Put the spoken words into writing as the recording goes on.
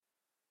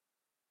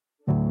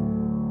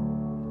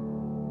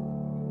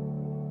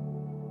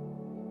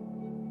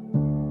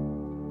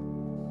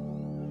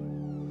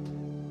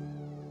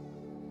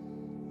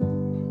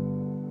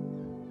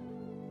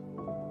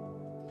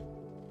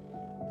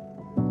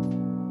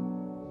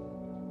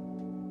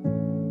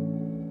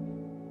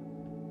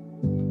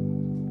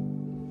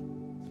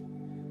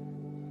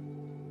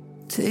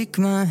Take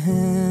my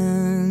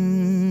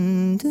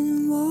hand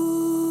and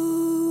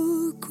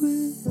walk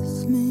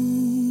with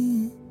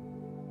me.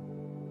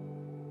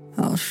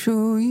 I'll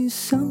show you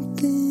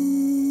something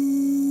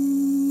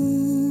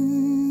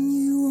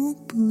you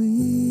won't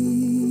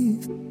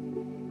believe.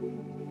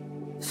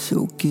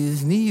 So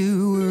give me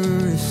your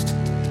worst.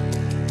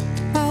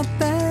 How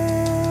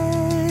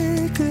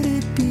bad could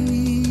it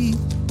be?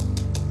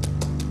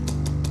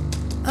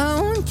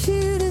 I want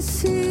you to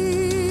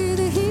see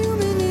the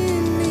human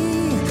in me.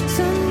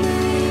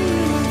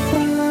 Someday you'll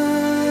find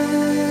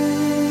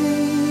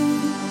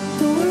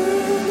the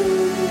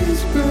world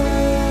is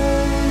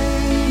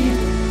bright,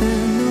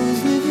 and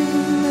those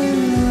living their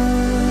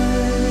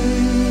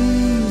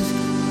lives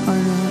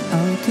are not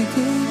out to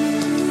get you.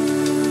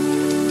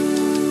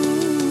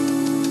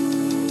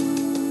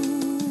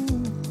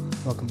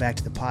 Welcome back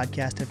to the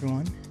podcast,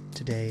 everyone.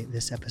 Today,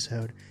 this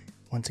episode,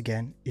 once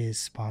again, is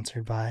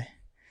sponsored by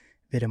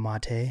Vita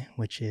Mate,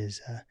 which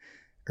is a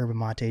yerba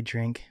mate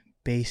drink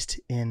based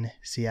in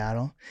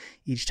Seattle.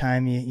 Each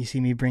time you see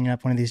me bringing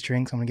up one of these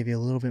drinks, I'm going to give you a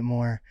little bit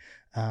more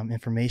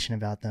information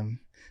about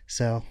them.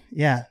 So,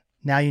 yeah,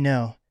 now you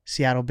know.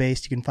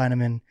 Seattle-based. You can find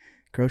them in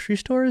grocery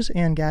stores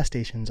and gas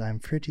stations, I'm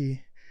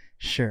pretty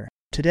sure.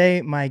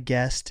 Today, my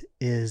guest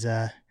is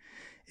a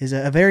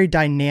very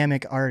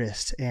dynamic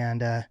artist,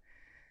 and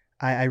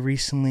I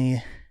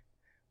recently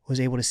was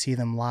able to see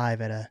them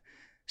live at a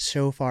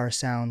Sofar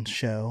Sound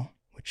show,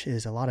 which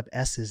is a lot of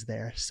S's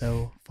there.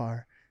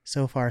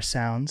 Sofar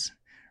Sounds,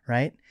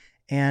 right?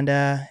 And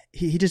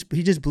he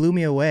just blew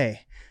me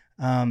away.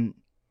 The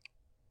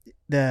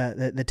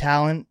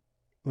talent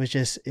was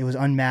it was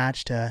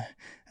unmatched. A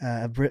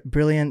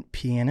brilliant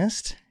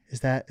pianist.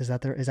 Is that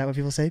what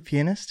people say?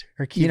 Pianist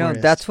or keyboardist? You know,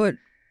 that's what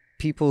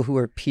people who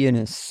are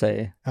pianists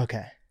say.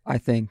 Okay. I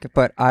think,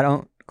 but I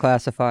don't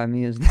classify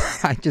me as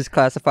I just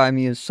classify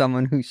me as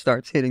someone who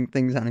starts hitting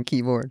things on a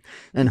keyboard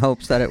and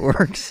hopes that it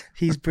works.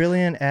 He's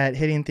brilliant at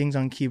hitting things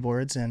on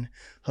keyboards and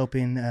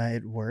hoping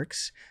it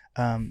works.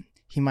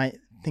 He might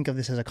think of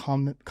this as a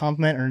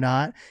compliment or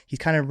not. He's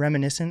kind of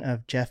reminiscent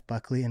of Jeff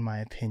Buckley, in my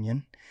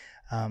opinion.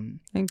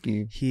 Thank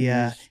you.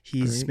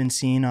 He's been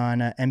seen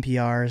on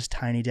NPR's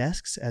Tiny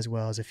Desks as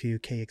well as a few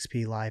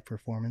KXP live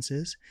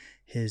performances.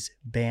 His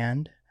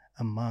band,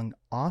 Among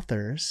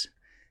Authors,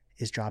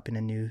 is dropping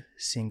a new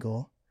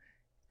single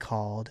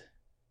called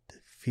The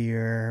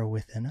Fear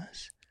Within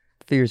Us.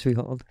 Fears We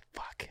Hold.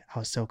 Fuck, I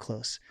was so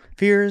close.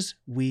 Fears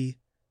We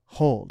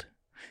Hold.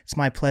 It's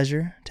my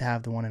pleasure to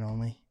have the one and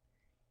only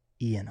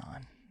Ian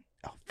on.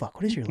 Oh, fuck,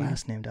 what is your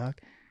last name, dog?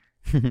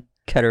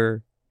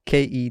 Ketterer.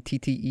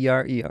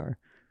 Ketterer.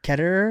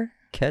 Ketterer?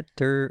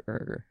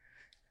 Ketterer.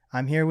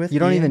 I'm here with You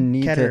don't Ian even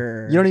need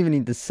Ketterer. to. You don't even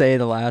need to say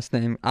the last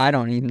name. I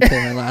don't even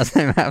say my last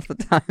name half the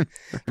time.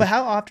 But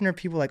how often are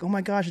people like, "Oh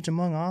my gosh, it's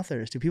Among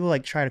Authors"? Do people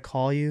like try to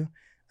call you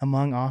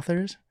Among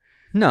Authors?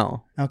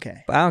 No.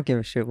 Okay. But I don't give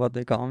a shit what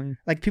they call me.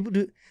 Like people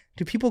do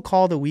people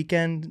call the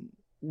weekend?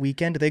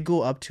 Do they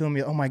go up to him?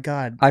 And, oh my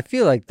god. I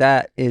feel like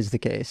that is the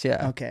case.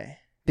 Yeah. Okay.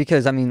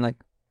 Because I mean, like,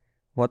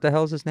 what the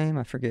hell's his name?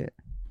 I forget.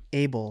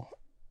 Abel.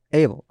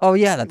 Oh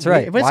yeah, that's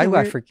right. Why do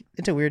I forget?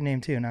 It's a weird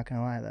name too. Not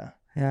gonna lie though.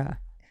 Yeah.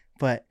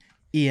 But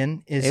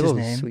Ian is Abel's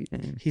his name. A sweet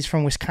name. He's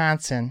from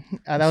Wisconsin.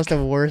 That was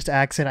the worst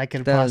accent I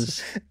could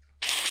possibly.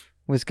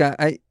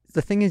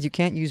 The thing is, you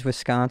can't use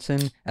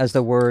Wisconsin as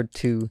the word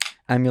to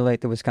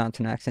emulate the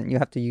Wisconsin accent. You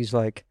have to use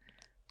like,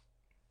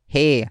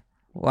 "Hey,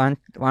 why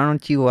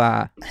don't you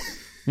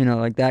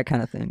like that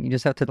kind of thing." You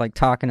just have to like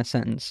talk in a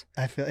sentence.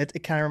 I feel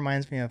it kind of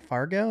reminds me of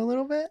Fargo a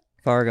little bit.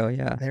 Fargo,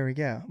 yeah. There we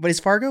go. But is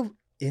Fargo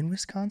in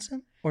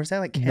Wisconsin? Or is that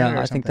like Canada?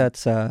 No, I think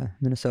that's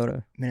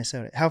Minnesota.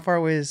 Minnesota. How far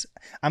away is?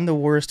 I'm the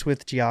worst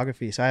with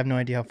geography, so I have no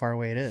idea how far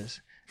away it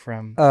is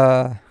from.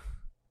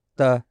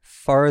 The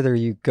farther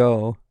you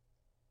go,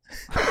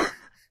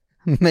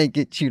 may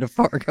get you to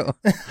Fargo.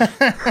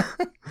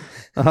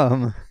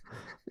 Yeah,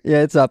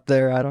 it's up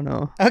there. I don't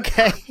know.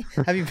 Okay.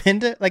 Have you been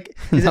to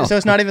No. So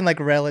it's not even like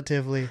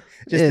relatively.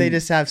 They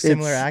just have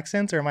similar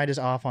accents, or am I just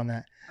off on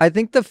that? I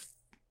think the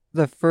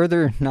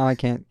further, now I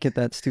can't get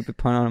that stupid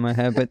pun out of my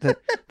head, but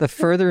the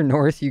further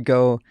north you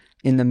go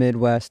in the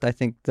Midwest, I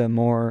think the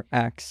more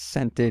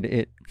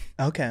accentuated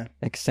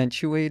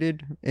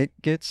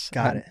it gets.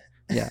 Got it.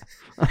 Yeah.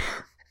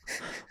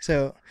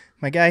 So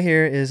my guy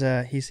here is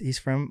he's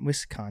from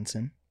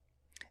Wisconsin,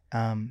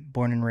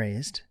 born and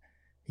raised.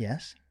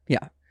 Yes.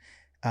 Yeah.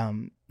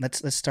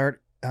 Let's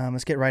start.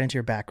 Let's get right into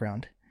your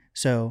background.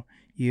 So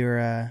you're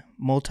a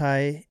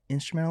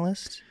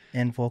multi-instrumentalist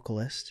and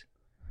vocalist.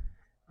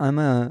 I'm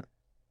a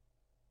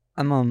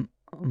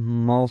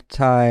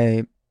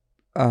multi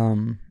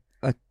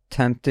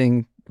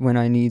attempting when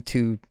I need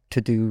to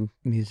do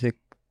music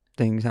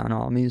things on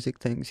all music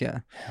things.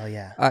 Yeah. Hell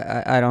yeah.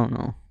 I don't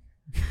know.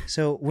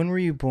 So when were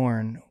you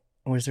born?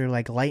 Was there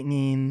like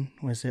lightning?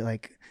 Was it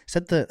like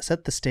set the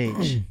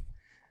stage?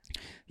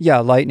 Yeah,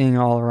 lightning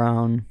all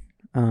around,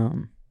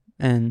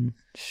 and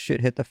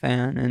shit hit the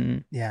fan,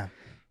 and Yeah.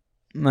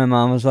 my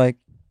mom was like,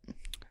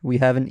 "We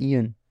have an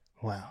Ian."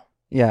 Wow.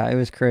 Yeah, it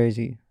was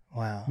crazy.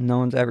 Wow. No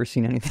one's ever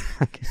seen anything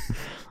like it.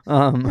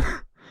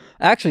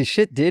 Actually,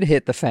 shit did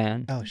hit the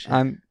fan. Oh shit.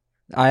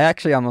 I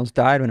actually almost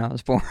died when I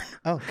was born.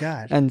 Oh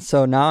god. And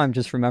so now I'm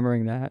just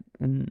remembering that.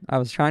 And I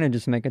was trying to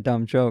just make a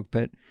dumb joke,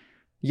 but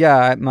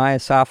yeah, my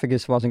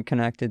esophagus wasn't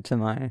connected to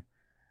my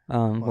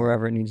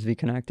wherever it needs to be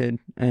connected.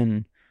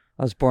 And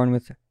I was born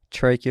with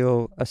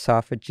tracheal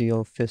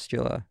esophageal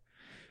fistula.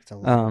 It's a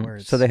lot of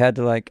words. So they had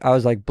to I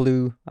was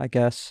blue, I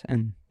guess,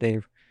 and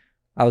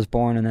I was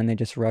born and then they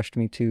just rushed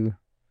me to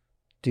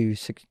do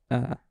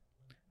a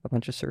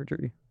bunch of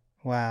surgery.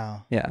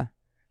 Wow. Yeah.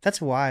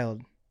 That's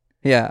wild.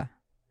 Yeah.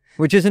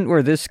 Which isn't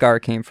where this scar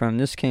came from.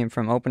 This came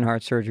from open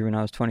heart surgery when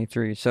I was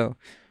 23. So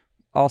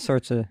all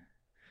sorts of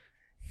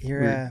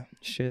weird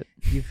shit.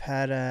 You've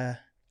had a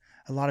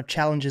lot of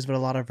challenges, but a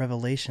lot of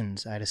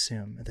revelations, I'd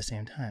assume, at the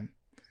same time.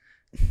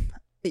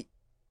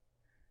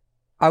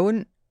 I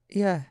wouldn't,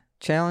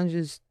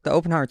 challenges. The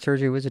open heart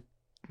surgery was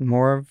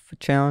more of a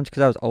challenge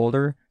because I was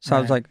older. So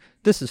I was like,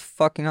 this is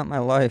fucking up my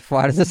life.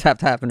 Why does this have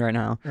to happen right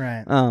now?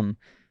 Right.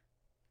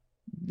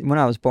 When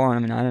I was born, I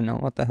mean, I didn't know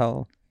what the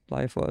hell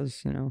life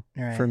was, you know.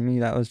 Right. For me,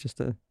 that was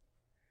just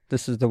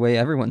this is the way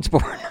everyone's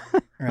born.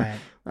 Right.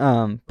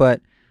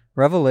 But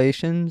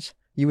revelations,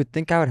 you would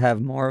think I would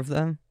have more of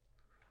them.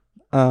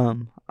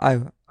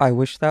 I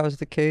wish that was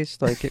the case.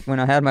 When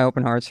I had my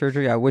open heart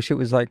surgery, I wish it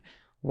was like,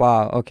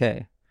 wow,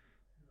 okay,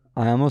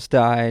 I almost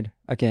died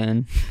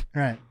again.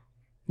 Right.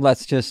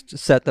 Let's just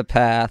set the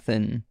path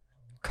and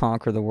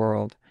conquer the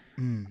world.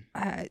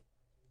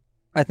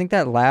 I think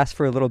that lasts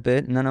for a little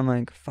bit, and then I'm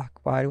like, fuck,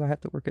 why do I have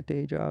to work a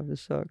day job?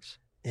 This sucks.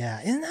 Yeah,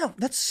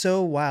 that's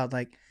so wild.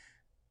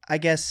 I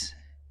guess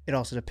it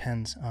also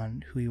depends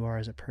on who you are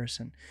as a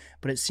person.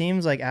 But it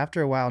seems like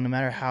after a while, no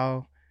matter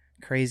how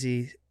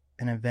crazy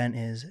an event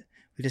is,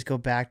 we just go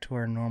back to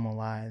our normal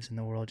lives and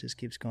the world just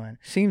keeps going.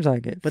 Seems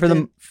like it.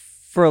 But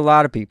for a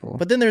lot of people.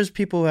 But then there's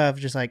people who have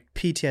just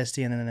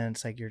PTSD and then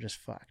it's like you're just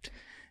fucked.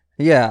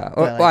 Yeah.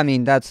 Well, I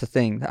mean, that's the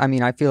thing. I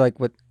mean, I feel like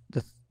with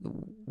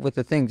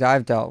the things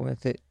I've dealt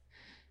with,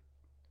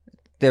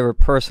 they were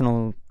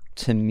personal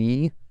to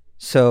me.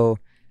 So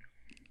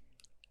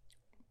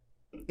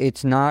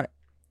it's not,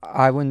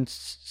 I wouldn't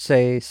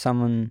say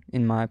someone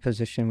in my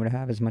position would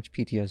have as much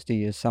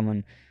PTSD as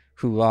someone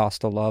who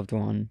lost a loved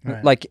one.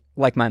 Right.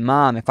 Like my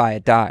mom, if I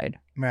had died.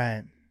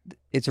 Right.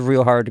 It's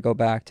real hard to go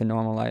back to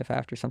normal life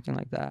after something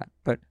like that.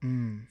 But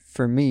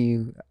for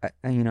me,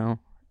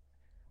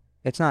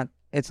 it's not,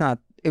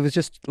 it was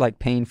just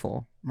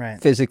painful.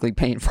 Right. Physically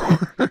painful.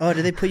 Oh,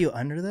 did they put you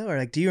under though?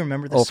 Or do you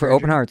remember the surgery? For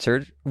open heart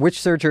surgery?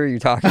 Which surgery are you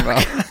talking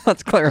about?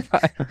 Let's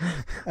clarify.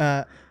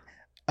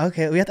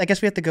 Okay, I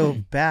guess we have to go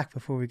back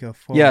before we go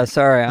forward. Yeah,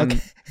 sorry,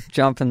 I'm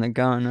jumping the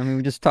gun. I mean,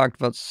 we just talked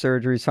about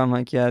surgery, so I'm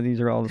like, yeah,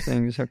 these are all the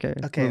things. Okay.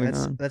 Okay,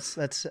 this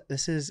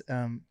is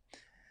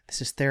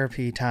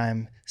therapy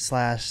time /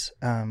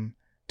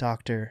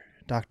 Dr.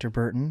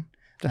 Burton.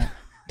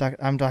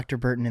 I'm Dr.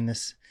 Burton in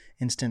this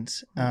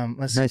instance.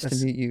 Nice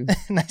to meet you.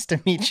 Nice to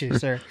meet you,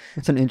 sir.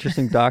 It's an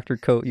interesting doctor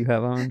coat you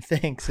have on.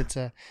 Thanks. It's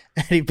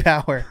Eddie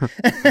Bauer.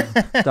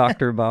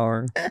 Dr.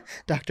 Bauer.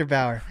 Dr.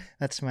 Bauer.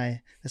 That's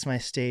my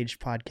stage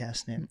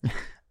podcast name.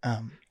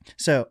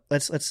 So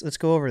let's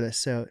go over this.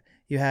 So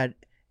you had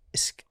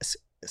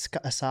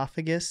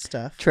esophagus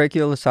stuff.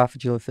 Tracheal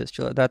esophageal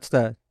fistula. That's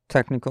the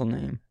technical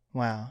name.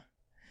 Wow.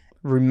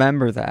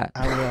 Remember that.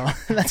 I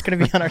will. That's going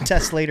to be on our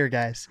test later,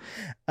 guys.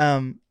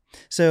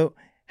 So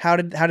how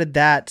did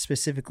that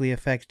specifically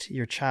affect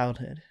your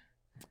childhood?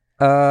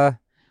 I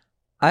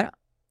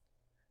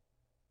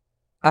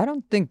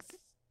don't think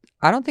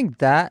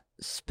that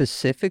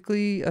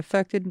specifically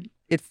affected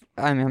it.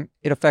 I mean,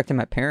 it affected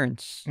my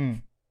parents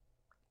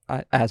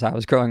as I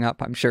was growing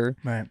up, I'm sure.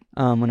 Right.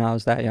 When I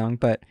was that young,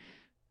 but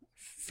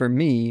for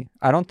me,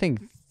 I don't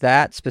think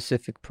that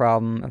specific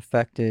problem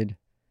affected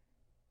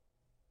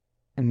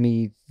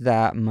me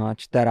that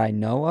much that I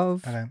know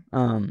of. Okay.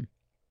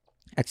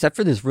 Except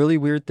for this really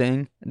weird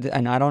thing,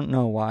 and I don't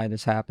know why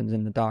this happens,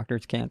 and the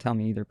doctors can't tell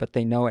me either, but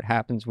they know it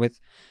happens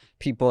with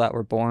people that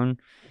were born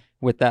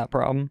with that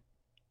problem,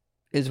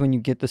 is when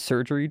you get the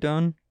surgery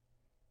done,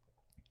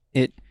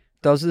 it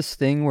does this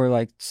thing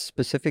where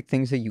specific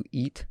things that you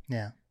eat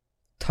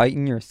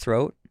tighten your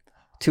throat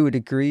to a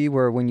degree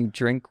where when you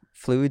drink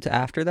fluids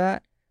after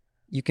that,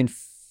 you can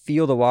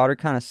feel the water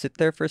kind of sit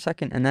there for a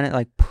second, and then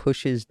it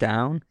pushes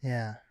down.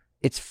 Yeah.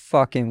 It's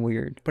fucking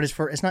weird. But is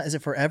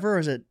it forever or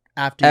is it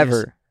after?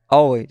 Ever.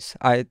 Always.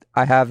 I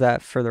have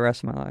that for the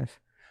rest of my life.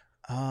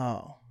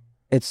 Oh.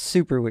 It's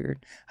super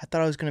weird. I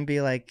thought it was going to be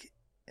a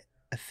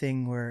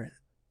thing where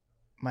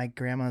my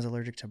grandma's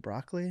allergic to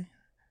broccoli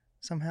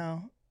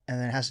somehow, and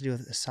then it has to do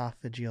with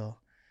esophageal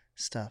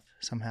stuff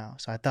somehow.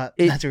 So I thought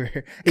that's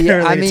where.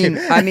 Yeah, I mean,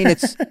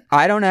 it's.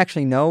 I don't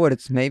actually know what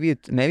it's. Maybe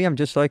I'm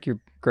just like your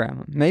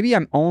grandma. Maybe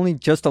I'm only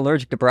just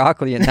allergic to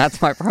broccoli, and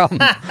that's my problem.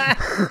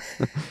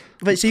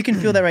 But so you can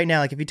feel that right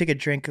now. If you take a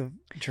drink.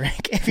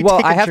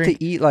 I have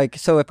to eat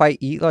so if I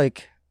eat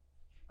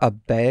a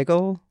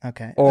bagel.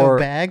 Okay. Or a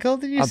bagel?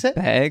 Did you say a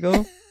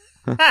bagel?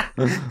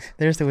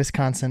 There's the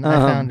Wisconsin. I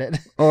found it.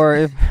 Or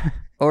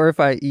if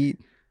I eat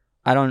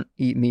I don't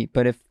eat meat,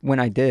 but when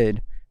I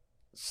did,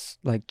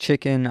 like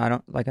chicken,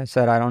 like I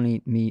said, I don't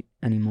eat meat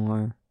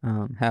anymore.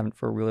 Haven't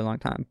for a really long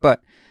time.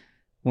 But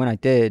when I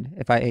did,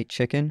 if I ate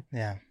chicken,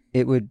 Yeah.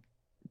 it would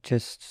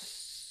just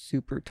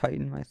super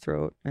tighten my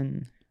throat,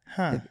 and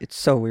Huh. it's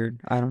so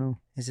weird. I don't know.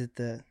 Is it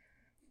the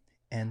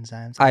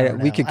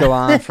enzymes? We could go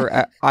on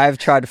for. I've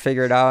tried to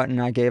figure it out,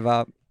 and I gave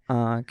up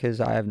because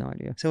I have no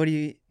idea. So what do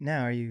you eat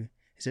now?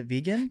 Is it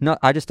vegan? No,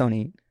 I just don't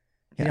eat.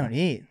 You don't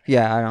eat.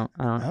 Yeah, I don't.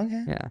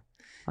 Okay. Yeah,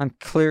 I'm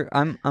clear.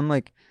 I'm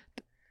like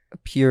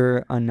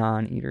a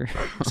non-eater.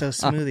 So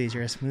smoothies,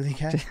 you're a smoothie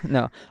guy?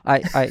 No,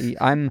 I eat.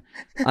 I'm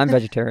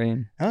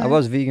vegetarian. I Okay.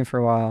 was vegan for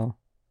a while,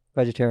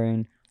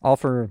 vegetarian, all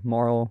for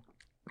moral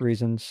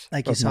reasons.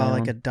 Like you of saw my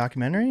like own. a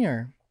documentary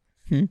or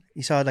Hmm?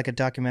 you saw like a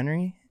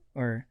documentary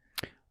or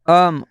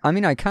I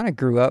mean, I kind of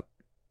grew up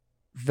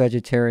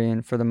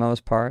vegetarian for the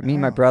most part. Me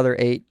and my Oh. brother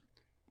ate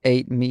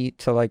meat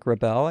to like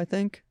rebel, I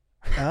think.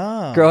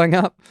 oh Growing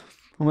up,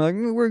 I'm like,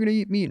 we're gonna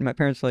eat meat, and my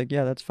parents are like,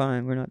 yeah, that's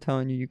fine. We're not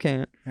telling you you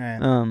can't. right.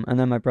 And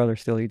then my brother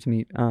still eats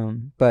meat.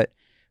 But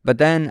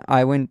then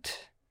I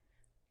went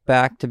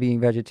back to being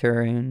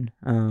vegetarian.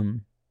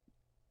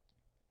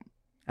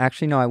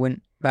 Actually, no, I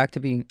went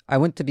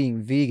to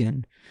being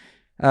vegan.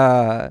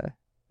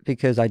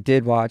 Because I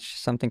did watch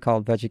something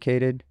called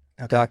Vegucated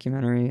Okay.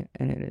 documentary,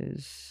 and it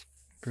is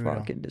Brutal.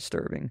 fucking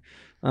disturbing.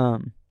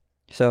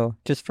 So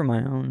just for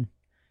my own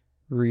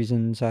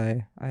reasons,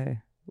 I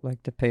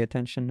like to pay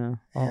attention to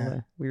all Yeah.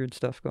 the weird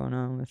stuff going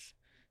on with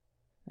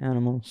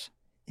animals.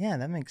 Yeah,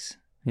 that makes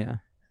Yeah.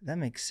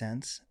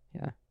 sense.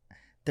 Yeah.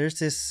 There's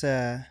this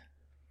there's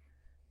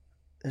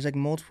like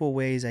multiple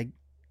ways I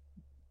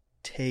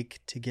take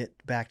to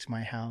get back to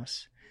my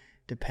house,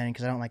 depending,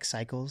 because I don't like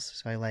cycles.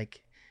 So I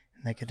like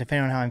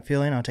depending on how I'm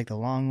feeling, I'll take the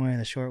long way,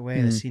 the short way,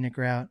 the Mhm. scenic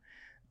route.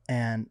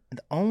 And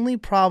the only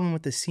problem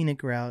with the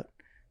scenic route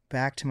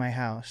back to my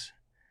house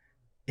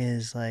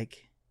is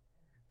like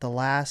the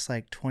last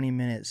like 20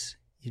 minutes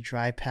you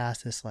drive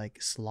past this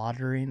like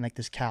slaughtering, like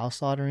this cow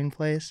slaughtering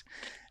place,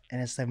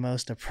 and it's the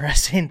most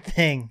depressing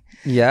thing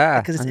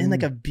Yeah. because it's in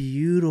like a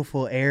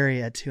beautiful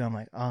area too. I'm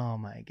like, oh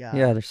my god.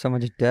 Yeah, there's so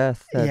much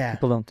death that Yeah.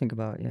 people don't think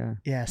about. Yeah.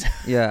 Yes.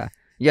 Yeah.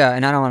 Yeah,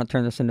 and I don't want to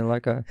turn this into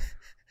like a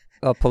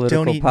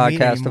political eat meat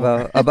podcast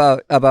anymore.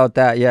 about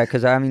that. Yeah,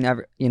 because I mean,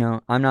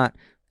 I'm not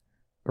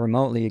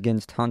remotely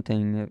against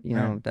hunting.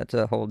 Right. That's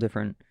a whole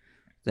different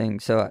thing.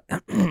 So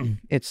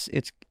it's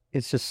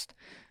just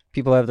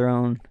people have their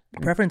own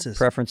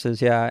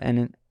Preferences. Yeah,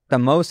 and the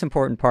most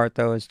important part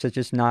though is to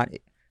just not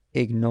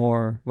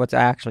ignore what's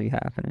actually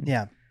happening.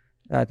 Yeah.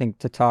 I think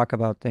to talk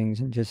about things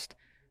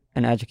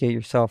and educate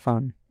yourself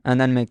on,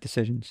 and then make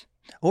decisions.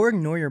 Or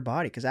ignore your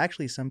body, because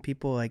actually some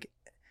people like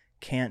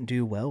can't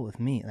do well with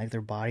meat. Like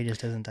their body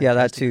just doesn't. Yeah,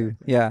 that digest it too.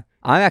 correctly. Yeah,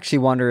 I actually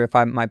wonder if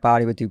my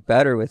body would do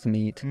better with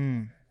meat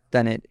Mm.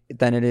 than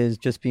it is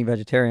just being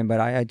vegetarian. But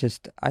I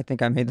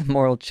think I made the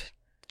moral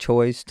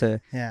choice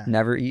to Yeah.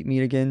 never eat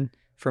meat again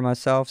for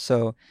myself.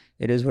 So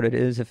it is what it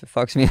is. If it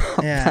fucks me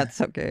up, Yeah. that's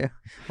okay.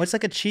 What's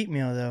like a cheat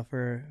meal though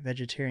for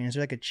vegetarian? Is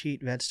there like a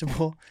cheat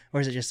vegetable,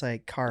 or is it just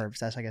like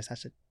carbs? I guess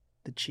that's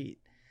the cheat.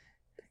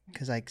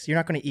 Because like so you're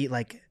not going to eat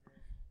like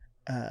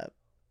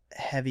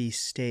heavy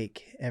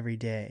steak every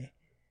day,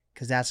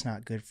 because that's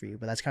not good for you.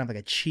 But that's kind of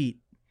like a cheat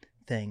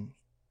thing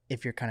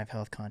if you're kind of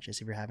health conscious.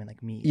 If you're having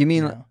like meat, You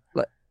mean know?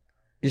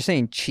 you're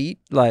saying cheat?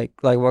 Like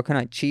what can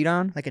I cheat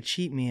on? Like a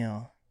cheat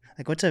meal.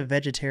 Like what's a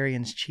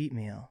vegetarian's cheat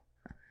meal?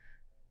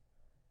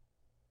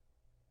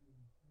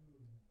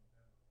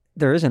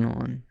 There isn't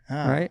one, Oh,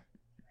 right?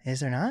 Is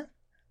there not?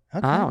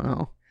 Okay. I don't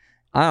know.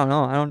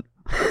 I don't.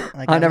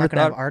 Like I I'm never not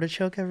gonna have thought.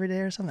 artichoke every day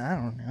or something. I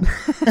don't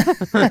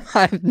know.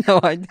 I have no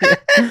idea.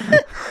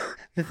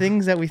 The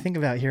things that we think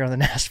about here on the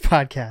Nast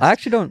podcast. I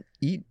actually don't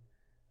eat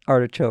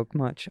artichoke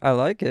much. I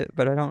like it,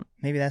 but I don't.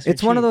 Maybe that's your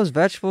It's one of cheat. those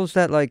vegetables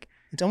that like,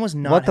 It's almost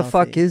not. what the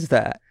fuck healthy. is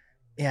that?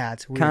 Yeah,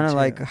 it's weird. Kind of too.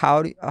 like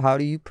how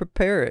do you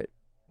prepare it?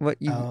 What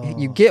you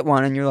Oh. get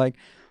one and you're like,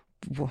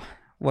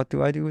 what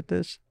do I do with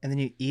this? And then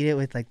you eat it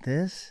with like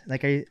this.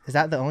 Like, is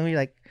that the only way?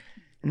 Like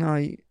No,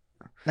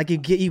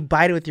 you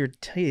bite it with your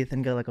teeth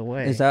and go like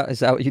away. is that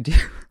what you do?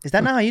 Is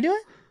that not how you do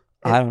it?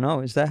 I don't know.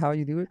 Is that how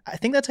you do it? I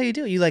think that's how you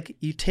do it.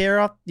 You tear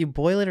off, you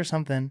boil it or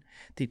something.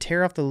 You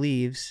tear off the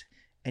leaves,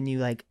 and you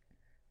like.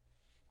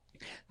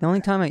 The only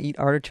time I eat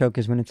artichoke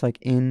is when it's like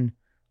in.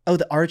 Oh,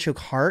 the artichoke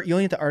heart. You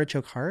only eat the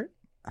artichoke heart.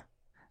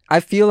 I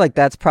feel like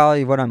that's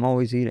probably what I'm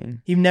always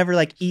eating. You've never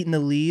like eaten the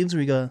leaves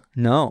where you go.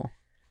 No.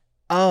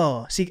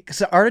 Oh, see,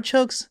 because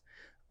artichokes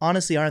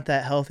honestly aren't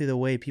that healthy the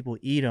way people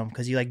eat them,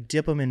 because you like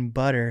dip them in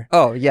butter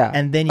Oh yeah.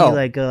 and then you Oh.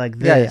 like go like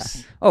Yeah, yeah.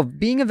 this. Oh,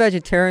 being a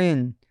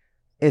vegetarian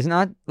is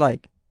not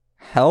like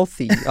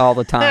healthy all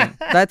the time.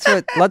 That's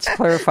what. Let's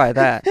clarify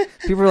that.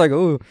 People are like,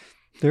 oh,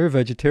 they're a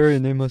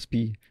vegetarian. They must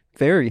be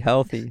very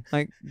healthy.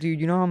 Like, dude,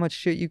 you know how much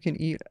shit you can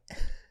eat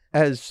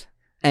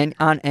and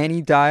on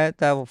any diet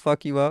that will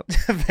fuck you up?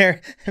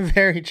 Very,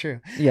 very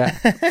true. Yeah.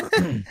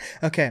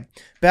 Okay,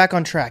 back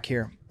on track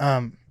here.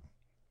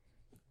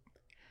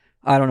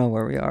 I don't know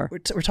where we are. We're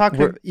talking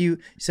We're- about you.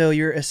 So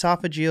your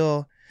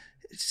esophageal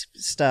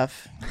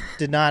stuff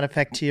did not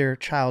affect your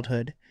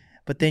childhood,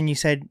 but then you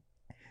said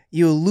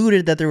you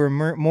alluded that there were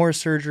more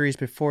surgeries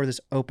before this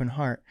open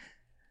heart,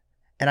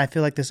 and I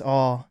feel like this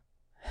all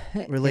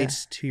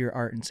relates to your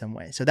art in some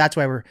way. So that's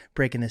why we're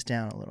breaking this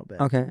down a little bit.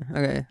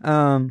 Okay.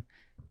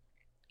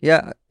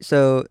 Yeah.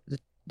 So the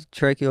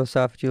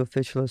tracheoesophageal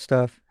fistula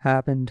stuff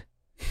happened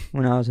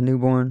when I was a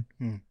newborn.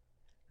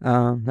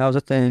 That was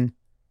a thing.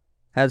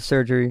 Had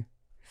surgery,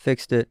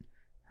 fixed it.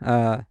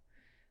 But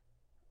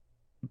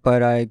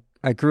I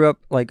grew up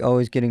like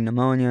always getting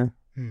pneumonia.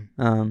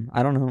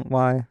 I don't know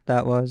why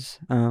that was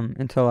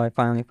until I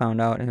finally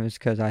found out it was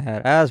because I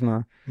had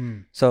asthma.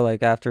 So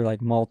like after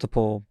like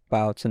multiple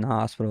bouts in the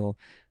hospital,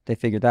 they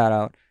figured that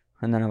out,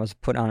 and then I was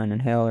put on an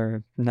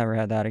inhaler. Never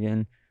had that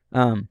again.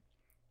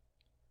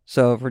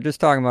 So if we're just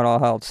talking about all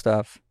health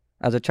stuff,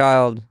 as a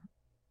child,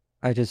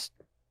 I don't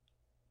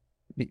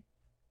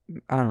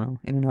know,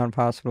 in and out of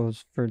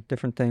hospitals for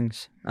different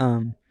things.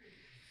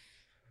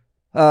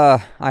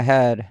 I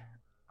had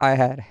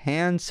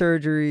hand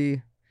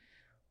surgery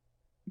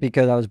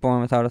because I was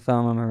born without a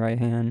thumb on my right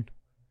hand.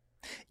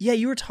 Yeah,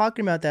 you were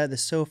talking about that at the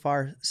So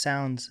Far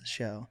Sounds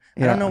show.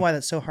 I Yeah. don't know why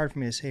that's so hard for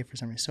me to say for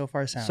some reason. So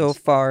Far Sounds. So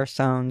Far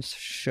Sounds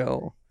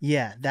show.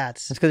 Yeah,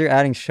 that's It's because you're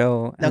adding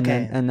show. And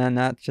Okay. then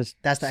that just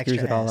the screws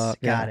extra it all S.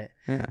 up. Got Yeah. it.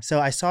 Yeah. So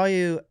I saw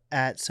you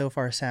at So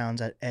Far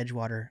Sounds at the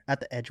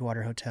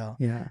Edgewater Hotel,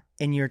 Yeah.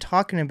 and you're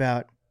talking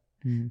about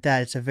Mm.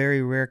 that it's a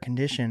very rare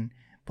condition.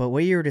 But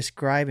what you were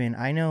describing,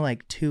 I know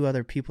like 2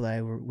 other people that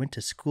I went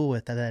to school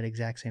with that had that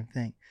exact same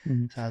thing.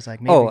 Mhm. So I was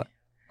like, maybe.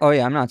 Oh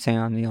yeah, I'm not saying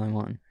I'm the only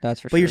one. That's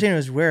for But sure. you're saying it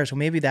was rare, so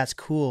maybe that's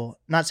cool.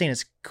 Not saying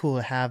it's cool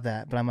to have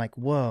that, but I'm like,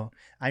 whoa.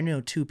 I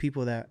know 2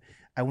 people that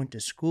I went to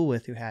school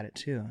with who had it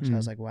too. So I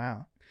was like,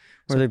 wow.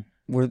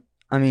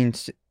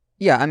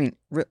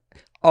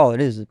 All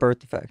it is birth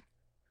defect.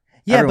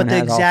 Yeah, Everyone but the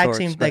has all exact sorts,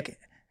 same, but- like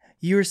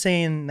you were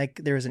saying,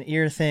 like there was an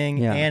ear thing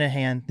Yeah. and a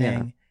hand Yeah.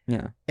 thing,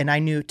 Yeah. and I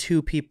knew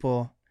 2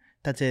 people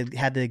that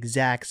had the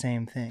exact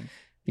same thing.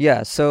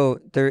 Yeah,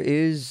 so there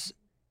is,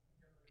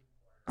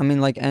 I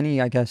mean, like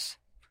any, I guess,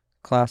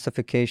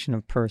 classification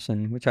of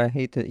person, which I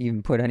hate to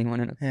even put anyone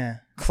in a Yeah,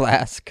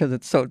 class because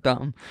it's so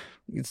dumb.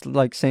 It's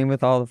like same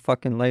with all the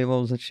fucking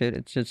labels and shit.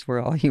 It's just we're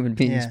all human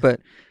beings. Yeah.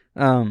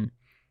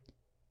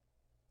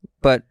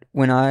 But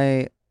when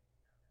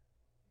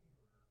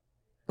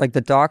like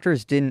the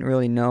doctors didn't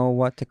really know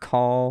what to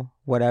call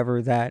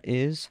whatever that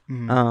is.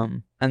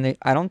 Mhm. And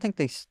I don't think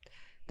they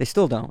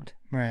still don't.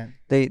 right.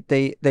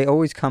 They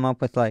always come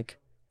up with like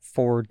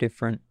 4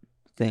 different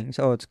things.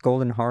 Oh, it's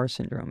golden heart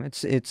syndrome.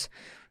 It's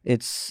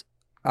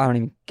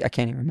I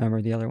can't even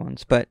remember the other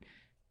ones. But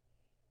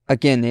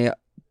again,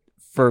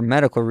 for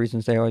medical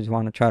reasons, they always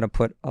want to try to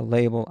put a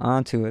label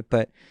onto it.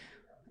 But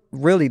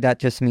really, that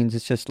just means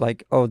it's just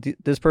like, oh,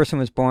 this person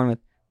was born with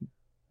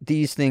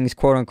these things,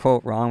 quote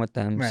unquote, wrong with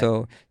them. Right.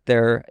 So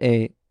they're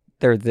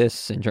this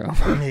syndrome.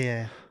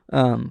 Yeah.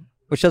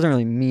 Which doesn't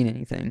really mean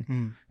anything.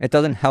 Mm. It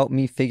doesn't help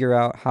me figure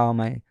out how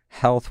my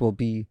health will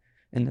be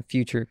in the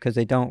future because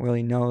they don't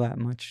really know that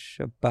much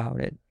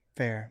about it.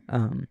 Fair.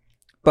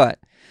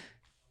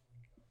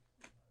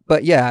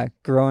 But yeah,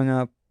 growing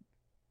up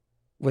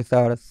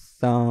without a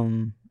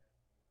thumb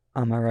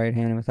on my right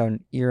hand and without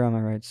an ear on my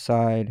right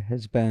side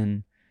has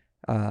been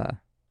that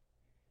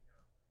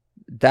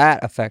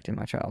affected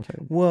my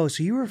childhood. Whoa,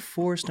 so you were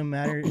forced, no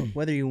matter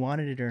whether you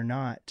wanted it or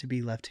not, to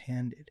be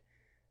left-handed.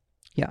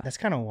 Yeah. That's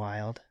kind of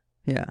wild.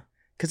 Yeah.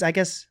 Because I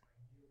guess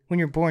when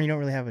you're born, you don't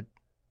really have a...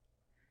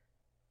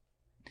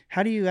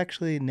 How do you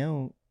actually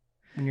know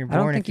when you're I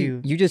don't born think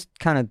if you just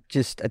kind of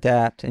just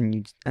adapt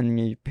and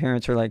your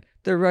parents are like,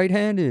 they're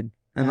right-handed.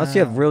 Unless you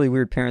have Oh. really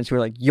weird parents who are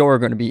like, you're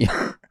going to be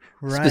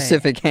Right.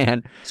 specific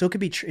hand. So it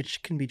could be it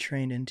can be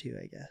trained into,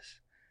 I guess.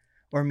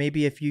 Or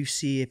maybe if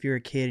you're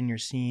a kid and you're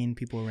seeing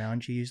people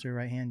around you use their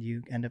right hand,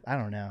 you end up, I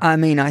don't know. I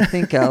mean, I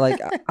think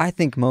I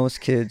think most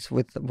kids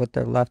with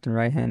their left and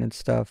right-handed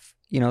stuff,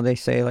 they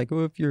say like,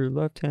 oh, if you're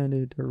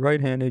left-handed or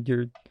right-handed,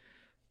 you're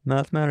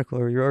mathematical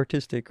or you're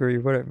artistic or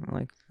you're whatever. I'm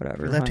like, whatever. If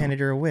you're I don't lefty-handed,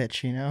 you're a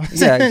witch, you know? know.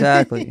 Yeah,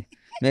 exactly.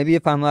 Maybe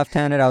if I'm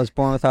left-handed, I was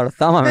born without a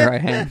thumb on my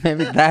right hand.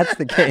 Maybe that's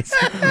the case.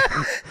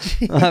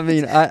 I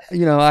mean,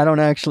 I don't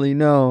actually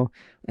know,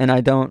 and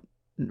I don't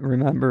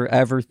remember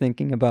ever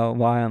thinking about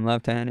why I'm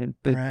left-handed,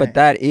 but Right.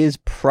 that is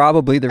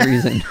probably the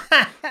reason.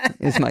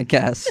 Is my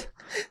guess.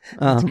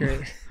 That's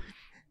great.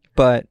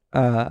 But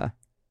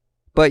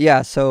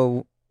yeah,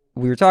 so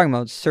we were talking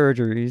about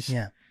surgeries.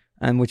 Yeah.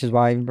 And which is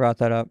why I even brought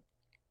that up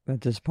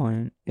at this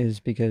point, is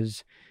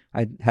because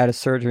I had a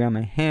surgery on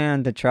my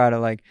hand to try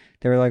to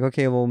they were like,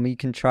 okay, well, we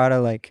can try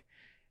to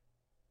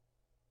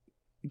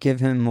give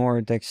him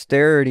more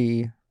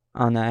dexterity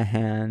on that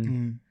hand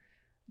Mm.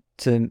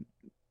 to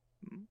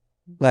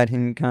let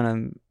him kind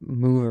of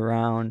move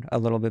around a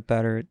little bit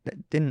better.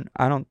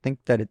 I don't think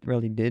that it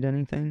really did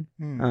anything.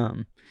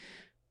 Mm.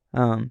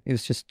 It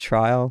was just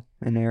trial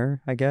and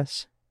error, I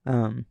guess.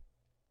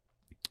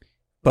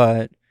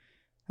 But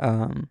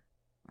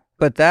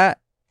that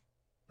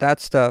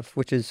stuff,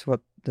 which is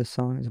what this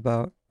song is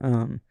about,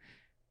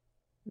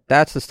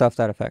 that's the stuff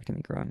that affected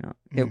me growing up.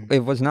 Mm.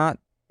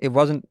 It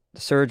wasn't the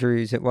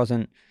surgeries. It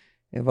wasn't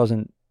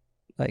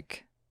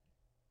like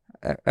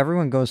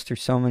everyone goes through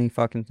so many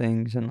fucking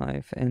things in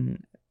life,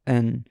 and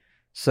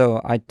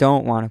so I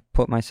don't want to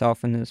put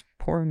myself in this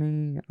poor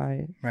me.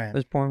 I Right.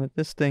 was born with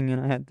this thing and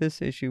I had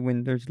this issue,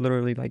 when there's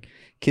literally like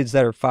kids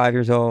that are 5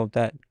 years old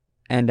that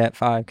end at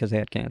 5 because they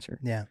had cancer.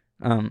 Yeah.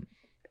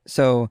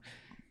 So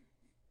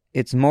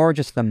it's more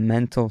just the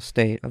mental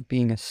state of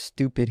being a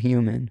stupid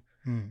human,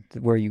 Mm.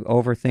 where you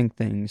overthink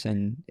things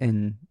and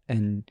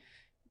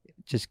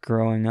just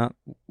growing up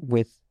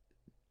with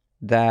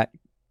that.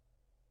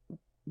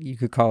 You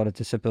could call it a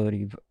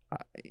disability, but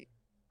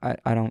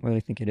I don't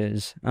really think it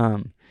is.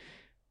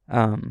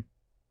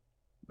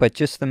 But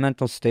just the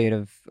mental state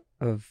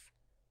of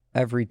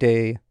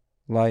everyday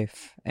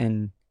life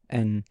and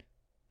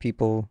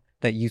people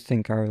that you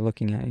think are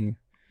looking at you.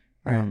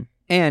 Right.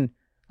 And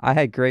I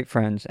had great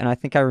friends, and I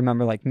think I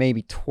remember like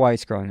maybe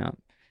twice growing up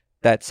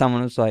that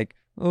someone was like,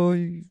 "Oh,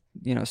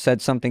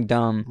 said something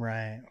dumb,"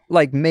 Right.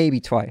 like maybe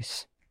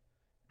twice.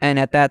 And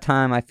at that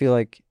time, I feel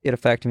like it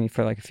affected me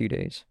for like a few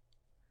days.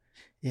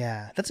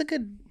 Yeah, that's a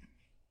good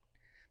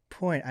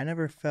point. I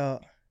never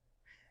felt.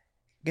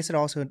 I guess it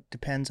also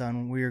depends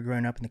on where you're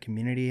growing up in the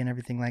community and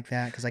everything like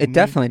that. Because like It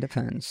definitely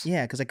depends.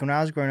 Yeah, because like when I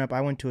was growing up, I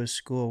went to a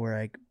school where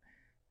like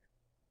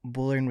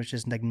bullying was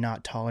just like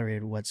not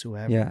tolerated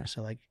whatsoever. Yeah.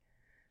 So like,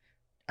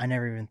 I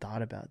never even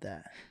thought about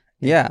that.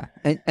 Yeah,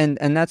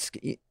 and that's,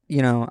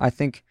 I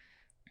think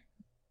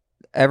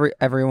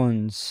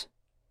everyone's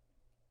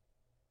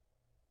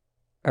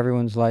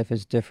life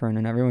is different,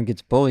 and everyone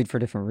gets bullied for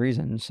different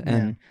reasons,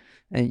 and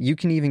you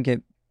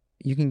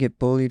can get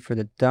bullied for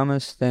the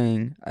dumbest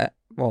thing.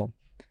 Well,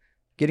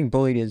 getting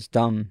bullied is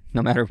dumb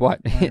no matter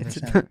what.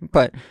 100%.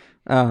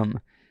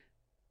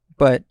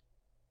 but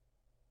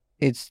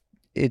it's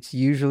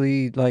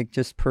usually like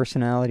just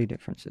personality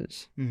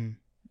differences. Mm.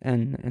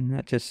 And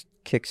that just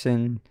kicks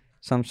in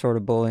some sort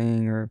of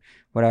bullying or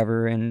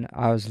whatever. And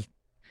I was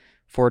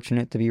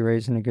fortunate to be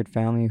raised in a good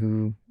family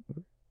who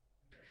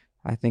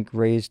I think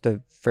raised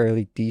a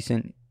fairly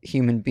decent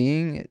human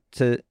being.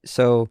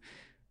 So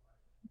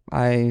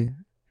I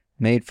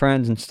made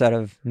friends instead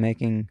of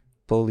making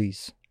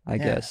bullies, I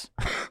guess,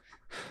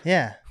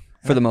 Yeah.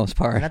 for the most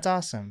part. And that's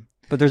awesome.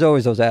 But there's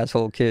always those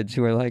asshole kids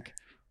who are like,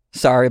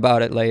 sorry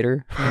about it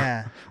later.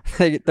 Yeah.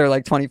 They're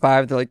like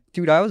 25. They're like,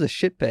 dude, I was a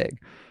shitbag.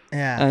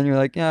 Yeah. And you're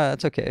like, yeah,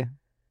 that's okay.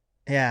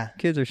 Yeah.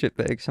 Kids are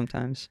shitbags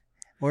sometimes.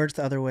 Or it's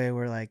the other way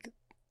where like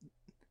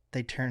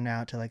they turn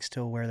out to like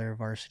still wear their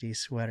varsity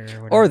sweater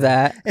or whatever. Or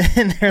that.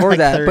 And they're Or like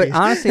that. 30s. But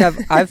honestly,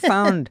 I've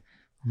found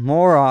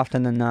more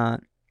often than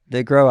not,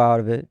 they grow out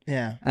of it.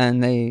 Yeah.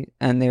 And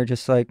they're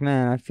just like,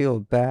 man, I feel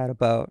bad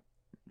about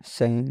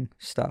saying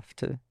stuff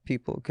to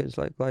people because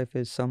like life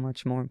is so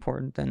much more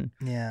important than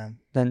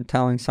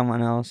telling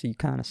someone else you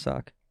kind of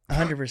suck.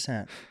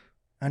 100%.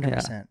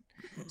 100%.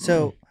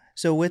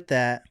 So with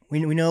that, we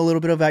know a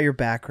little bit about your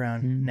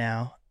background Mhm.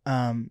 now.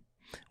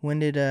 When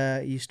did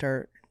you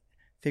start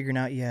figuring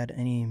out you had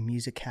any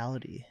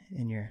musicality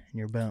in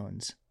your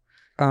bones?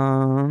 I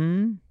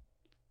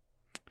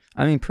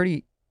mean,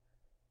 pretty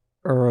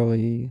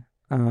early,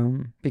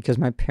 because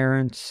my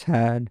parents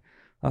had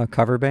a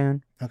cover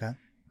band Okay.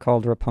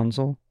 called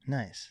Rapunzel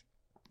Nice.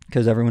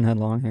 because everyone had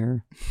long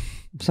hair.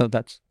 So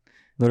that's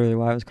literally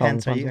why it was called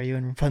Hence, are Rapunzel. you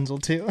in Rapunzel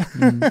too?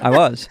 I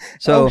was.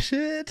 So, oh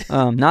shit.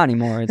 not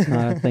anymore. It's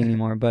not a thing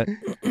anymore. But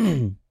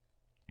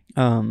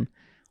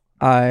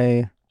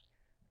I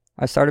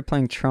started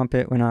playing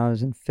trumpet when I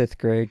was in 5th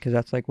grade because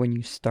that's like when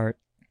you start.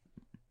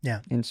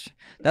 Yeah.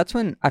 That's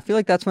when I feel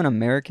like that's when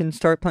Americans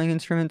start playing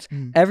instruments.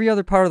 Mm. Every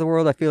other part of the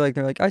world, I feel like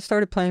they're like, I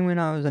started playing when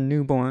I was a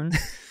newborn.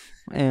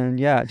 And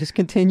yeah, just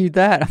continued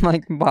that. I'm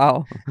like,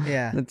 wow.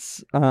 Yeah.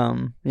 It's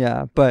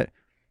yeah, but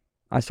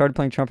I started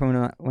playing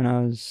trumpet when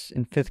I was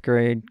in 5th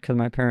grade because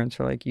my parents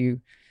were like,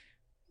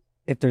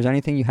 if there's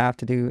anything you have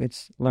to do,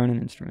 it's learn an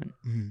instrument.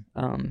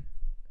 Mhm.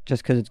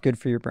 Just because it's good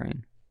for your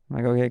brain. I'm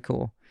like, okay,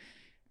 cool.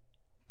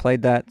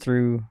 Played that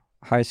through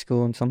high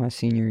school until my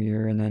senior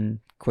year, and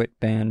then quit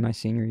band my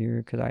senior year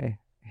because I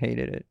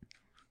hated it.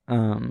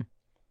 I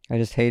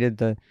just hated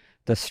the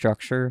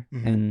structure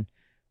Mhm.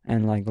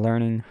 and like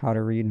learning how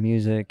to read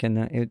music, and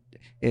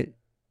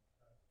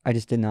I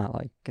just did not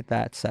like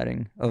that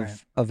setting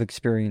of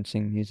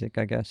experiencing music,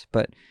 I guess.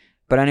 But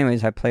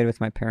anyways, I played with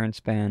my parents'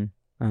 band,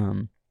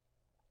 and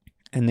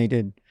they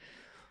did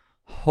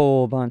a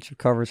whole bunch of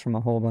covers from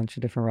a whole bunch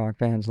of different rock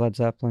bands: Led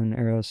Zeppelin,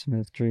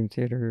 Aerosmith, Dream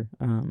Theater,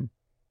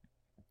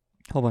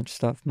 whole bunch of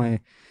stuff.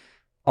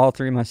 All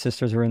three of my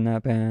sisters were in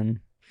that band.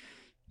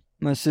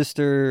 My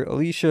sister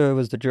Alicia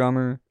was the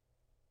drummer.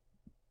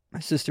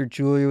 My sister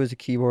Julia was a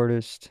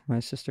keyboardist.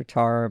 My sister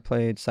Tara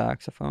played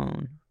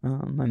saxophone.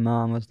 My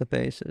mom was the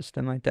bassist,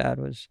 and my dad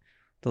was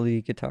the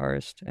lead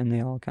guitarist, and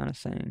they all kind of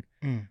sang.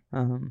 Mm.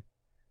 And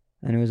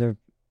it was a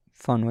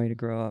fun way to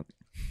grow up.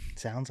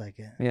 Sounds like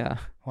it. Yeah.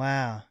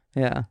 Wow.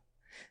 Yeah.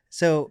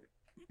 So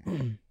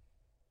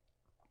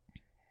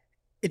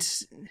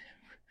it's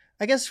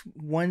I guess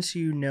once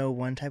you know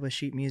one type of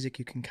sheet music,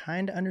 you can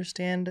kind of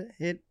understand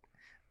it.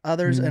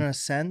 Others in a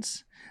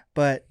sense,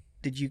 but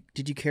did you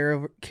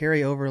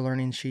carry over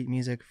learning sheet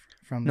music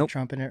from the Nope.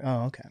 trumpeter?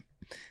 Oh, okay.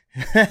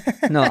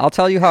 No, I'll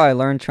tell you how I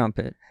learned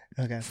trumpet.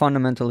 Okay.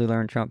 Fundamentally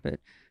learned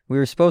trumpet. We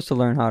were supposed to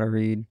learn how to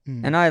read,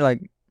 Mm. and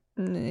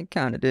I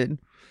kind of did.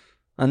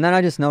 And then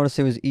I just noticed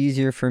it was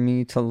easier for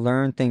me to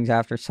learn things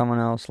after someone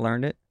else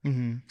learned it.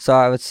 Mm-hmm. So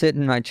I would sit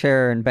in my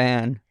chair in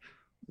band.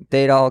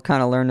 They'd all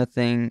kind of learn the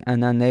thing,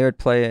 and then they would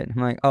play it.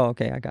 I'm like, oh,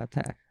 okay, I got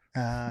that.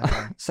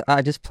 Okay. So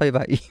I just play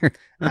by ear.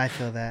 I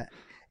feel that.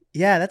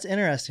 Yeah, that's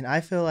interesting.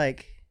 I feel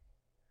like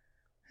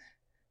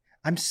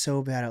I'm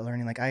so bad at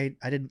learning. Like I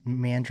did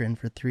Mandarin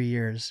for 3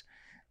 years,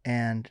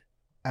 and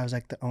I was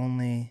like the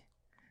only.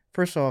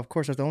 First of all, of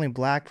course, I was the only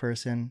black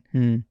person,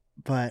 Mm.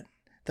 but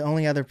the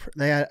only other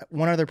they had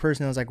one other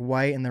person that was like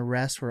white, and the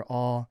rest were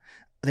all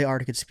they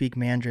already could speak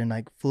Mandarin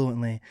like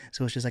fluently.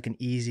 So it's just like an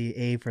easy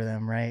A for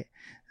them, right?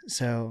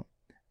 So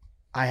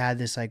I had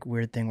this like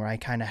weird thing where I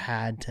kind of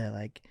had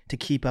to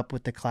keep up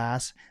with the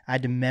class. I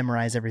had to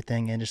memorize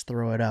everything and just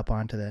throw it up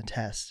onto the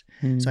test.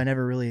 Mm. So I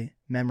never really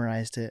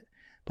memorized it.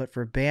 But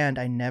for band,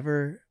 I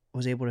never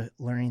was able to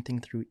learn anything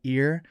through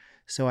ear.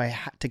 So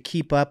to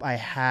keep up, I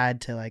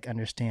had to like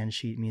understand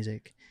sheet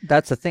music.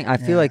 That's the thing. I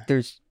feel Yeah. like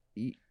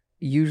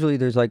usually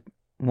there's like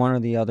one or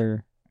the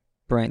other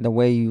brain, the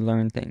way you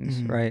learn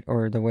things, Mhm. right?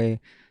 Or the way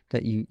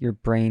that your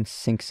brain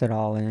sinks it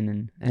all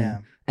in,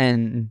 Yeah.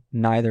 and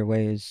neither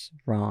way is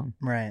wrong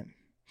Right.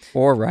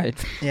 or right.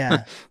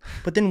 Yeah.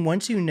 But then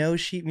once you know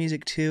sheet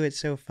music too, it's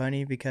so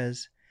funny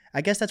because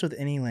I guess that's with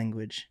any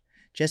language.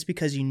 Just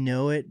because you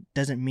know it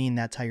doesn't mean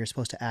that's how you're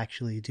supposed to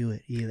actually do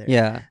it either.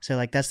 Yeah. So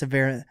like that's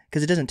because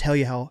it doesn't tell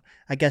you how.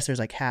 I guess there's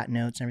like hat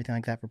notes and everything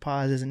like that for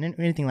pauses and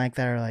anything like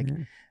that, or like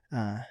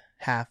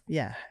hat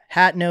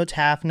notes,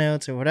 half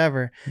notes, or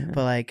whatever. Yeah.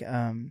 But like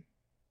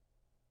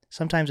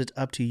sometimes it's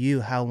up to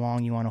you how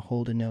long you want to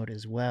hold a note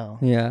as well.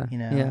 Yeah. You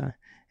know, Yeah.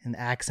 and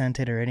accent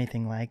it or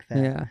anything like that.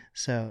 Yeah.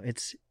 So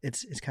it's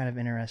kind of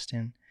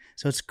interesting.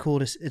 So it's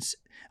cool it's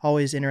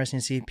always interesting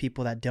to see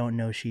people that don't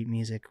know sheet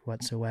music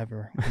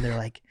whatsoever. And they're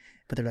like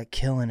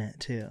killing it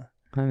too.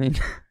 I mean,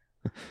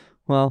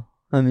 well,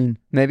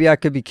 maybe I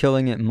could be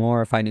killing it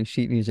more if I knew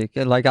sheet music.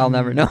 Like, I'll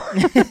never know.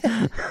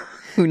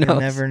 Who knows? You'll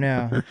never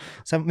know.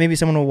 Maybe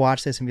someone will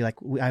watch this and be like,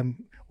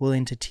 I'm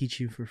willing to teach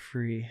you for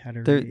free how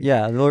to read.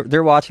 Yeah,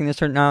 they're watching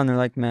this right now and they're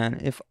like, man,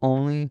 if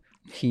only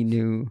he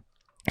knew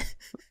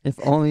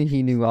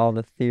all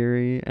the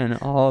theory and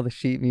all the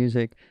sheet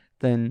music,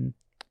 then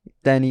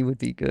he would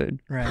be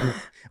good. Right.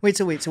 Wait,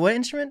 so what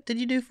instrument did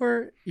you do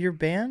for your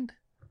band?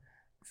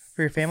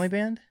 For your family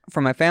band?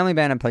 For my family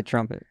band, I played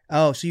trumpet.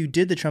 Oh, so you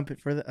did the trumpet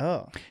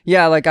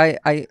Yeah, like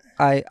I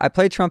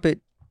played trumpet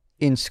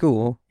in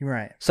school. You're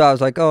right. So I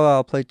was like, oh,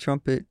 I'll play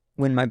trumpet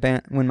when my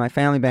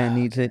family band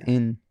needs it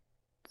in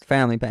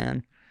family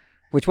band,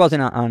 which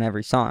wasn't on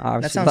every song,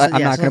 obviously. But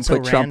I'm not going to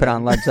put trumpet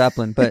on Led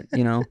Zeppelin, but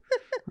you know,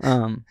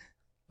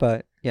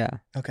 but yeah.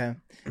 Okay.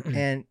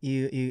 And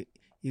you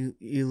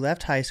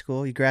left high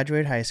school. You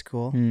graduated high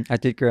school. I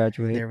did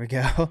graduate. There we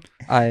go.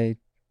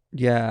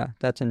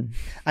 That's an.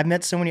 I've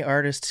met so many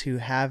artists who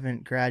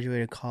haven't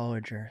graduated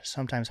college or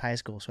sometimes high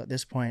school. So at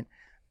this point,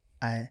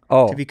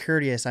 to be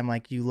courteous, I'm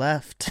like, you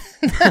left.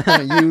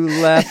 You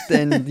left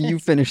and you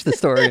finished the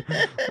story.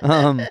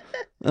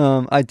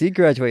 I did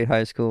graduate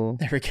high school.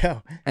 There we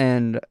go.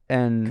 And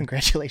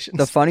Congratulations.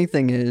 the funny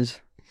thing is,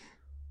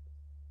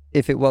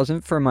 if it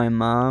wasn't for my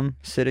mom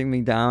sitting me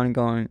down and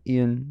going,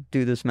 Ian,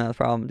 do this math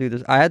problem, do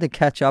this, I had to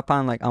catch up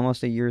on like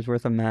almost a year's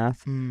worth of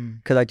math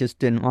because I just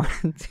didn't want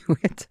to do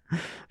it.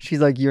 She's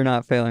like, you're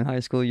not failing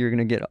high school. You're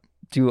going to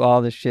do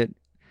all this shit.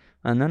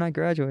 And then I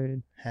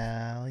graduated.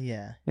 Hell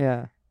yeah.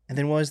 Yeah. And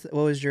then what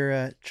was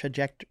your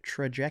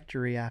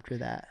trajectory after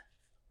that?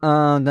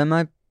 Then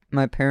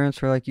my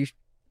parents were like,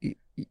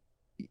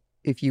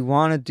 if you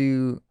want to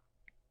do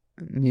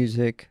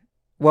music,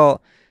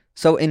 well,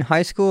 so in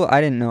high school,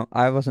 I didn't know.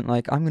 I wasn't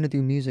like, I'm going to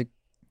do music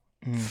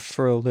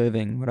for a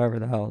living, whatever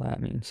the hell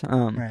that means.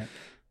 Right.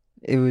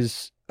 It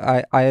was,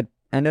 I had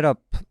ended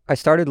up, I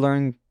started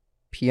learning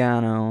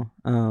piano.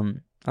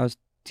 I was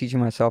teaching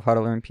myself how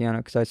to learn piano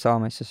because I saw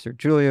my sister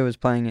Julia was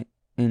playing it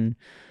in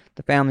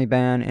the family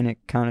band and it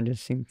kind of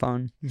just seemed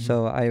fun. Mm-hmm.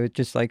 So I would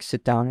just like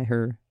sit down at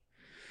her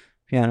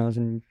pianos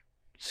and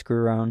screw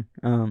around.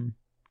 And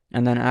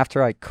then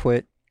after I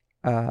quit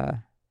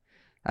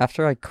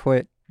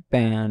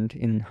band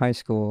in high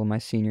school, my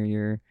senior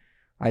year,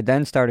 I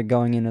then started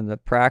going into the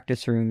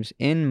practice rooms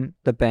in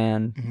the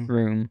band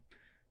room,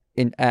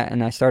 and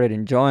I started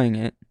enjoying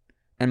it.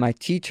 And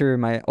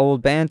my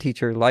old band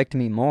teacher, liked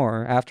me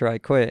more after I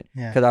quit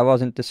because I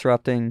wasn't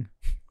disrupting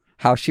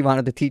how she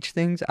wanted to teach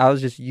things. I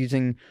was just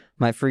using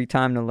my free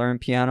time to learn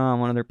piano on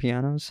one of their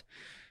pianos.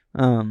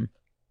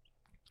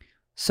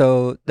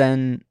 So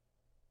then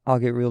I'll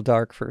get real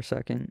dark for a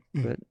second,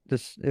 but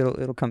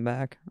it'll come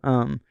back.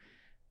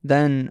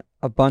 Then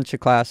a bunch of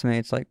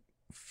classmates, like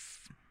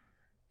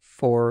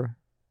four,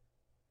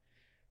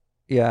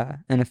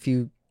 and a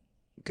few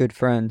good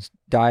friends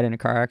died in a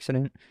car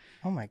accident.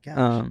 Oh my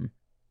gosh.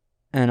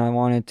 And I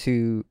wanted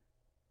to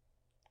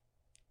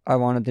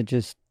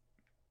just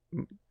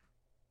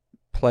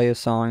play a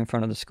song in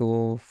front of the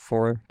school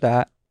for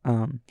that.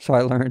 So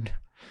I learned,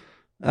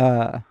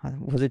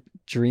 was it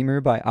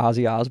Dreamer by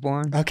Ozzy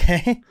Osbourne?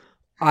 Okay.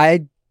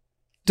 I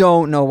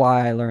don't know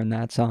why I learned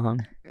that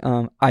song.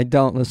 I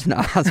don't listen to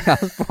Ozzy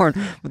Osbourne,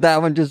 but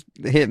that one just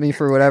hit me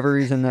for whatever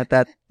reason at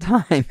that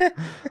time.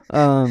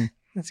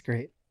 That's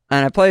great.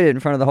 And I played it in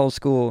front of the whole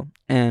school,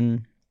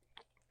 and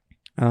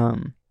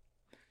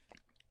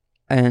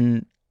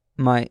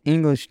my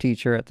English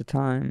teacher at the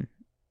time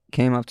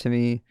came up to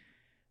me,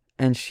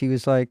 and she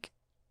was like,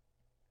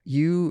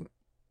 "You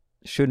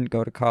shouldn't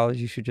go to college.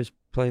 You should just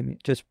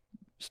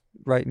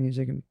write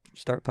music and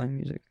start playing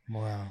music."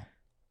 Wow.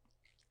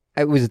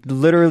 It was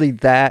literally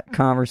that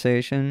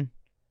conversation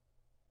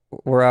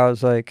where I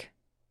was like,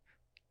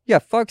 "Yeah,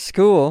 fuck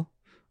school."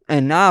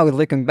 And now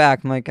looking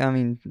back, I'm like, I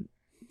mean,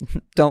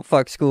 don't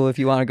fuck school if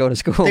you want to go to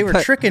school. They were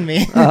tricking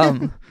me.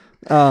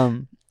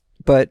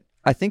 But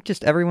I think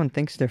just everyone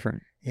thinks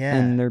different. Yeah.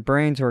 And their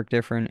brains work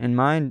different. And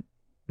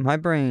my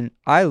brain,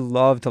 I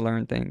love to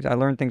learn things. I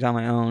learn things on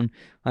my own.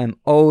 I'm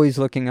always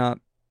looking up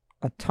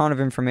a ton of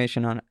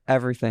information on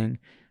everything,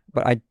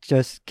 but I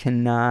just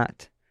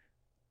cannot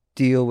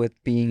deal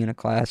with being in a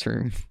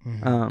classroom.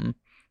 Mhm.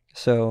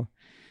 So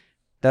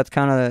that's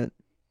kind of,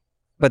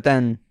 but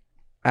then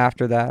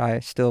after that, I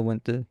still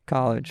went to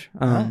college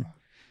Oh.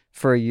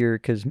 for a year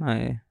because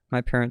my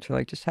parents were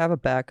like, just have a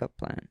backup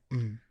plan.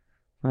 Mm.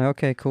 I'm like,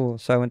 okay, cool.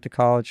 So I went to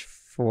college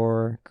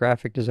for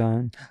graphic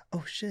design.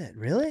 Oh shit!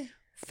 Really?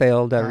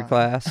 Failed every Wow.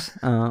 class,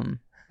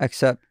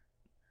 except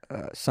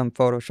some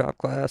Photoshop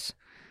class,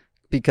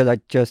 because I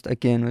just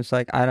again was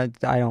like, I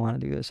don't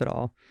want to do this at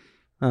all.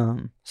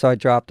 So I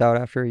dropped out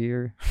after a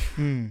year.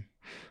 Mm.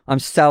 I'm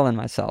selling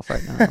myself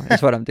right now.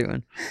 Is what I'm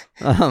doing.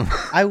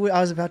 I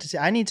was about to say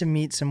I need to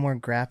meet some more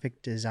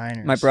graphic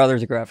designers. My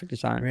brother's a graphic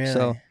designer, Really?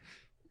 so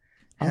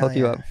I'll Hell hook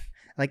you yeah. up.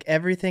 Like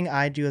everything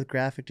I do with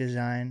graphic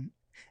design,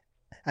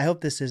 I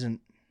hope this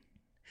isn't.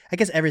 I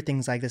guess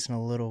everything's like this in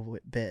a little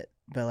bit,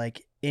 but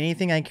like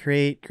anything I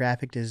create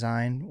graphic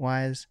design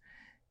wise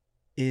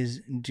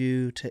is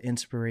due to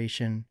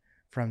inspiration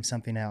from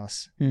something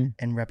else Mm.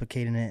 and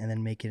replicating it and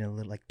then making it a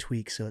little like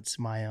tweak so it's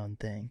my own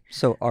thing.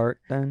 So art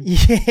then.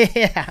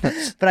 Yeah,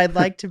 but I'd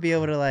like to be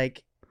able to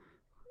like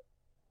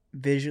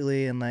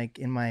visually and like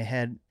in my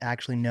head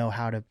actually know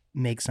how to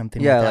make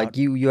something. Yeah, without, like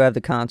you have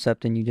the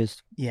concept and you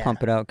just yeah,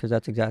 pump it out because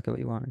that's exactly what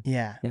you wanted.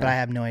 yeah, Yeah. but I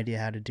have no idea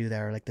how to do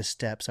that or like the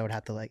steps. I would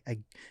have to like I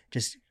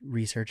just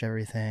research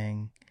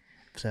everything.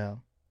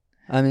 So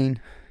I mean,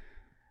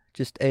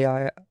 just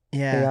AI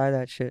yeah.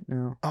 that shit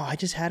now. Oh, I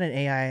just had an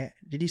AI.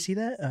 Did you see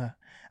that?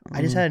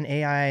 I just had an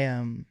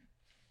AI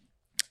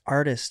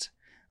artist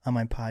on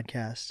my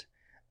podcast.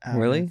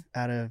 Really?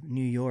 Out of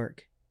New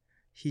York.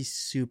 He's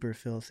super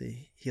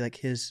filthy. He like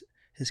his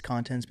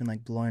content's been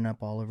like blowing up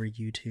all over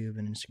YouTube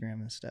and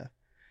Instagram and stuff.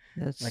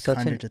 That's Like such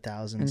hundreds of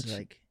thousands. int-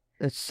 Like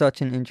it's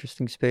such an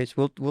interesting space.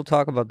 We'll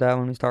talk about that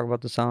when we talk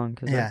about the song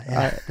because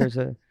Yeah. there's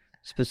a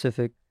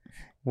specific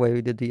way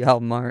we did the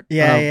album art.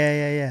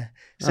 yeah.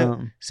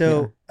 So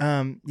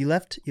yeah. you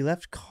left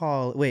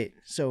Wait,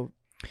 so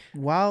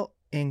while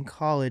in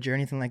college or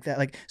anything like that,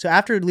 like so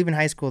after leaving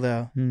high school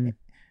though,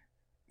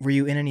 were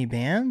you in any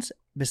bands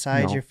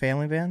besides No. your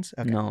family bands?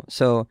 Okay. No.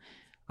 So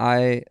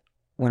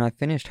when I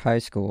finished high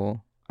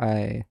school,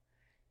 I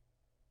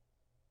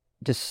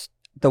just,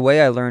 the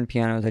way I learned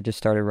piano is I just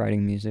started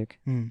writing music.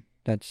 Mm.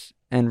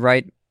 And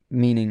write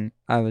meaning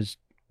I was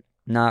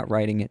not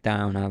writing it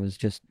down. I was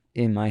just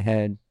in my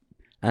head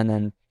and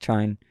then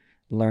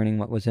learning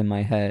what was in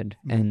my head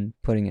and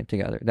putting it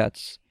together.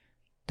 That's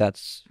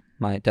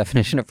my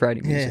definition of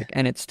writing music,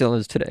 and it still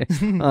is today.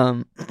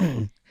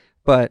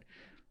 But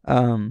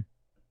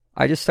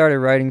I just started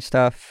writing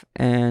stuff,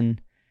 and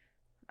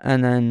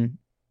then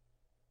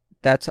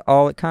that's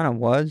all it kind of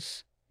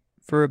was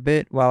for a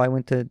bit while I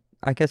went to,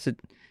 I guess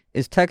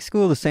is tech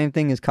school the same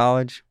thing as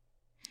college?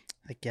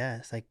 I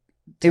guess like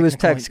It was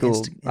tech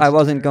technical school. I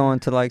wasn't institute. going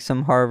to like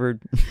some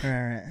Harvard,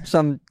 Right.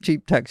 some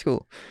cheap tech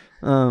school.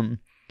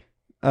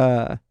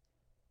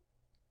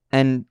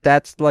 And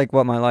that's like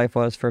what my life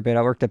was for a bit.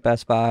 I worked at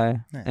Best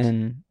Buy Nice.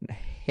 and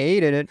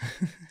hated it.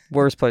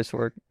 Worst place to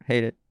work.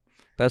 Hate it.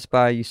 Best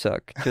Buy, you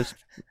suck. Just,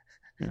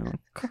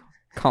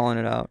 calling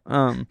it out.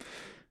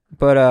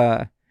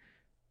 But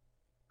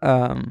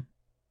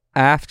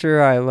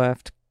after I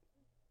left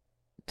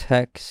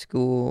tech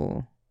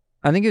school,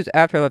 I think it was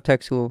after I left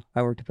tech school,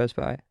 I worked at Best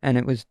Buy. And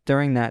it was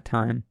during that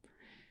time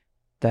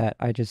that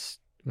I just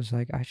was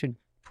like, I should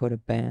put a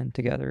band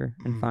together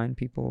and find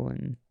people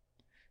and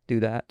do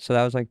that. So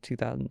that was like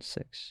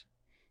 2006.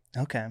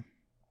 Okay.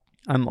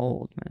 I'm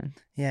old, man.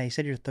 Yeah, you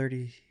said you're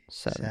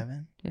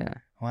 37. Yeah.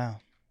 Wow,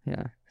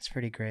 Yeah. that's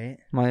pretty great.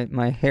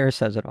 My hair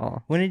says it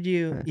all. When did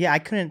you? Yeah, I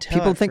couldn't tell.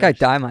 People at think I first.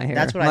 dye my hair.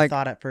 That's what I'm I like,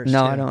 thought at first. No,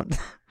 too. I don't.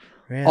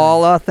 Really?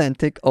 All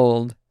authentic,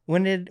 old.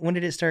 When did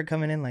it start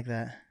coming in like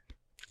that?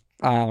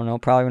 I don't know.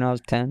 Probably when I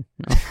was 10.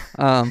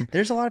 No.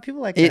 There's a lot of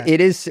people like that.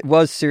 It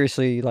was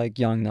seriously like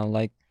young though.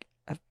 Like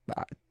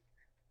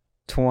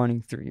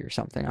 23 or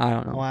something. I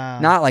don't know. Wow.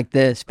 Not like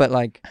this, but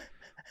like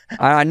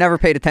I never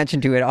paid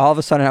attention to it. All of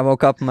a sudden I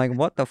woke up, I'm like,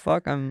 what the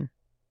fuck? I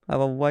have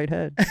a white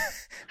head.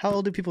 How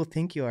old do people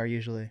think you are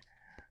usually?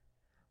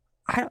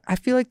 I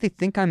feel like they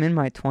think I'm in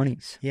my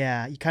 20s.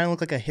 Yeah, you kind of look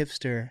like a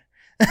hipster.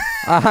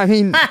 I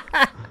mean,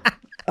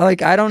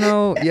 like, I don't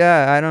know.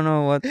 Yeah, I don't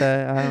know what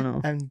that, I don't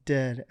know. I'm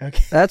dead.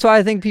 Okay. That's why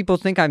I think people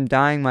think I'm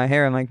dyeing my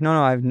hair. I'm like,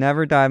 no, I've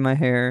never dyed my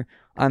hair.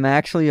 I'm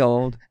actually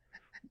old.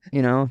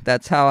 You know,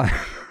 that's how I...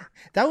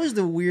 That was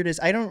the weirdest.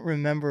 I don't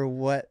remember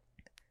what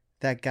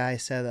that guy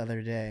said the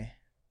other day.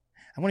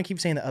 I want to keep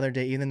saying the other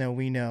day, even though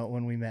we know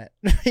when we met.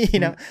 You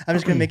know, I'm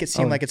just going to make it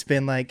seem like it's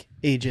been like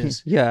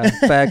ages. Yeah,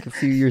 back a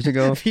few years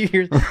ago. A few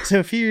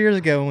years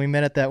ago when we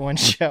met at that one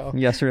show.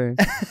 Yesterday.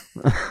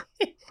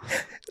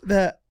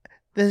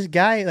 This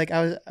guy, like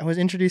I was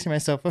introducing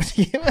myself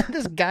to you, and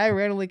this guy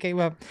randomly came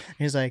up and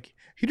he's like,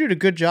 "You did a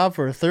good job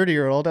for a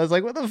 30-year-old." I was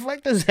like, "What the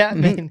fuck does that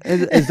mean?"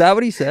 Is that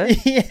what he said?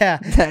 Yeah.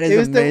 That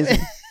is amazing.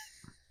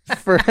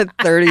 For a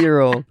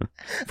 30-year-old.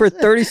 For a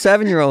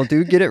 37-year-old,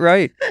 dude, get it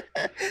right.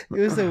 It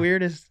was the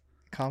weirdest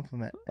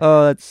compliment.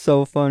 Oh, that's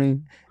so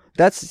funny.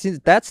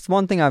 That's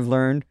one thing I've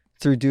learned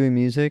through doing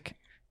music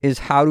is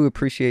how to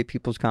appreciate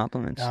people's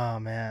compliments. Oh,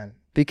 man.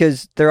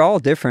 Because they're all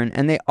different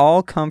and they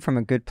all come from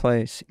a good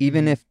place.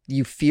 Even if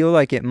you feel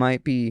like it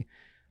might be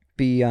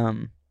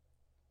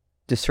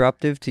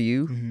disruptive to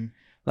you. Mm-hmm.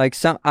 Like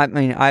I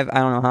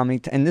don't know how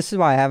many, and this is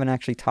why I haven't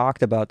actually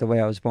talked about The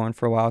Way I Was Born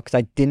for a while, because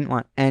I didn't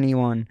want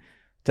anyone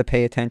to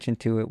pay attention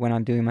to it when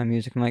I'm doing my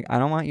music. I'm like, I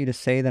don't want you to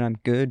say that I'm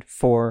good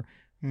for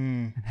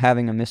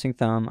having a missing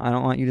thumb. I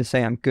don't want you to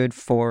say I'm good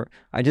for,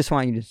 I just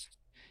want you to,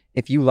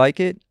 if you like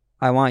it,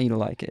 I want you to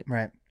like it.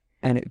 Right.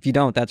 And if you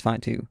don't, that's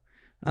fine too.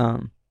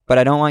 But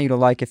I don't want you to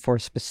like it for a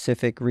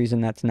specific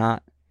reason that's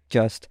not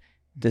just,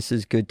 this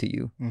is good to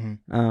you.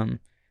 Mm-hmm.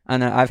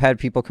 And I've had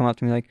people come up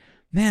to me like,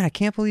 man, I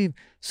can't believe,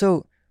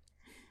 so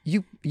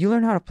you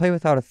learn how to play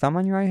without a thumb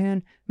on your right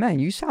hand? Man,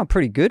 you sound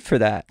pretty good for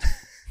that.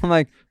 I'm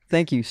like,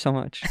 thank you so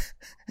much.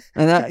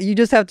 And you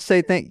just have to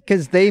say thank,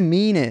 because they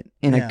mean it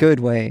in a good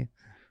way.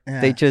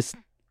 Yeah.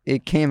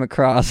 It came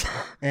across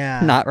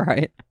not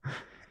right.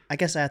 I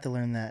guess I have to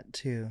learn that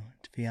too,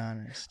 to be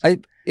honest.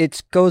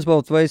 It goes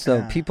both ways though.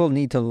 Yeah. People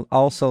need to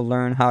also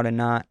learn how to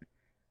not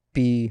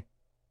be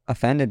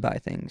offended by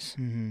things.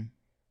 Mm-hmm.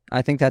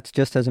 I think that's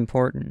just as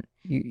important.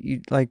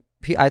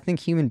 I think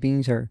human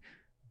beings are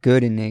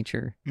good in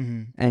nature,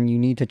 and you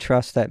need to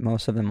trust that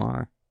most of them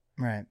are.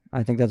 Right.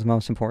 I think that's the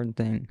most important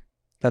thing.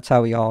 That's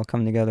how we all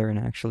come together and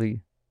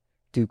actually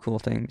do cool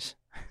things.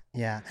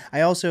 Yeah.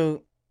 I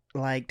also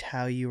liked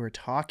how you were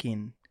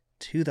talking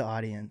to the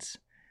audience.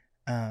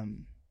 You're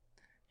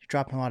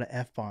dropping a lot of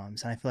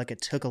F-bombs, and I feel like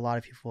it took a lot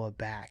of people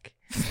aback,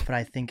 but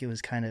I think it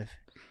was kind of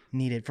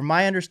needed. From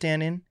my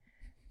understanding,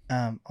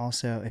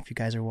 also, if you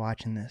guys are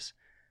watching this,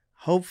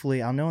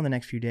 hopefully, I'll know in the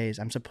next few days,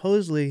 I'm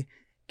supposedly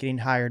getting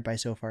hired by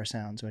So Far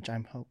Sounds, which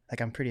I'm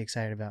pretty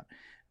excited about.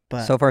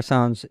 But So Far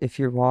Sounds, if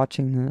you're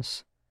watching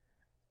this,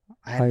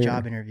 I had a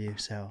job interview,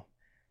 so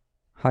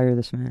hire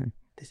this man.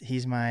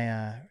 He's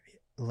my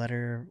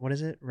letter. What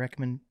is it?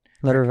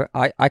 Letter.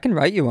 I can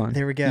write you one.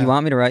 There we go. You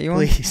want me to write you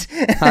one? Please.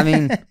 I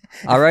mean,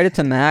 I'll write it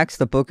to Max,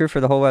 the booker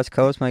for the whole West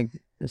Coast. I'm like,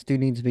 this dude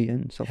needs to be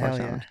in So Far Hell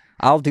Sounds. yeah.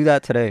 I'll do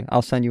that today.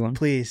 I'll send you one.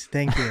 Please,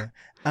 thank you.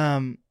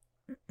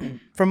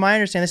 From my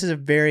understanding, this is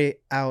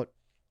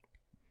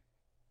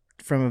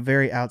from a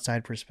very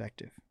outside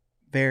perspective.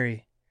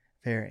 Very,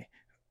 very.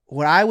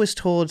 What I was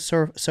told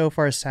So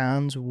Far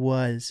Sounds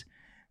was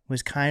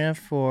kind of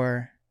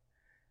for,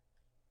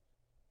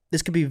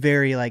 this could be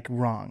very like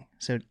wrong.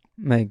 So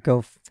Mate,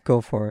 go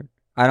for it.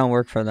 I don't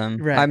work for them.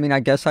 Right. I mean, I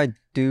guess I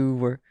do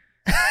work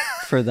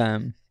for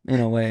them in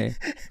a way,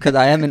 because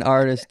I am an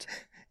artist.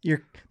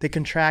 they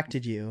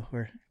contracted you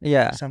or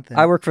something.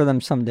 I work for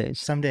them some days.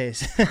 Some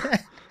days.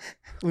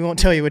 We won't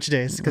tell you which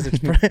days because it's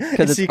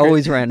because it's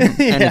always random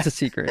and it's a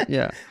secret.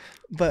 Yeah.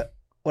 But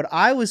what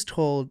I was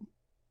told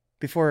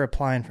before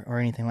applying or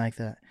anything like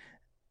that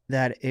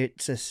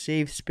it's a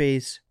safe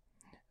space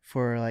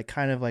for like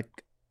kind of like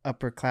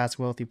upper class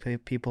wealthy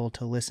people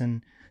to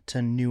listen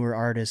to newer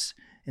artists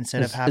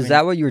instead of having. Is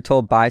that what you were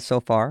told by So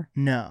Far?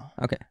 No.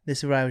 Okay. This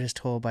is what I was just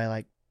told by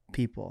like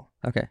people.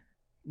 Okay.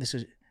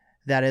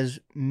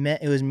 It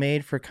was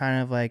made for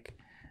kind of like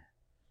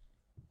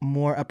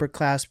more upper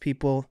class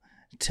people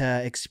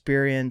to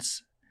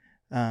experience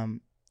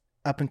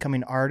up and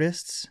coming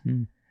artists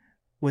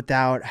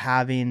without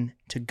having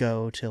to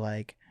go to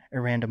like a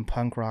random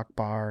punk rock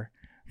bar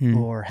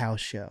or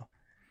house show.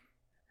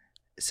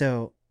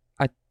 So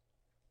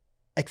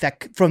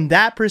from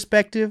that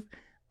perspective,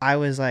 I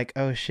was like,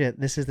 oh shit,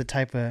 this is the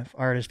type of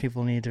artist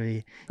people need to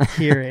be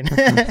hearing.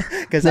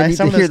 Because I need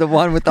to hear the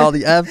one with all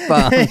the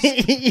F-bombs.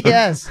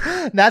 Yes.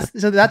 That's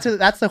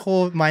the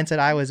whole mindset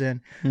I was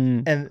in.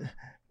 And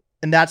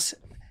that's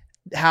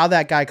how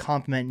that guy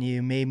complimenting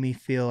you made me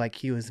feel like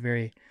he was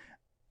very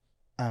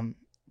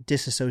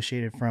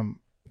disassociated from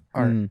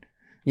art.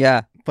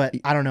 Yeah. But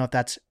I don't know if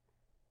that's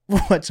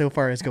what So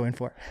Far is going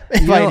for.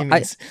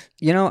 I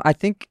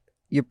think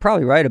you're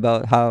probably right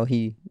about how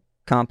he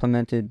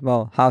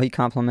how he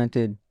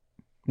complimented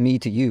me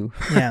to you.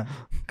 Yeah.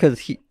 Because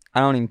I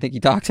don't even think he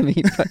talked to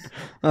me,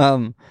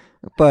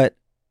 but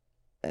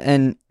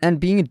and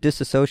being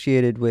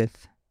disassociated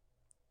with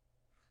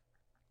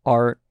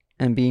art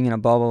and being in a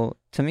bubble,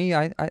 to me,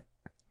 I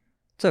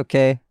it's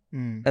okay.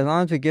 As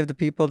long as we give the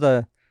people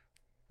the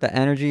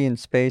energy and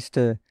space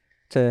to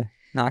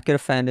not get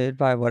offended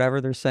by whatever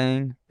they're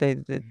saying,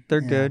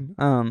 they're good.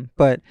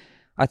 But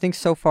I think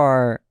so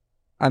far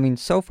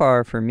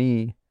for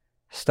me,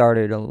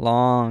 started a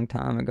long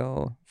time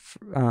ago,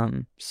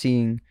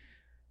 seeing,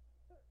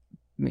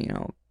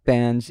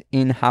 bands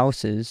in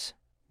houses,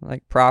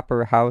 like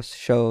proper house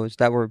shows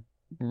that were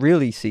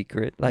really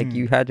secret, like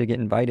you had to get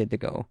invited to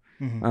go.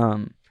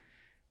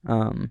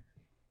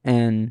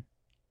 And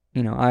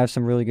I have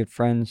some really good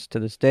friends to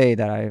this day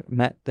that I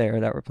met there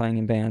that were playing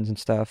in bands and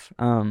stuff.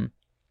 And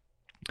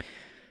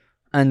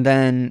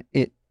then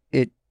it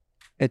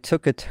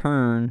took a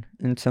turn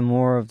into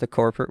more of the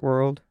corporate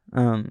world,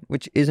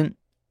 which isn't,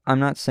 I'm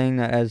not saying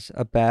that as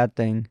a bad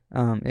thing.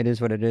 It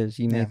is what it is.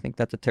 You may think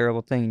that's a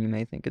terrible thing, and you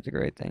may think it's a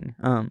great thing.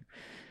 I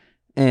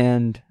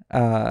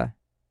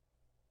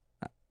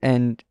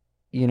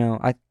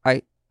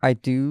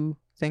do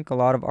think a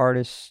lot of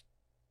artists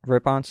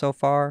rip on So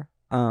Far,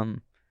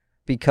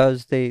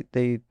 because they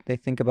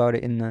think about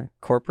it in the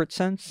corporate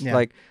sense. Yeah.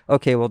 Like,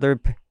 okay, well, they're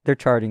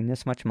charging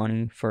this much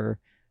money for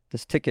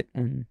this ticket,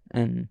 and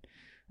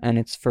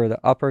it's for the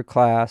upper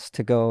class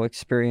to go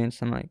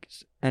experience. I'm like,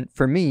 and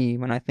for me,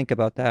 when I think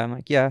about that, I'm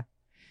like, yeah,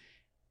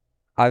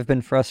 I've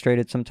been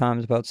frustrated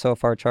sometimes about So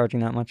Far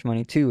charging that much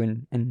money too,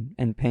 and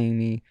paying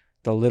me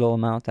the little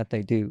amount that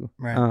they do.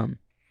 Right.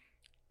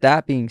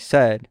 That being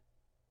said,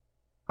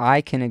 I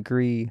can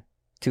agree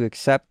to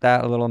accept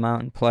that little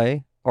amount and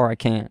play, or I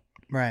can't.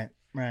 Right.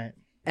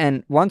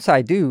 And once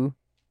I do,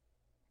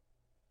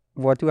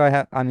 what do I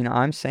have? I mean,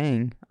 I'm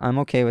saying I'm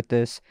okay with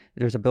this.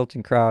 There's a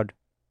built-in crowd,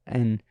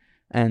 and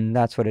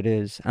that's what it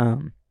is.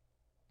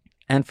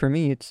 And for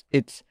me,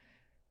 it's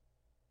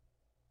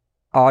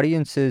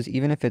audiences,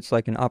 even if it's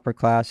like an upper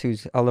class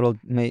who's a little,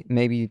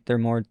 maybe they're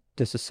more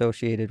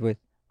disassociated with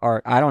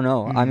art. I don't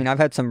know. I mean, I've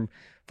had some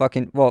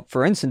well,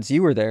 for instance,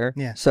 you were there.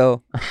 Yeah.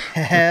 So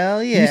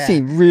hell yeah. You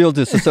seem real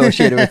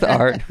disassociated with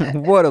art.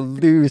 What a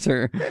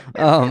loser.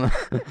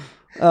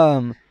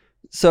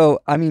 So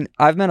I mean,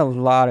 I've met a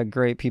lot of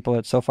great people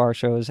at So Far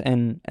shows,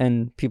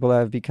 and people that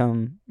have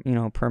become,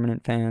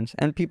 permanent fans,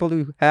 and people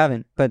who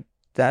haven't, but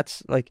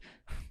that's like,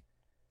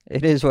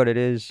 it is what it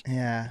is.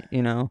 Yeah.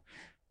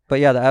 But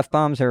yeah, the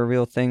F-bombs are a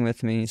real thing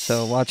with me,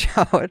 so watch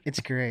out.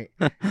 It's great.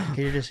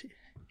 Okay,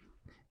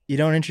 you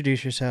don't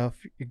introduce yourself.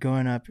 You're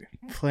going up, you're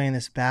playing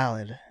this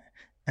ballad,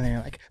 and then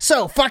you're like,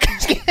 "So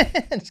fucking."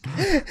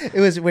 It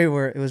was way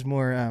more. It was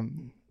more.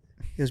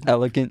 It was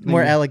elegant,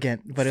 more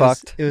elegant, but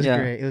fucked. It was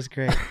great. It was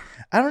great.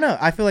 I don't know.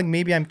 I feel like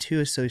maybe I'm too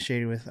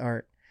associated with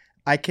art.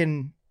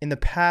 In the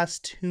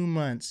past 2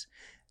 months,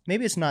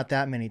 maybe it's not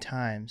that many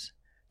times.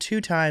 2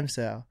 times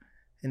though,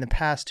 in the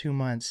past 2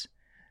 months,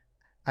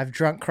 I've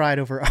drunk cried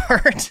over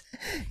art.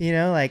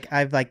 Like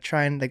I've like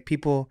trying, like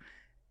people.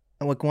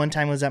 Like one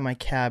time was at my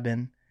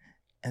cabin.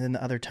 And then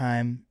the other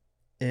time,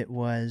 it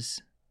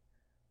was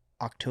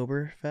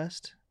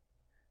Oktoberfest.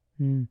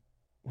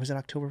 Was it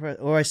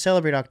Oktoberfest? Or I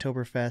celebrate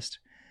Oktoberfest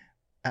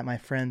at my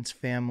friend's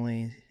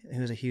family,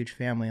 who was a huge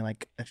family,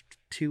 like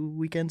 2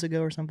 weekends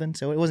ago or something.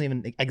 So it wasn't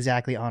even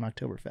exactly on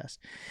Oktoberfest.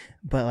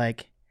 But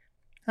like,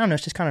 I don't know,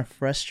 it's just kind of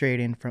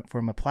frustrating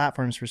from a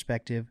platform's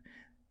perspective,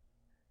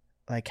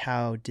 like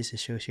how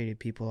disassociated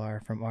people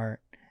are from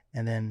art.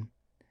 And then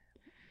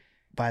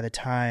by the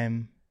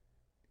time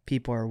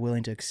people are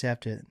willing to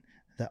accept it,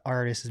 the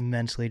artist is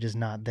mentally just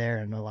not there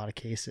in a lot of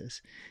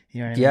cases. You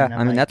know what I mean? Yeah,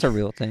 I mean, that's a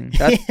real thing.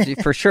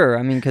 That's for sure.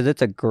 I mean, because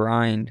it's a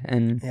grind,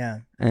 and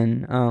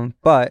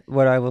but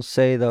what I will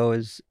say though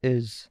is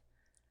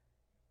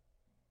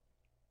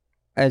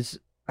as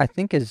I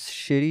think as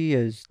shitty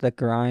as the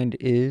grind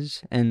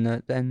is, and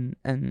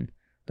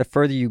the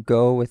further you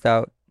go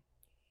without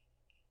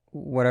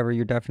whatever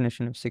your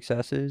definition of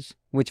success is,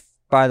 which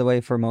by the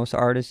way for most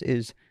artists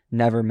is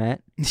never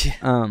met.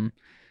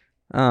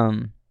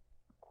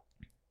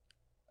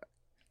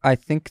 I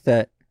think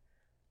that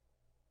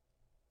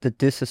the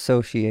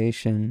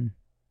disassociation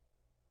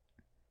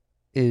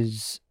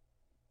is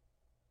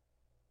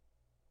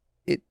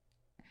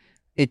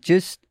it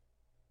just,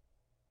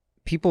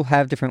 people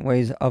have different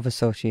ways of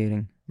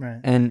associating. Right.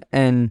 And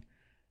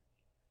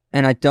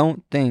I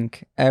don't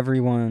think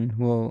everyone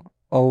will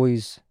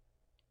always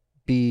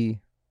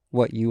be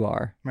what you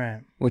are.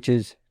 Right. Which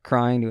is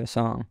crying to a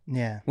song.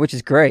 Yeah. Which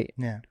is great.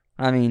 Yeah.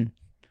 I mean,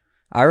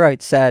 I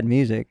write sad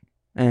music,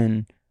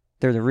 and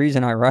they're the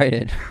reason I write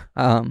it.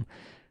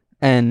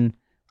 And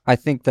I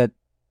think that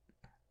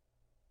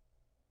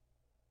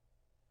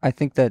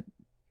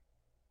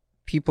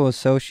people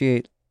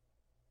associate,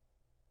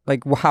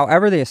 like,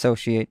 however they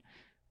associate,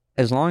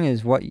 as long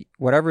as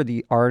whatever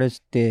the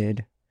artist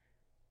did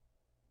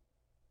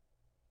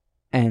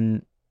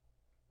and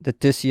the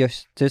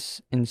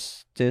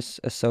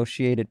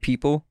disassociated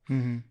people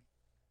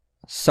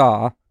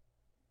saw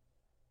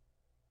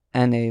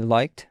and they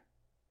liked,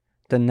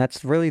 then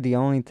that's really the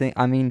only thing.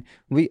 I mean,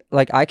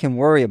 I can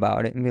worry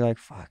about it and be like,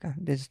 fuck,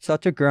 this is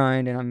such a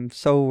grind, and I'm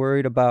so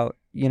worried about,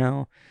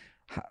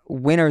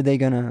 when are they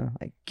gonna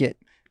like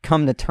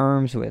come to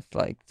terms with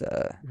like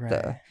the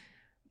Right.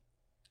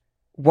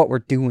 what we're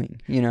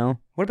doing,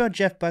 What about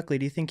Jeff Buckley?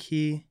 Do you think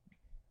he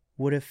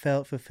would have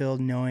felt fulfilled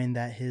knowing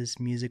that his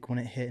music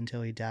wouldn't hit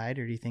until he died,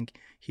 or do you think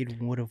he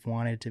would have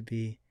wanted to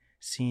be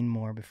seen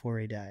more before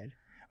he died?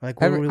 Or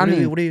like,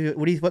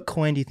 what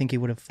coin do you think he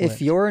would have flipped?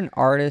 If you're an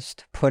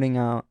artist putting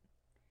out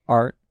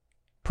art,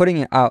 putting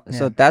it out, Yeah.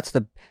 so that's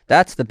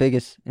the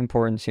biggest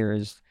importance here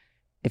is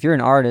if you're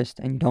an artist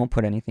and you don't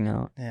put anything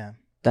out, Yeah.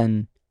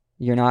 then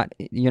you're not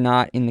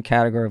in the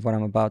category of what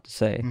I'm about to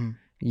say. Mm.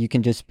 You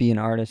can just be an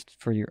artist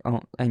for your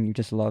own, and you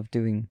just love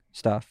doing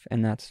stuff,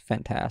 and that's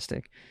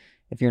fantastic.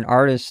 If you're an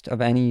artist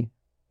of any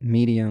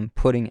medium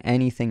putting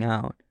anything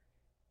out,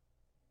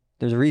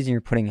 there's a reason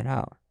you're putting it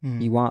out.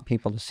 Mm. You want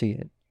people to see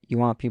it. You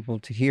want people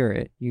to hear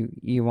it.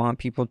 You want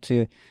people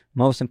to,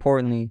 most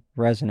importantly,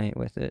 resonate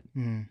with it,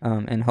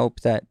 and hope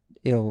that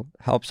it'll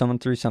help someone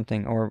through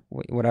something or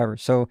whatever.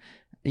 So,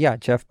 yeah,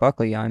 Jeff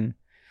Buckley,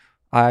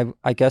 I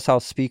guess I'll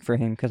speak for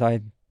him because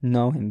I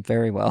know him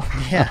very well.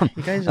 Yeah,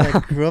 you guys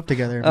like grew up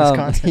together in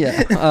Wisconsin.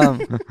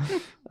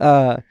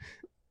 Yeah.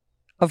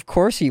 Of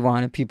course he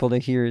wanted people to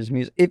hear his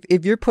music.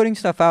 If you're putting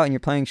stuff out and you're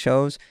playing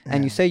shows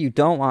and you say you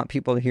don't want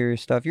people to hear your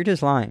stuff, you're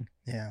just lying.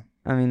 Yeah.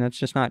 I mean, that's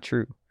just not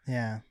true.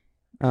 Yeah.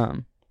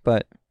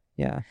 But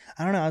yeah.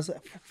 I don't know.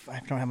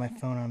 I don't have my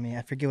phone on me.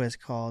 I forget what it's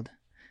called.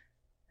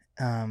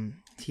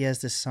 He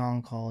has this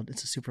song called,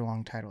 it's a super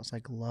long title. It's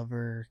like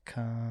Lover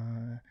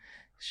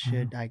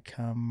Should I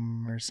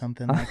Come or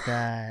something like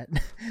that.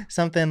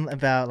 Something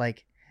about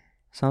like.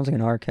 Sounds like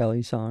an R.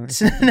 Kelly song.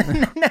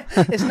 No,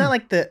 it's not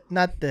like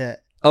not the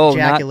Oh,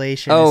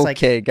 ejaculation. Not, it's like,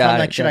 okay, got it.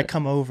 Like, should I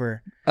come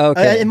over?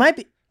 Okay. It might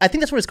be. I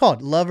think that's what it's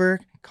called. Lover,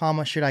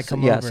 should I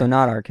come over? Yeah, so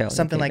not R. Kelly.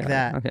 Something okay, like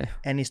that. Okay.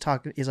 And he's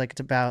like, it's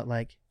about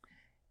like,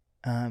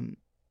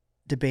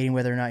 debating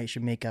whether or not you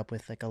should make up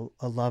with like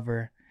a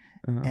lover.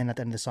 Uh-huh. And at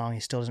the end of the song, he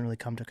still doesn't really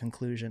come to a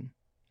conclusion.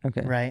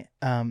 Okay. Right.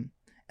 And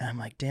I'm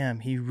like,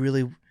 damn, he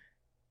really.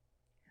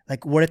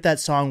 Like, what if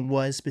that song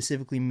was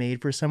specifically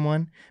made for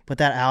someone? But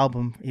that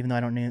album, even though I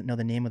don't know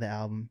the name of the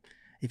album,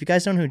 if you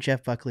guys don't know who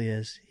Jeff Buckley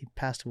is, he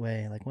passed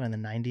away like in the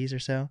 90s or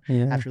so,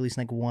 after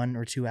releasing like 1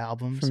 or 2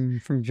 albums.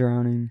 From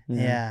Drowning.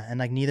 Yeah, and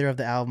like neither of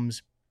the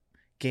albums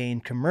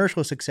gained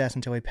commercial success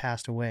until he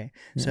passed away.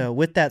 Yeah. So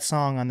with that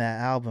song on that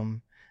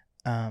album,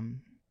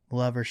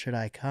 Lover Should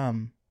I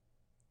Come,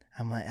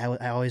 I'm like,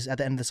 I always, at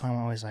the end of the song,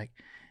 I'm always like,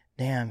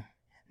 damn,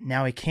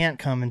 now he can't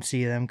come and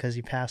see them because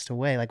he passed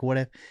away. Like, what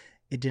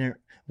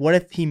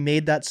if he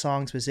made that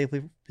song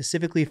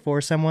specifically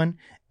for someone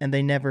and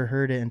they never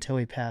heard it until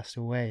he passed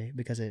away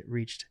because it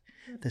reached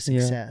the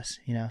success,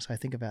 So I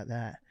think about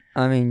that.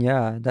 I mean,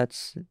 yeah,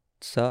 it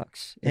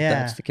sucks if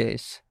that's the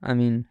case. I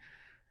mean,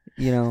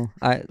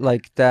 I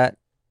like that.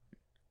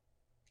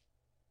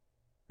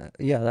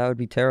 Yeah, that would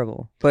be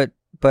terrible. But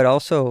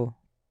also,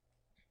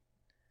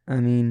 I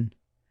mean,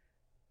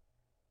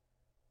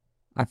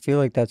 I feel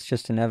like that's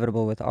just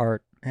inevitable with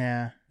art.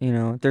 Yeah.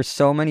 There's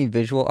so many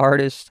visual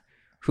artists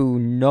who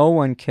no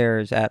one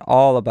cares at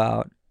all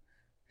about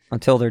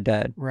until they're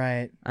dead.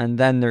 Right. And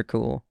then they're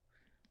cool.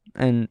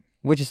 And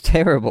which is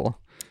terrible.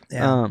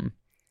 Yeah.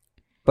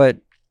 But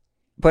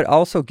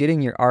also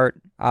getting your art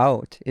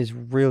out is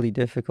really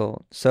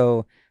difficult.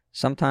 So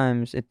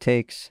sometimes it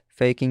takes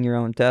faking your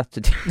own death to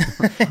do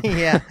it.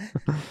 Yeah.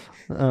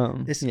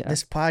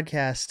 This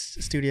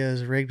podcast studio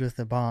is rigged with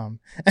a bomb.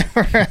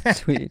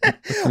 Sweet.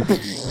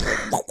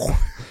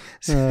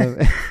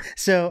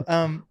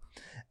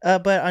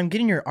 But I'm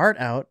getting your art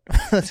out.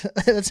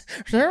 Let's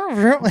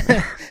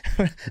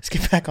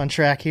get back on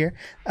track here.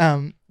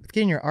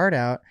 Getting your art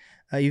out.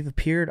 You've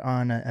appeared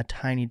on a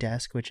Tiny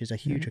Desk, which is a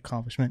huge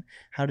accomplishment.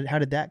 How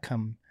did that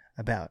come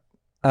about?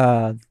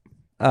 That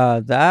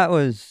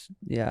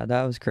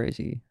was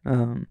crazy.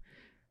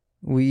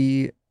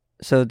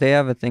 So they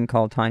have a thing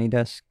called Tiny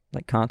Desk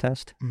like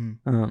contest.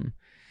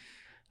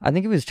 I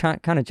think it was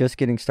kind of just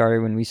getting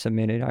started when we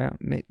submitted.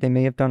 They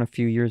may have done a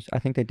few years. I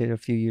think they did a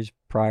few years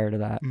prior to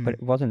that, but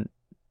it wasn't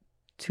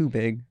too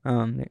big.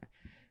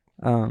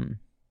 And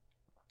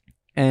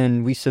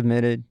we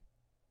submitted,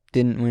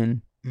 didn't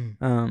win.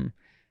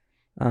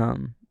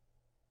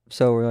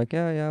 So we're like,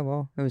 yeah,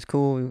 well, it was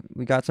cool.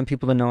 We got some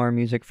people to know our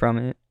music from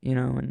it,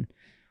 and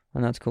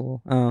that's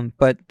cool.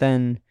 But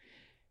then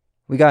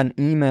we got an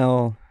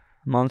email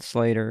months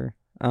later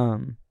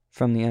from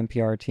the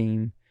NPR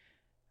team.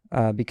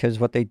 Because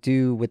what they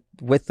do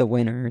with the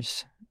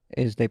winners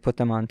is they put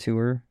them on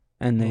tour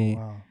and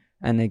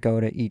they go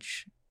to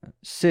each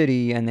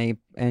city and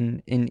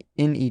in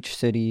each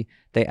city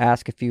they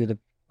ask a few of the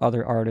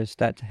other artists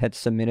that had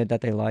submitted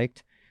that they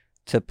liked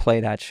to play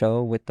that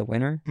show with the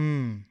winner.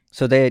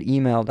 So they had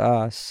emailed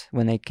us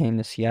when they came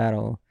to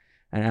Seattle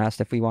and asked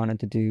if we wanted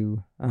to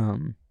do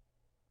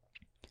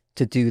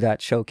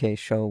that showcase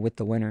show with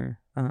the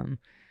winner.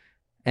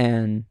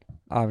 And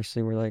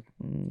obviously we're like,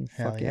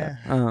 fuck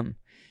yeah.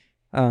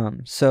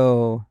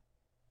 So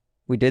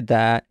we did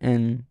that,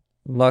 and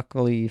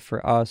luckily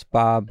for us,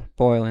 Bob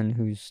Boylan,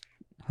 who's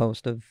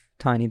host of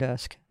Tiny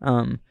Desk,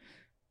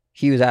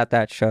 he was at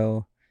that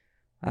show.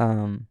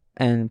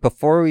 And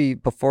before we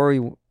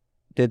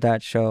did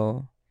that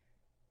show,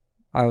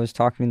 I was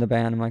talking to the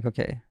band. I'm like,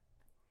 okay,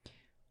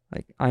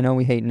 like I know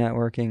we hate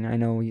networking. I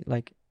know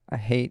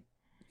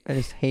I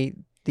just hate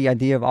the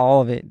idea of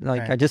all of it.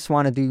 Like, Right. I just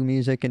want to do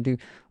music and do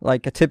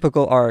like a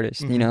typical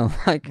artist, you know,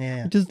 like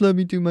Yeah. just let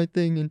me do my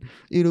thing and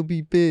it'll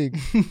be big.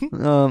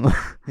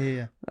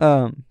 Yeah.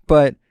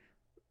 But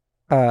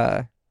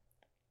I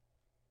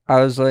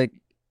was like,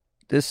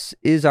 this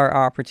is our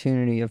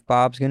opportunity. If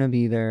Bob's gonna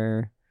be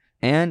there,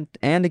 and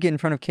to get in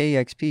front of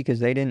KEXP, because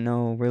they didn't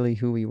know really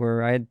who we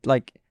were. I had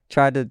like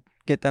tried to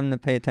get them to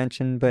pay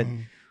attention, but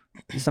Mhm.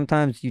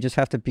 sometimes you just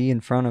have to be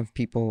in front of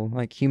people,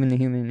 like human to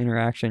human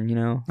interaction, you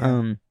know.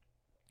 Yeah.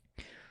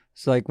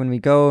 It's like when we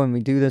go and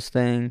we do this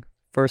thing,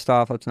 first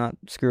off, let's not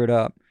screw it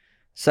up.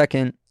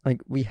 Second,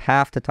 like we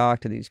have to talk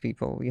to these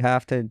people. We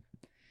have to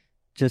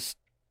just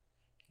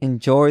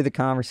enjoy the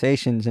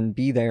conversations and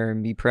be there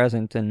and be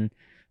present, and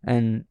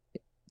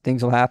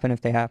things will happen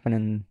if they happen,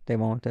 and they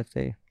won't if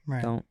they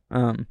Right.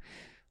 don't.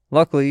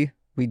 Luckily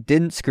we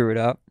didn't screw it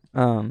up.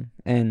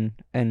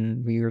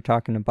 And we were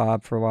talking to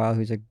Bob for a while,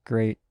 who's a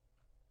great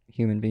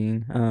human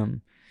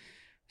being,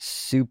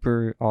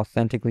 super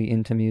authentically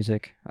into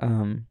music,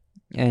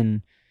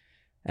 and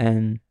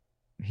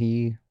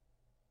he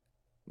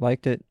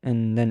liked it,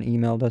 and then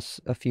emailed us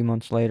a few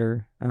months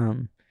later,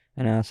 and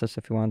asked us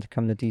if we wanted to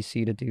come to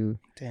DC to do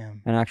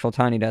Damn. an actual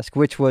Tiny Desk,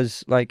 which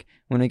was like,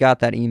 when we got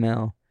that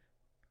email,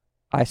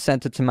 I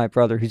sent it to my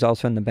brother, who's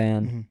also in the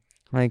band. Mhm.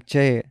 Like,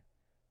 Jay,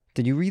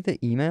 did you read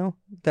the email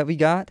that we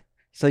got?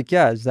 He's like,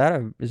 yeah, is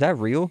that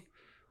real? I'm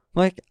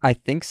like, I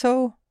think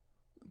so,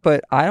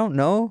 but I don't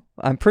know.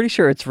 I'm pretty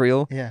sure it's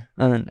real. Yeah.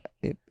 And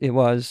it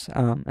was.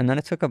 And then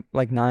it took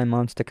like 9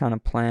 months to kind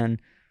of plan.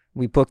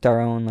 We booked our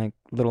own like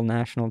little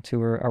national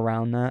tour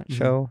around that Mhm.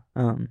 show,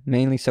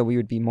 mainly so we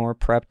would be more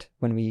prepped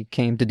when we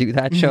came to do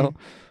that show.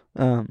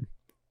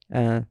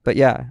 But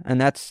yeah,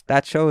 and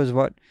that show is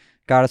what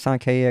got us on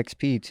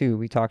KEXP too.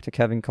 We talked to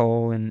Kevin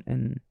Cole,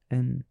 and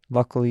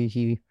luckily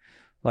he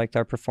liked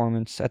our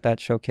performance at that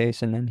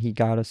showcase, and then he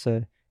got us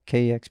a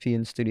KEXP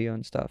in studio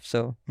and stuff.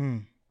 So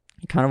Mm.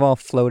 it kind of all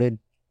floated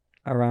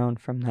around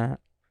from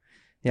that.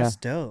 Yeah. That's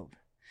dope.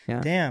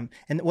 Yeah. Damn.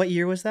 And what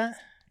year was that?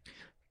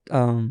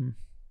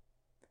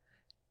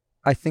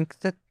 I think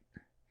that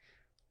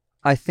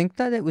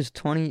it was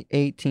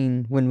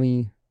 2018 when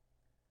we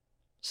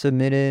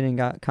submitted and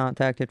got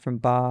contacted from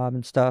Bob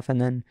and stuff, and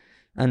then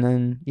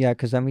yeah,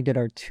 because then we did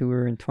our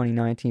tour in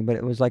 2019, but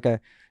it was like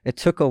it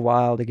took a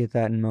while to get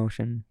that in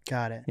motion.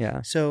 Got it.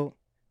 Yeah. So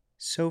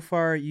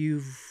far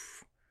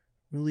you've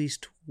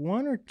released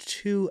 1 or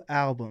 2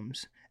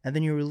 albums, and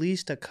then you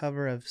released a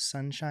cover of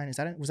Sunshine. Was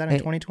that in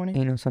 2020?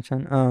 Ain't No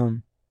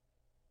Sunshine.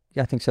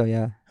 Yeah, I think so.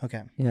 Yeah.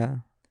 Okay. Yeah.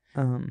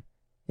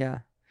 Yeah.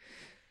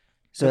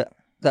 So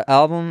The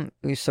album,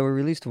 we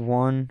released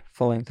one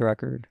full-length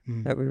record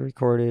Mm. that we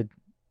recorded,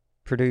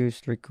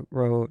 produced,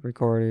 wrote,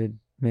 recorded,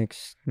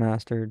 mixed,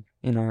 mastered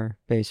in our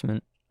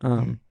basement.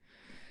 And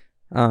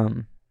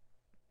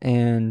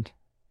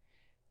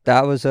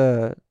that was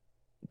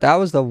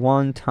the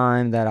one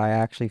time that I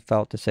actually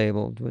felt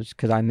disabled, was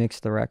because I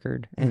mixed the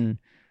record, and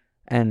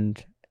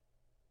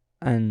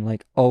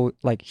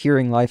like,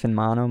 hearing Life in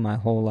Mono my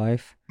whole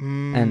life,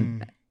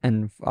 and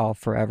I'll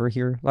forever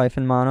hear Life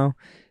in Mono.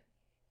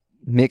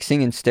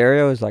 Mixing in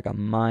stereo is like a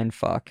mind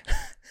fuck,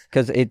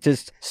 because it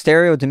just,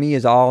 stereo to me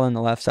is all in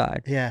the left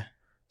side. Yeah.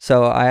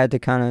 So I had to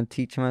kind of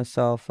teach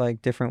myself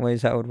like different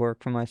ways that would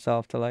work for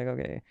myself, to like,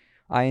 okay,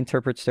 I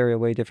interpret stereo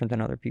way different than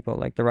other people.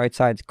 Like, the right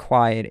side's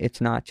quiet, it's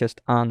not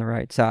just on the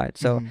right side.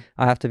 So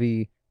I have to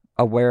be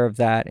aware of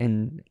that,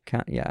 and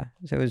yeah.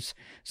 So it's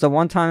the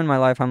one time in my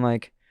life I'm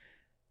like,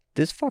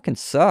 this fucking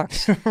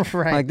sucks.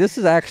 Right. Like, this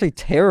is actually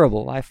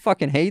terrible. I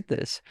fucking hate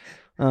this.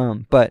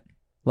 But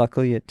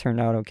luckily it turned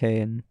out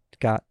okay and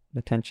got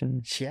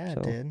attention. Yeah,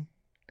 so, it did.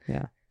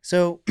 Yeah.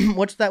 So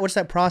what's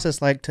that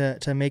process like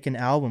to make an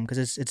album?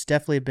 Because it's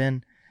definitely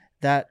been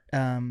that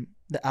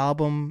the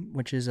album,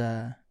 which is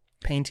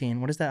Painting.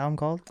 What is that album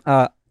called?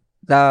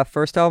 The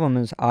first album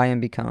is I Am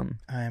Become.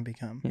 I Am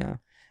Become. Yeah.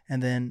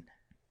 And then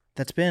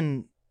that's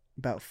been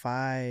about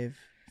five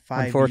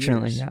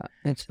Unfortunately, years. yeah.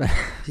 It's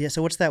Yeah.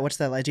 So what's that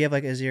like? Do you have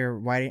like, is your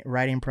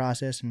writing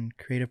process and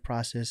creative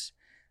process?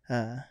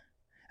 I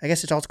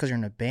guess it's also because you're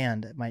in a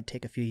band. It might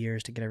take a few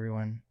years to get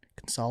everyone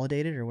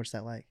consolidated, or what's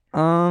that like?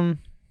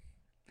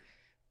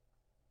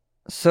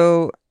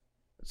 So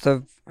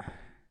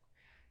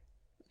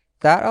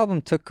that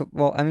album took,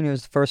 well, I mean, it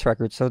was the first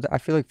record, so I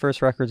feel like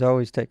first records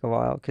always take a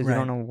while, because you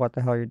don't know what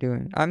the hell you're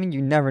doing. I mean,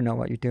 you never know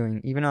what you're doing.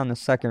 Even on the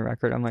second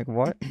record, I'm like,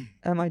 what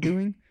am I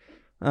doing?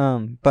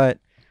 But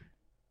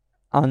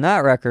on that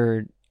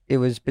record, it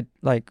was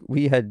like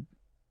we had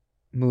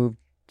moved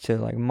to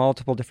like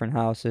multiple different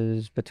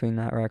houses between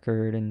that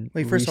record and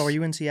Wait, first of all, were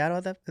you in Seattle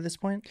at this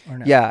point, or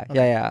no? Yeah,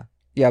 Okay. yeah.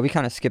 yeah, we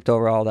kind of skipped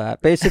over all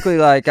that. Basically,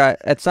 like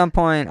at some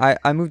point,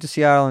 I moved to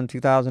Seattle in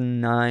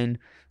 2009,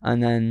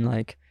 and then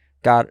like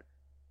got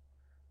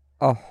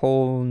a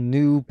whole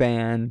new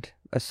band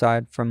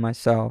aside from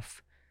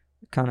myself,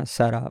 kind of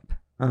set up,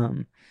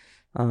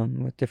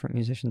 with different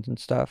musicians and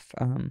stuff.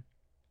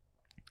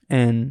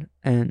 And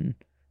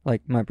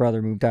like my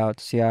brother moved out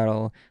to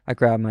Seattle. I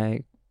grabbed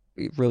my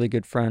really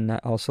good friend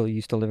that also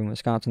used to live in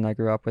Wisconsin that I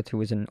grew up with, who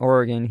was in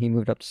Oregon. He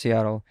moved up to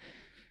Seattle.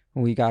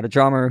 We got a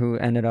drummer who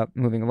ended up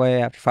moving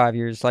away after 5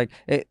 years. Like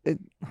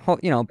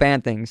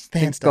band things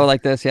Band go stuff.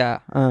 like this. Yeah.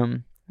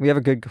 We have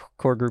a good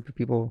core group of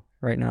people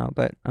right now,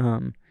 but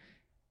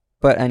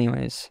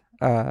anyways,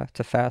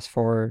 to fast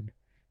forward,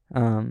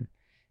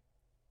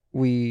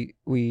 we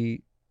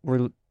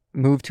were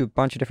moved to a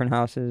bunch of different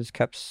houses,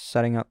 kept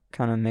setting up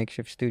kind of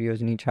makeshift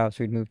studios in each house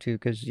we'd move to,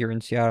 because you're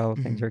in Seattle,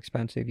 things Mhm. are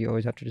expensive. You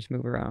always have to just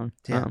move around.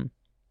 Yeah.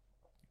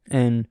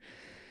 And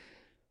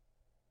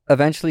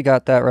eventually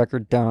got that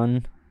record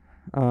done.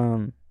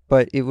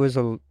 But it was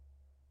it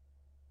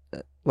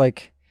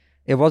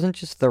wasn't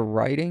just the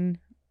writing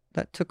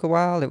that took a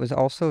while. It was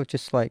also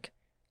just like,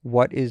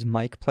 what is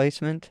mic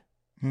placement?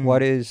 Mm.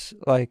 What is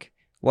like,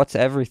 what's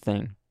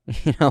everything?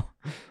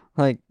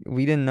 Like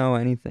we didn't know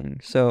anything.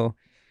 So,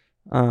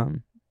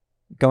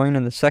 going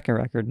to the second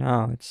record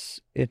now,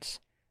 it's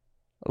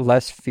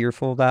less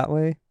fearful that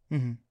way,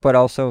 Mhm. but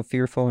also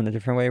fearful in a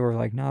different way. Where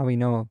like now we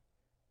know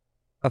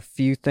a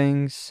few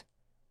things,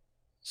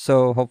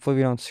 so hopefully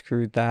we don't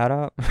screw that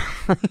up.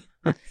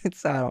 I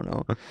don't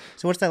know.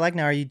 So what's that like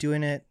now? Are you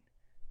doing it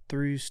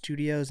through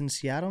studios in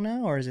Seattle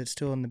now, or is it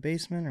still in the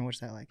basement, or what's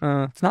that like?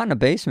 It's not in a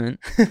basement.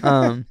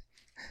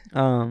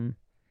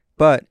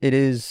 But it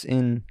is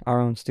in our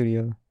own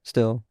studio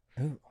still.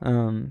 Ooh.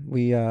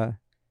 We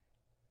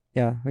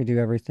do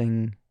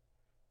everything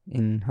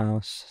in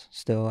house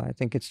still. I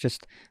think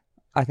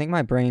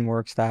my brain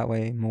works that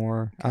way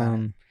more. Got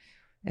it.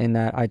 In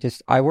that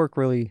I work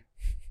really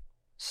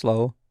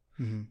slow.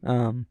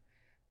 Mhm.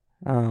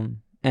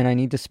 And I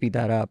need to speed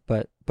that up,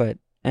 but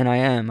I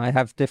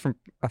have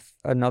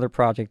another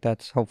project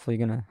that's hopefully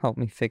gonna help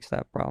me fix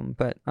that problem.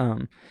 But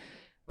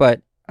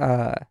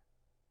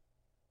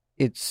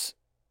it's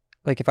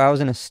like if I was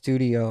in a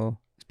studio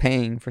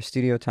paying for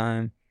studio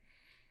time,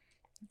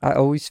 I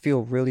always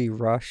feel really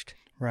rushed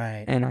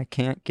Right. and I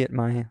can't get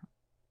my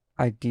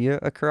idea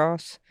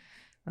across.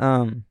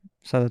 So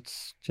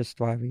that's just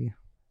why we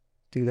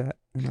do that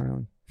in our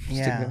own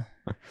Yeah. studio.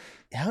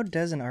 How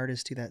does an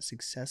artist do that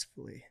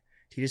successfully?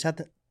 Do you just have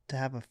to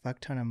have a fuck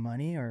ton of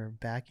money or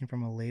backing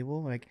from a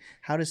label? Like,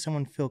 how does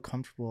someone feel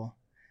comfortable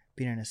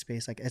being in a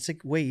space like it's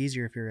like way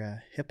easier if you're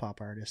a hip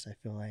hop artist? I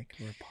feel like,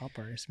 or a pop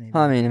artist maybe.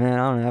 I mean, man,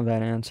 I don't have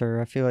that answer.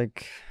 I feel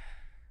like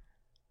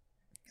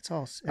It's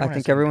all. I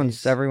think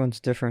everyone's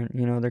different.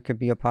 There could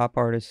be a pop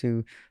artist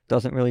who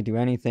doesn't really do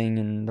anything,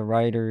 and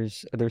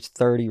there's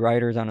 30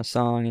 writers on a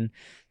song, and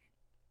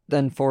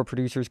then 4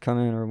 producers come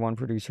in or 1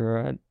 producer,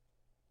 and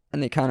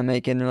they kind of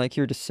make it, and they're like,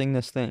 here, just sing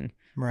this thing.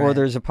 Right. Or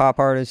there's a pop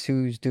artist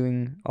who's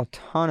doing a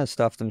ton of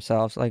stuff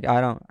themselves. Like,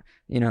 I don't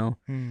know.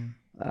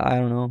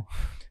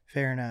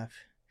 Fair enough.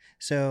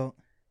 So,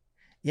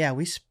 yeah,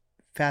 we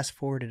fast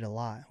forwarded a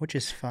lot, which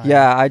is fun.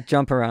 Yeah, I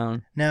jump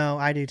around. No,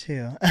 I do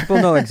too.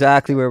 People know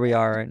exactly where we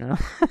are right now.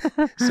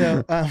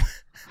 So,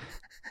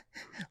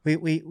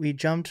 we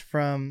jumped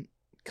from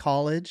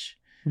college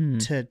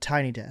to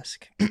Tiny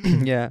Desk,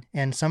 Yeah.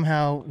 and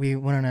somehow we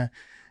went on a.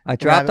 I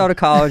dropped out of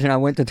college and I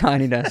went to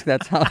Tiny Desk.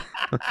 That's how.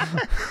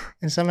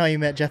 And somehow you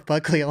met Jeff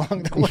Buckley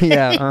along the way.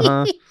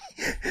 Yeah,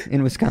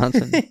 in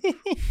Wisconsin.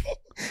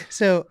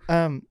 So,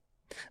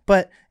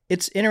 but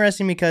it's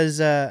interesting because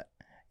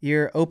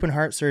your open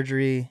heart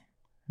surgery,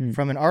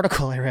 from an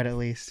article I read at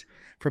least,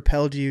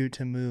 propelled you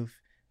to move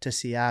to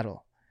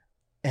Seattle.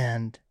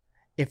 And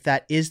if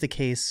that is the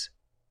case,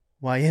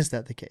 why is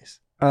that the case?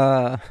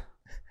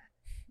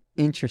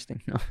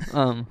 Interesting.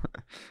 No.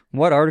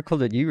 What article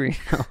did you read?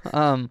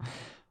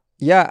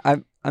 Yeah,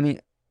 I mean,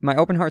 my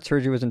open heart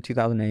surgery was in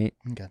 2008.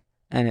 Okay.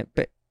 And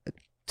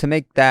to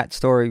make that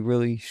story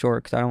really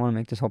short, because I don't want to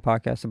make this whole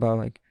podcast about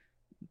like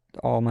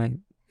all my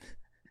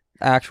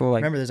actual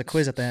like Remember, there's a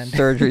quiz at the end.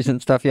 surgeries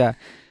and stuff. Yeah,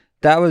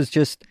 that was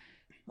just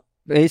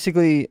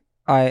basically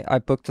I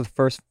booked the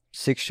first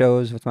 6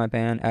 shows with my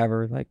band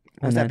ever. Like,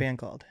 What's that band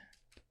called?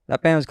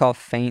 That band was called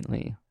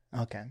Faintly,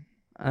 Okay.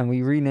 and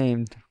we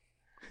renamed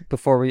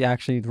before we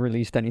actually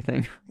released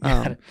anything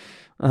Got it.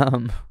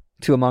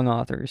 to Among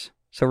Authors.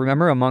 So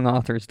remember Among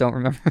Authors, don't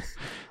remember.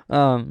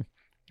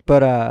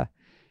 But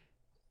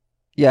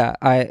yeah,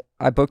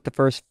 I booked the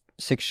first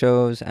 6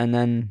 shows, and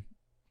then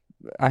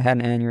I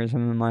had an aneurysm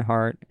in my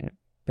heart. It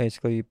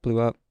basically blew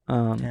up.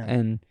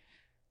 And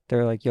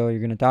they're like, yo, you're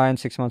going to die in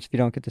 6 months if you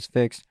don't get this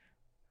fixed.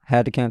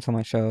 Had to cancel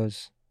my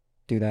shows,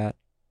 do that.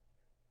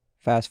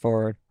 Fast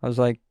forward. I was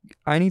like,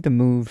 I need to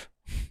move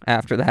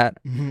after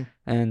that. Mhm.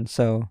 And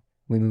so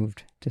we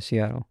moved to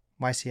Seattle.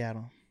 Why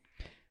Seattle?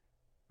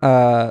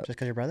 Just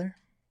because your brother?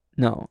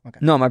 No. Okay.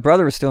 No, my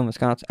brother was still in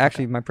Wisconsin.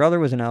 Actually, my brother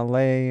was in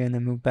LA and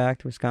then moved back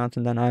to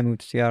Wisconsin. Then I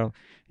moved to Seattle.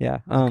 Yeah.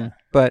 Okay.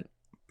 But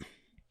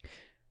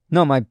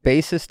No, my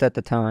bassist at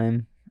the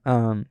time,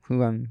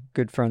 who I'm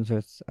good friends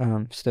with,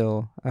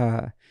 still,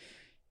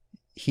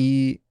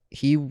 he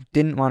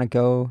didn't want to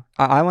go.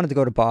 I wanted to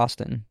go to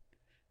Boston,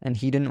 and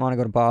he didn't want to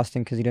go to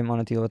Boston because he didn't want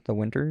to deal with the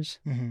winters,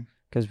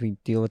 because we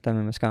deal with them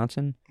in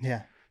Wisconsin.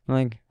 Yeah. I'm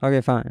like,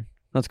 okay, fine,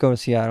 let's go to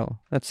Seattle.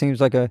 That seems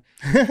like a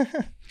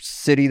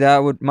city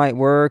that might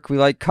work. We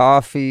like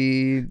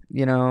coffee,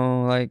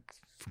 like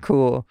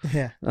cool.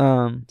 Yeah.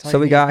 So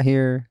we got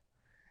here,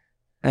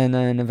 and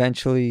then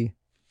eventually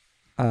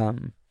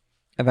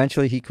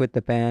he quit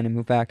the band and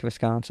moved back to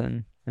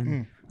Wisconsin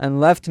and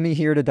left me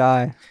here to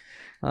die.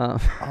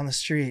 On the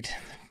street,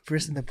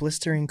 in the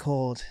blistering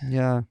cold.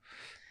 Yeah.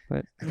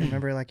 But I can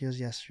remember it like it was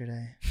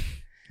yesterday.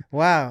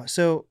 Wow.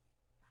 So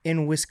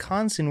in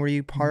Wisconsin, were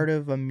you part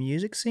of a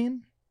music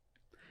scene?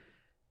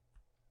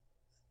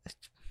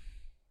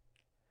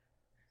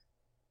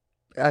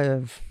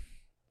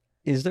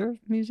 Is there a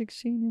music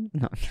scene?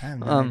 No. I have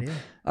no idea.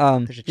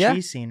 There's a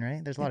cheese scene,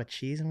 right? There's a lot of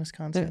cheese in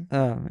Wisconsin.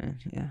 Oh man,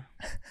 yeah.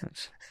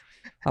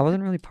 I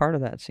wasn't really part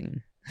of that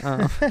scene.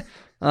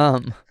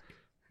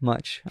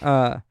 Much.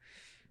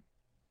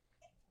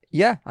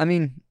 Yeah, I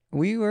mean,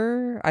 we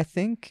were, I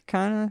think,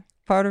 kind of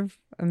part of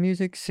a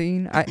music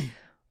scene.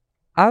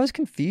 I was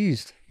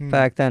confused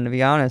back then, to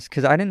be honest,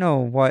 because I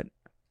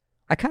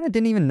kind of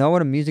didn't even know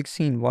what a music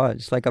scene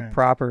was, like a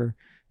proper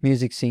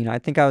music scene. I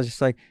think I was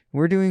just like,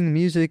 we're doing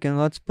music and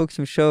let's book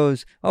some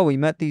shows. Oh, we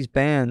met these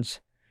bands,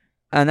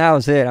 and that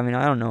was it. I mean,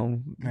 I don't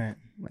know. Right.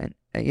 And,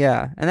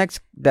 yeah, and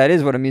that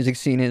is what a music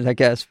scene is, I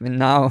guess. And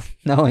now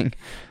knowing,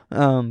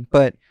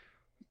 but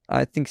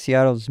I think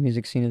Seattle's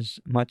music scene is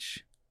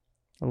much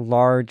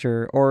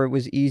larger, or it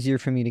was easier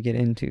for me to get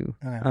into.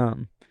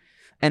 Okay.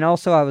 And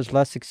also I was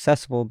less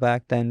accessible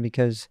back then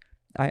because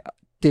I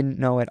didn't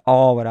know at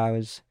all what I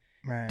was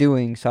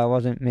doing, so I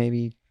wasn't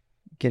maybe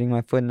getting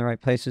my foot in the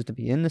right places to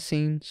be in the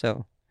scene.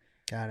 So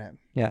got it.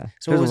 Yeah.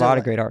 So there's a lot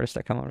of great artists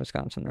that come out of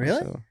Wisconsin though, really?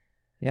 So,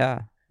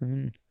 yeah. All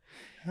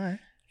right.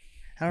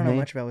 I don't know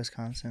much about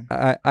Wisconsin.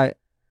 A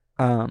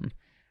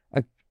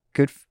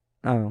good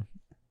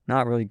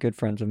not really good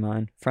friends of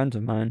mine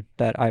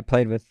that I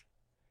played with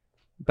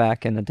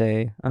back in the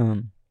day,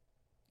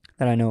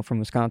 that I know from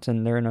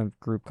Wisconsin. They're in a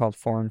group called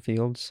Foreign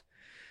Fields.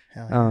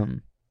 Hell yeah.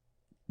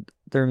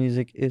 Their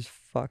music is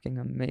fucking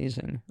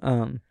amazing.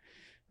 I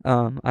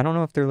don't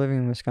know if they're living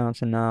in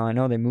Wisconsin now. I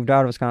know they moved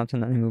out of Wisconsin,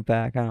 then they moved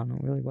back. I don't know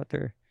really what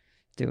they're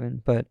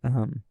doing, but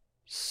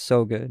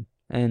so good.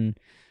 And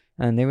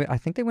I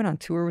think they went on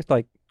tour with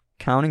like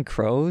Counting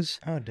Crows.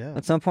 Oh, dope.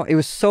 At some point, it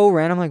was so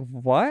random. Like,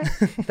 what?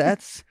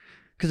 That's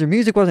because their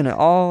music wasn't at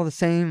all the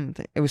same.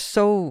 It was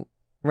so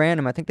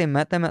random. I think they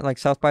met them at like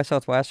South by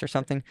Southwest or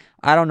something.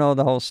 I don't know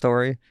the whole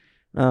story,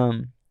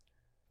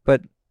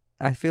 but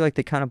I feel like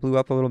they kind of blew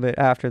up a little bit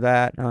after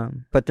that.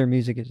 But their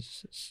music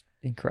is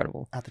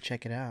incredible. I'll have to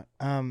check it out.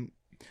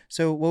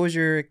 So what was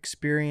your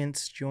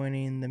experience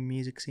joining the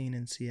music scene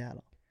in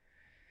Seattle?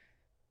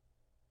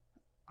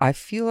 I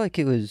feel like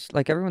it was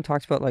like everyone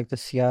talks about like the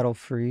Seattle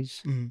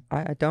freeze.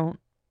 I don't,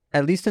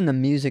 at least in the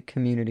music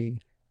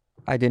community,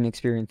 I didn't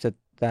experience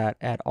that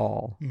at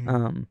all.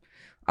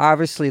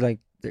 Obviously, like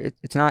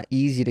it's not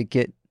easy to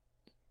get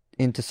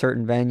into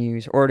certain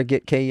venues or to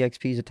get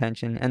KEXP's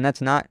attention, and that's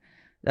not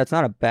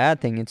a bad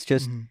thing. It's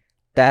just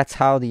that's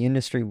how the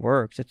industry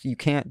works. You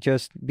can't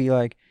just be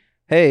like,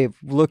 hey,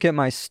 look at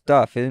my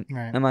stuff.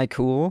 Am I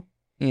cool?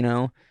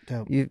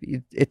 Dope.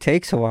 It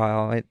takes a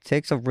while. It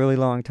takes a really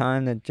long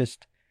time to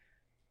just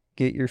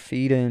get your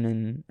feet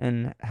in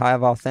and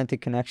have authentic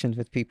connections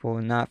with people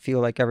and not feel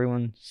like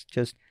everyone's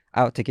just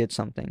out to get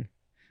something.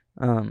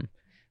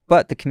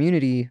 But the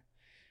community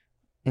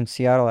in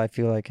Seattle, I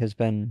feel like, has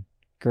been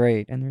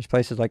great. And there's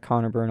places like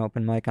Connor Burn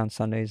Open Mic on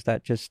Sundays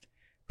that just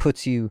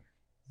puts you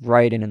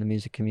right into the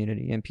music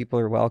community, and people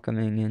are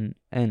welcoming.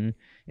 And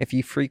if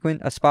you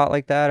frequent a spot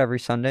like that every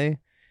Sunday,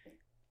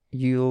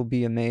 you'll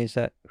be amazed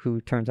at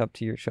who turns up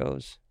to your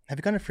shows. Have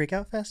you gone to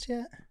Freakout Fest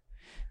yet?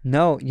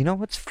 No. You know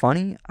what's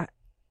funny?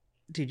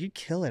 Dude, you'd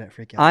kill it at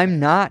Freakout I'm Fest.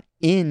 not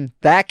in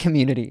that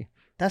community.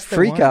 That's the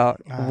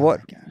Freakout. one? Oh, what?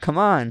 my gosh. Come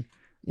on.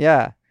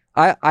 Yeah.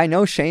 I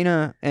know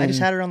Shayna. And I just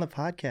had her on the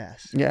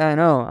podcast. Yeah, I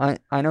know.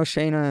 I know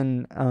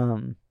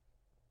Shayna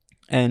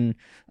and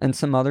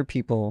some other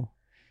people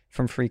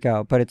from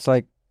Freakout, but it's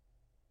like,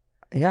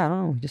 yeah, I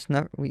don't know. Just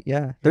never.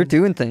 They're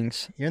doing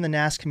things. You're in the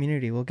NAS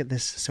community. We'll get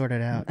this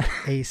sorted out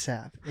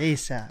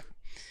ASAP.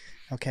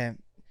 Okay,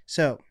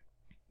 so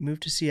move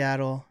to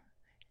Seattle.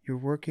 You're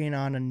working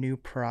on a new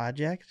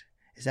project.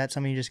 Is that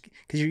something you just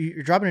because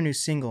you're dropping a new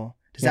single?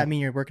 Does that mean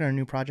you're working on a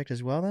new project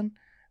as well then?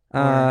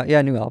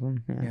 Yeah, new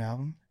album. Yeah. New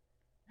album.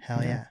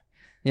 Hell yeah.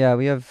 Yeah,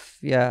 we have.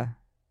 Yeah,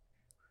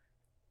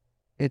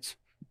 it's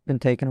been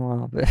taking a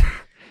while, but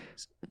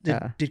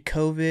did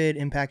COVID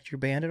impact your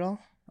band at all?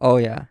 Oh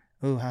yeah.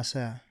 Oh, how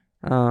so?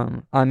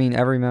 I mean,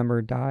 every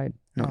member died.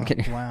 No, I'm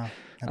kidding. Wow.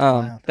 That's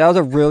wild. That was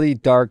a really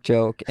dark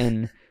joke,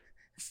 and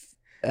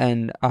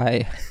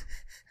I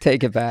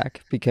take it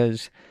back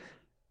because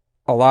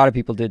a lot of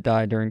people did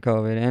die during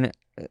COVID,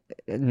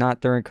 and not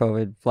during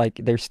COVID. Like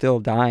they're still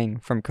dying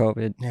from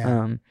COVID.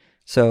 Yeah.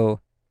 So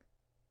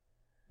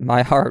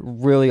my heart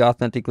really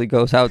authentically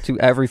goes out to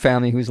every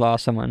family who's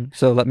lost someone.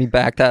 So let me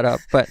back that up.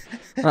 But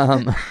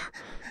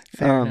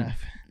Fair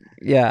enough.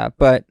 yeah,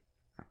 but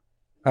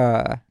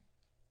no,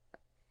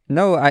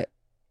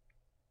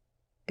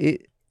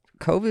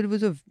 COVID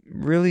was a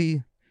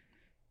really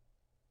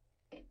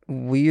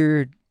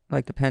weird,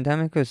 like the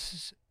pandemic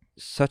was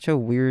such a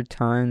weird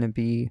time to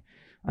be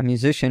a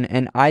musician,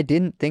 and I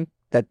didn't think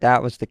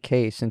that was the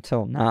case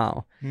until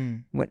now.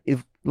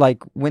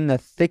 When the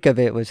thick of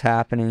it was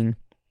happening,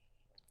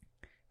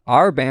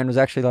 our band was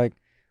actually like,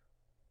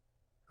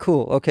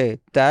 cool, okay,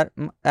 that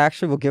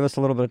actually will give us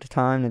a little bit of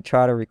time to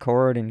try to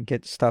record and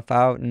get stuff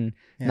out and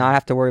not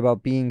have to worry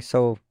about being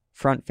so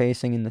front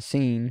facing in the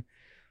scene,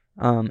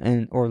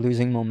 or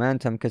losing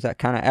momentum, because that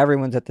kind of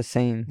everyone's at the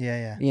same,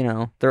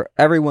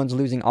 everyone's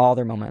losing all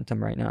their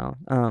momentum right now.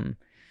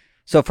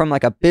 So from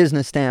like a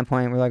business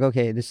standpoint, we're like,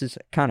 okay, this is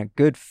kind of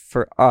good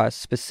for us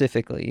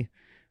specifically.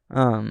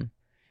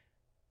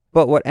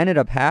 But what ended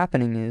up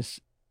happening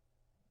is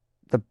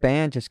the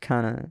band just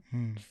kind of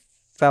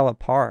fell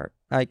apart.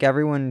 Like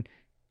everyone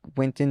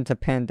went into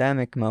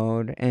pandemic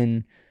mode,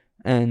 and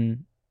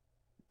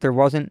there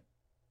wasn't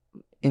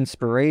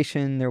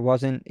inspiration.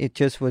 It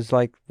just was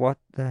like, what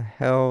the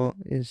hell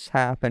is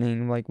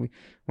happening? Like we're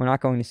not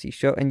going to see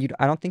show. And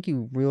I don't think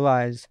you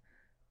realize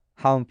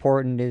how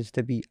important it is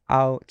to be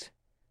out,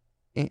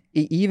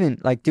 even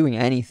like doing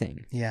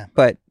anything. Yeah.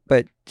 But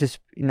just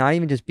not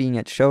even just being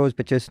at shows,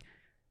 but just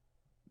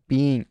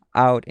being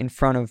out in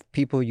front of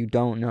people you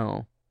don't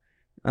know,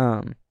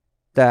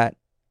 that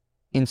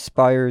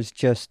inspires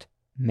just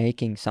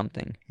making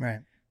something. Right.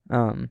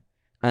 And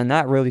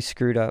that really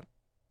screwed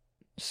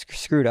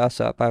us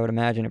up. I would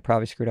imagine it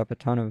probably screwed up a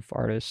ton of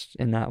artists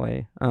in that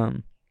way.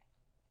 And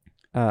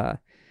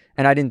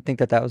I didn't think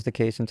that was the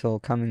case until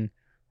coming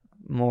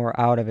more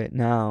out of it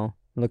now.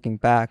 Looking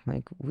back,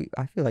 like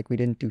I feel like we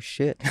didn't do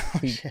shit.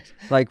 Shit.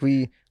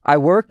 I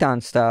worked on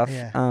stuff,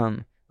 Yeah.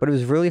 but it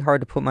was really hard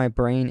to put my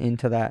brain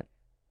into that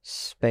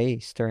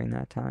space during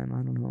that time. I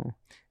don't know.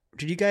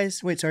 Did you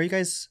guys wait? So are you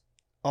guys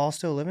all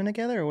still living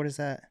together, or what is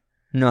that?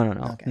 No.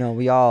 Okay. No,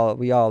 we all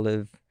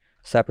live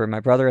separate.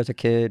 My brother has a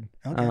kid.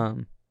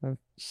 Okay.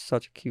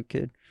 Such a cute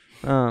kid.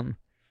 And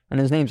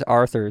his name's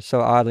Arthur.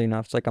 So oddly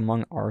enough, it's like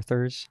Among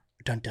Arthurs.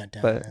 Dun dun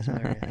dun. But That's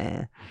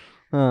hilarious.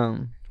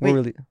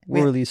 we'll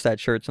release that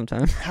shirt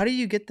sometime. How do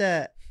you get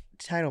that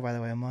title, by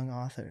the way, Among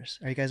Authors?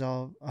 Are you guys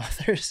all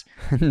authors?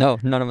 No,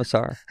 none of us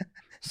are.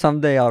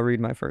 Someday I'll read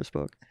my first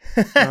book.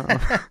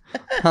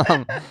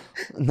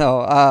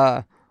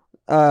 No.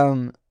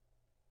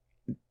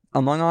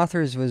 Among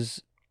Authors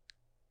was,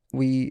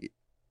 we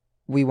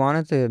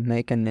wanted to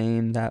make a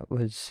name that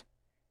was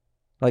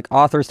like,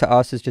 authors to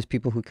us is just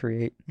people who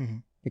create. Mm-hmm.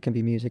 It can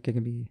be music, it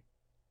can be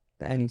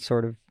any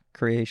sort of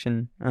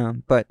creation.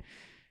 But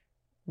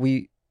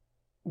we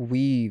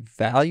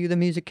value the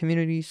music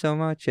community so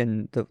much,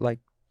 and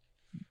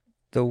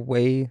the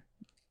way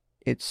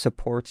it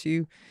supports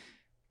you,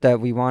 that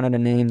we wanted a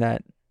name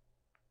that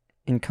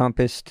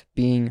encompassed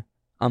being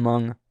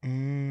among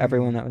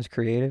everyone that was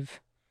creative.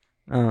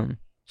 So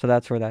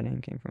that's where that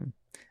name came from.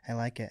 I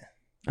like it.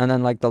 And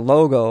then like the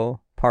logo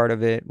part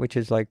of it, which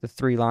is like the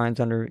 3 lines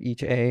under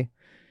each A,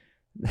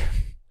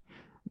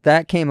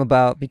 that came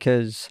about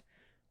because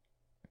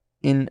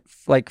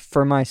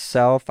for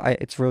myself,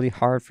 it's really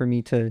hard for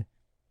me to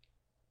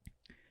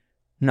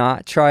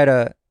not try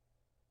to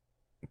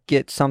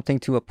get something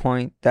to a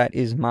point that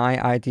is my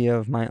idea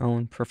of my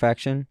own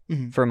perfection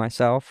for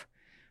myself.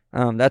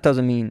 That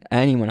doesn't mean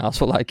anyone else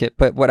will like it,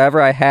 but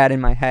whatever I had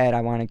in my head, I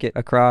want to get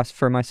across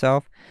for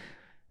myself.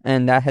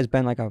 And that has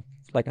been like a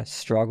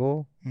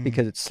struggle,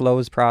 because it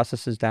slows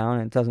processes down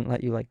and it doesn't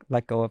let you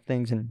let go of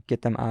things and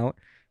get them out.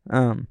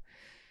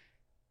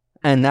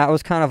 And that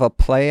was kind of a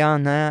play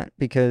on that,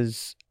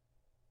 because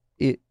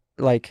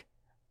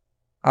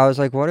I was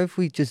like, what if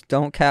we just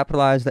don't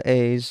capitalize the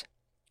A's,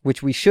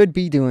 which we should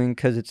be doing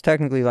because it's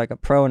technically like a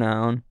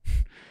pronoun.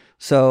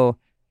 So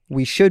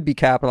we should be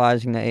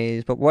capitalizing the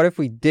A's, but what if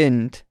we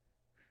didn't?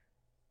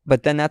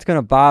 But then that's going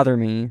to bother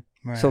me.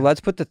 Right. So let's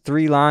put the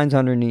 3 lines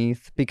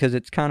underneath, because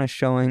it's kind of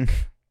showing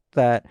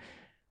that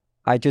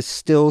I just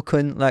still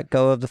couldn't let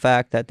go of the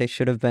fact that they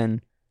should have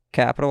been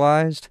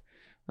capitalized.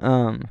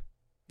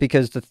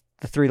 Because the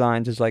 3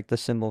 lines is like the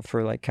symbol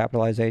for like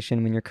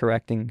capitalization when you're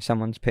correcting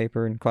someone's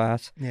paper in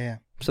class. Yeah.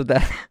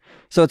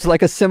 So it's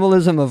like a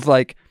symbolism of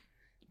like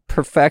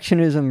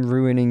perfectionism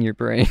ruining your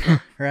brain.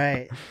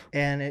 Right.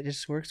 And it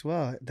just works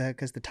well,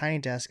 because the Tiny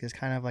Desk is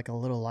kind of like a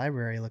little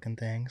library looking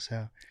thing.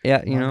 So yeah,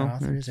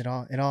 authors, it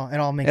all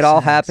makes it all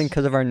sense. happened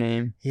because of our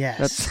name.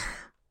 Yes.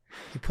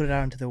 You put it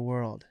out into the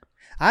world.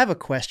 I have a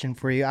question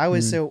for you. I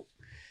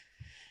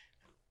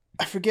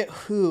forget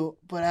who,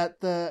 but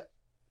at the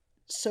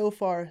So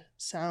Far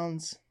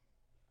Sounds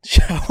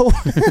show.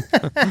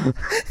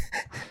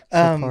 So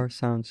Far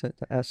Sounds at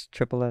the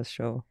Triple S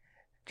show.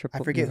 I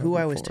forget who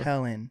I was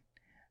telling,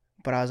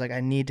 but I was like,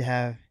 I need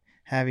to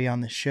have you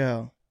on the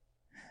show.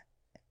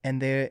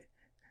 And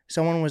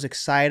someone was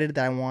excited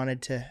that I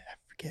wanted to. I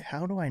forget,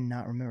 how do I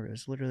not remember? It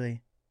was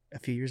literally a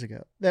few years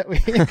ago that we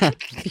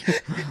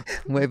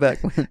Way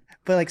back when.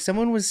 but like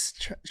someone was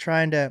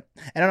trying to,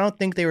 and I don't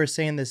think they were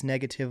saying this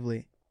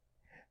negatively,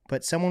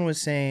 but someone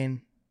was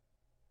saying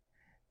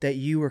that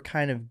you were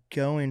kind of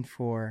going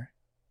for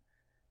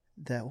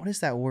that, what is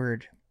that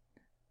word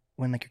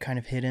when like you're kind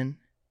of hidden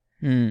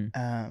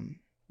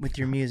with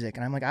your music,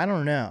 and I'm like, I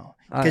don't know,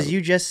 because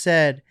you just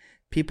said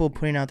people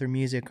putting out their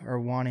music are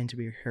wanting to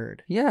be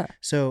heard. Yeah.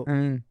 So I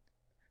mean,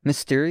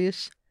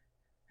 mysterious.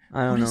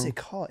 I don't know. What is it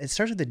called? It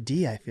starts with a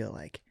D, I feel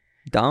like.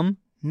 Dumb.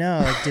 No,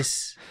 like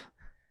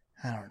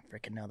I don't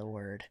freaking know the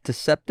word.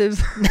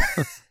 Deceptive.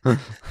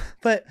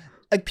 But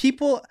like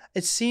people,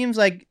 it seems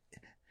like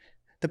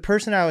the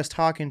person I was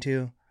talking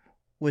to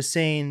was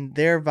saying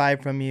their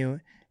vibe from you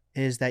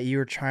is that you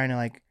were trying to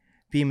like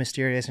be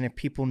mysterious, and if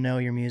people know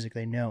your music,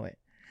 they know it.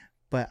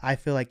 But I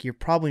feel like you're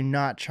probably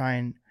not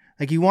trying,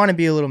 like you want to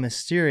be a little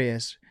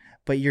mysterious,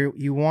 but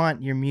you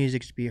want your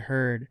music to be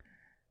heard.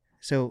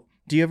 So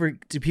do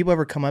people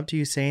ever come up to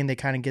you saying they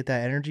kind of get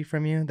that energy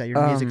from you, that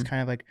your music's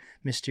kind of like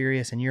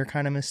mysterious and you're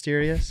kind of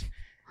mysterious?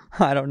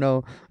 I don't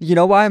know. You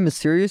know why I'm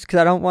mysterious? Because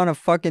I don't want to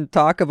fucking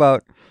talk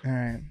about All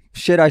right.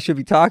 shit I should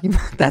be talking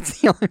about. That's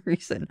the only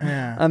reason.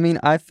 Yeah. I mean,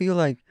 I feel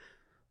like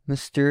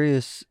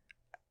mysterious.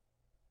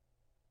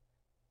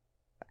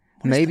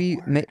 What is Maybe,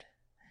 the word?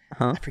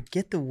 huh? I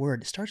forget the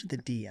word. It starts with a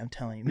D. I'm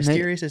telling you,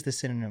 mysterious is the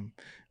synonym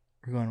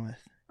we're going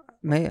with.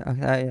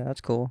 Yeah,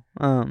 that's cool.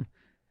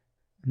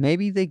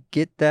 Maybe they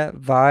get that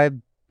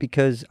vibe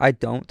because I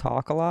don't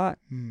talk a lot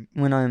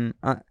when I'm.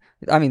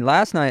 I mean,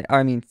 last night.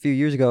 I mean, a few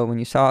years ago when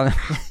you saw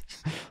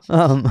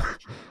them,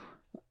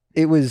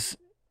 it was.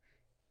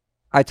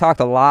 I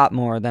talked a lot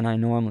more than I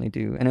normally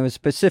do, and it was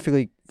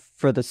specifically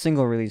for the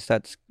single release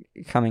that's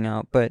coming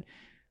out. But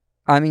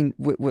I mean,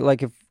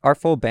 like if our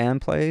full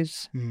band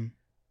plays,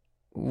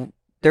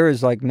 there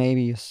is like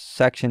maybe a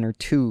section or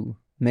two,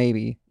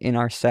 maybe in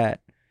our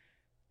set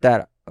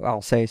that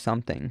I'll say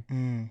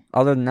something.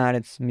 Other than that,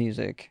 it's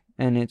music,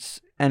 and it's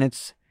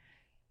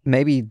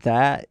maybe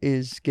that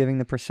is giving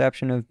the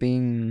perception of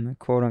being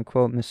quote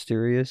unquote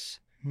mysterious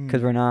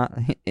because we're not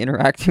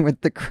interacting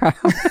with the crowd.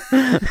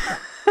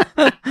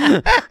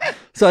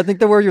 So I think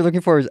the word you're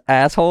looking for is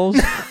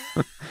assholes.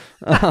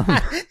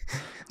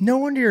 No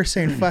wonder you're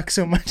saying fuck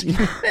so much.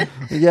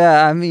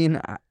 Yeah, I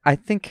mean, I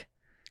think.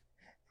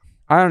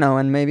 I don't know,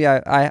 and maybe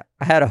I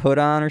had a hood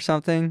on or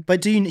something.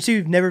 But so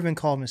you've never been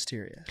called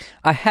mysterious?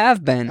 I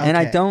have been, and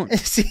I don't.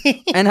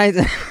 See? And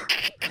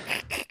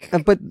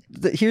but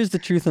here's the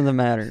truth of the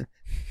matter.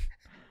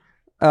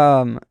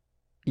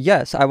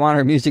 Yes, I want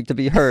our music to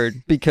be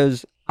heard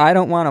because I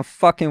don't want to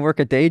fucking work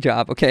a day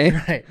job. Okay,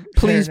 Right.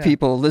 Please,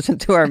 people, listen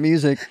to our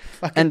music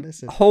and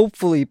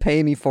hopefully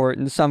pay me for it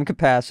in some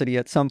capacity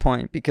at some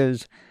point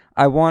because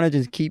I want to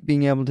just keep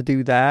being able to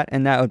do that,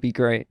 and that would be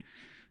great.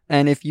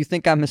 And if you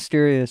think I'm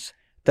mysterious,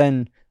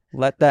 then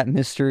let that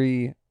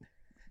mystery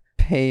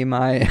pay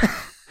my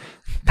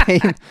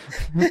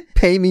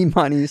pay me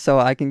money so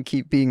I can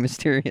keep being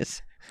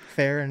mysterious.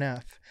 Fair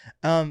enough.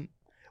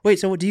 Wait,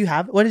 so what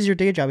is your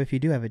day job if you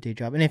do have a day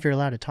job? And if you're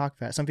allowed to talk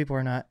about it? Some people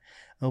are not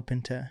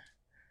open to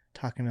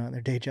talking about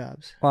their day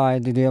jobs. Why?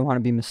 Do they want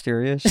to be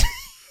mysterious?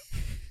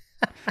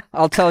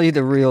 I'll tell you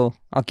the real.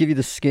 I'll give you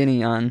the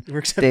skinny on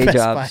Works at day Best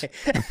jobs.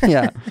 Buy.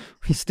 Yeah,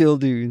 we still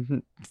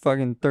do.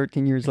 Fucking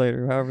 13 years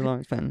later, however long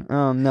it's been.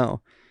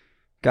 No.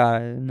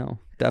 God, no.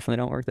 Definitely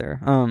don't work there.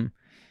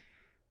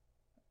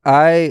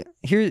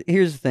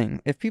 Here's the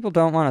thing. If people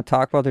don't want to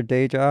talk about their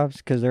day jobs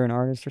because they're an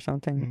artist or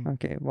something,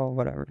 okay, well,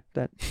 whatever.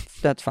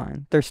 That's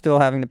fine. They're still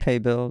having to pay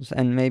bills,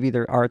 and maybe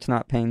their art's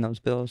not paying those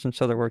bills, and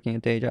so they're working a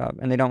day job,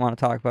 and they don't want to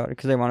talk about it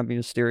because they want to be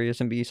mysterious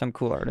and be some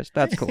cool artist.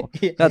 That's cool.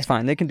 That's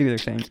fine. They can do their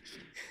thing.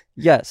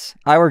 Yes,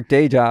 I work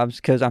day jobs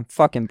because I'm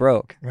fucking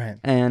broke. Right.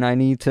 And I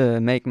need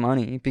to make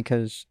money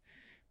because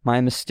my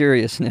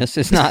mysteriousness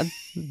is not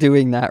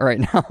doing that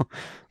right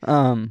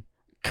now.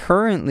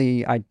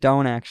 Currently, I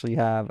don't actually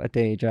have a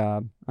day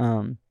job.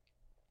 And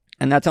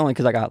that's only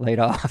because I got laid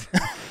off.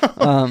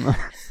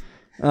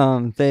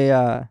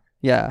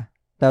 Yeah,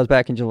 that was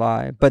back in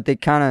July. But they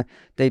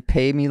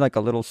pay me like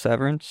a little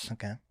severance.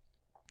 Okay.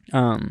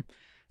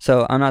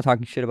 So I'm not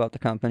talking shit about the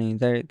company.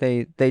 They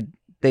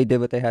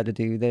did what they had to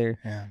do. They're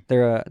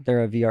a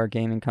VR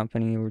gaming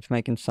company which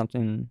making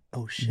something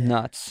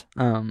nuts.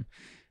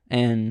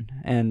 And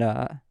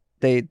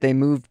they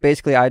moved.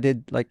 Basically, I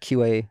did like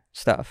QA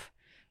stuff,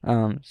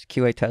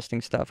 QA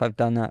testing stuff. I've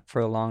done that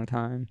for a long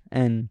time,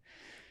 and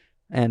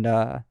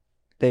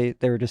they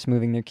were just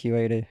moving their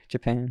QA to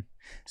Japan.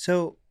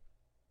 So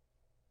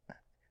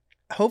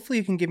hopefully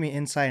you can give me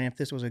insight on if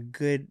this was a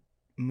good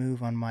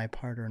move on my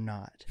part or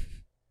not.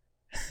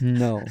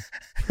 No.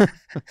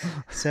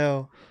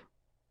 So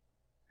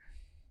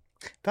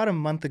about a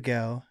month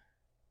ago,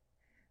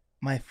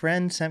 my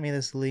friend sent me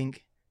this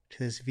link to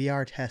this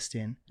VR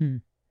testing,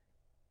 and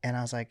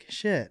I was like,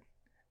 shit,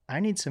 I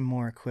need some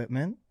more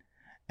equipment.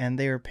 And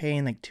they were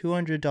paying like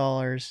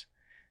 $200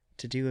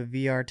 to do a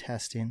VR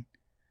testing.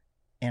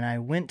 And I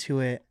went to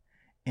it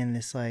in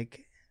this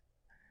like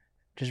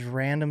just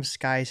random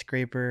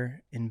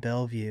skyscraper in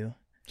Bellevue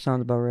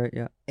Sounds about right.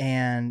 Yeah.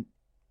 and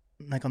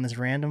like on this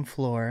random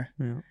floor.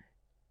 Yeah.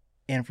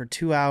 And for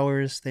 2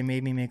 hours, they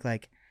made me make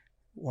like,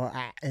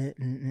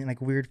 and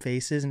like weird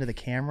faces into the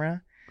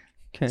camera,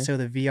 Okay. so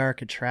the VR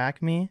could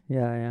track me.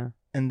 Yeah.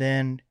 And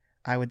then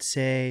I would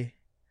say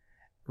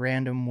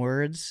random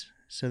words,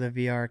 so the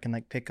VR can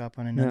like pick up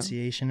on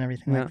enunciation,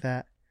 everything Yeah. like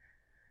that.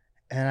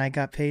 And I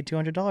got paid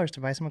 $200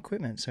 to buy some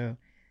equipment. So,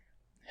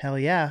 hell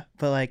yeah!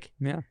 But like,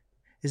 Yeah.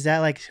 is that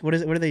like what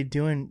are they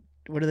doing?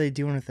 What are they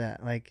doing with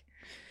that? Like,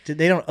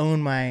 they don't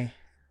own my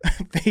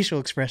facial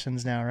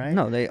expressions now, right?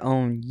 No, they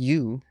own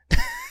you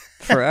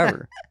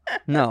forever.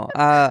 No.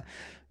 I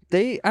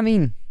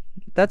mean,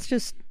 that's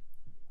just,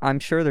 I'm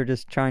sure they're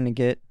just trying to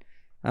get,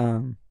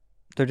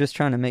 they're just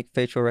trying to make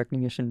facial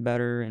recognition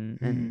better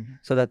and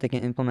so that they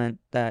can implement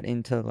that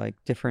into like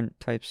different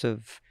types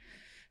of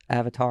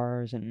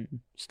avatars and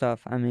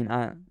stuff. I mean,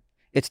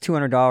 it's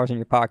 $200 in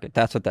your pocket.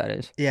 That's what that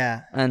is.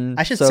 Yeah. And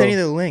I should so, send you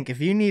the link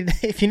if you need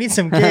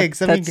some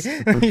gigs.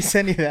 let me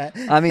send you that.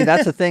 I mean,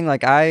 that's the thing.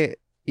 Like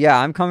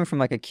I'm coming from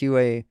like a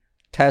QA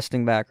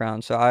testing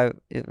background. So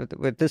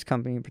with this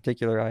company in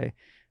particular,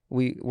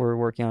 we were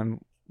working on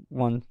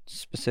one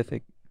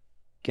specific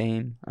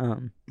game.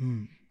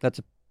 That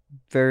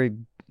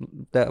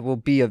will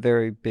be a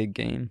very big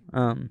game.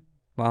 Wow,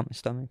 my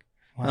stomach.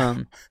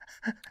 Wow.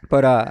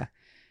 But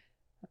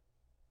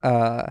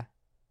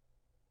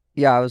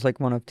yeah, I was like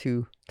one of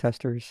 2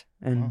 testers,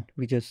 and Wow.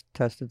 we just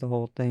tested the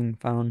whole thing,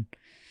 found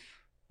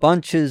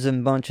bunches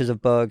and bunches of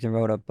bugs, and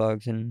wrote up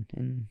bugs,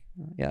 and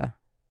yeah.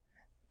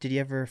 Did you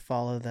ever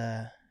follow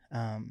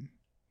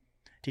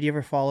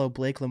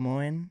Blake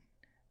Lemoine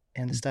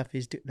and the stuff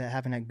that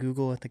happened at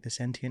Google with like the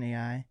sentient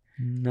AI?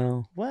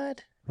 No.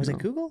 What? Was No.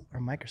 it Google or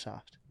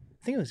Microsoft?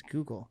 I think it was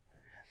Google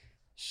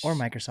or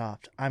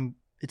Microsoft.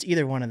 It's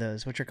either one of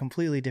those, which are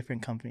completely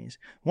different companies.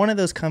 One of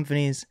those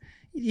companies,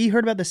 you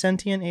heard about the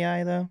sentient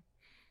AI though?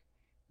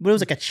 But it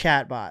was like a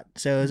chat bot.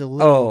 So it was a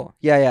little, Oh,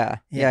 yeah.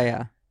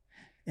 and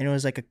it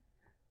was like a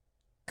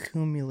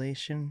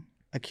accumulation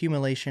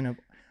of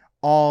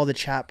all the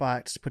chat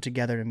bots put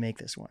together to make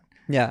this one.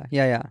 Yeah.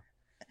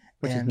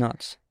 Which is And-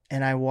 nuts.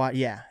 And I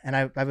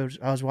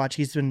was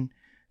watching.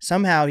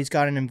 He's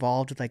gotten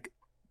involved with like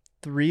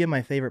 3 of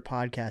my favorite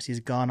podcasts.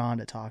 He's gone on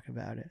to talk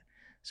about it.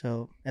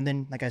 So, and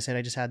then like I said,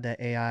 I just had the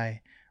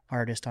AI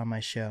artist on my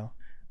show.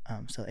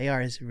 So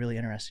AR is really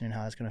interesting in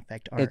how it's going to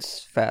affect art.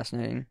 It's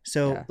fascinating.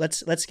 So yeah.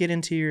 let's get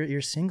into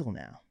your single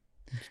now.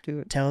 Let's do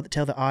it. Tell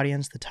the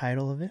audience the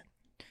title of it.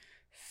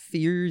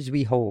 Fears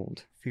We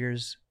Hold.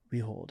 Fears We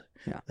Hold.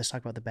 Yeah. Let's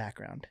talk about the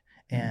background.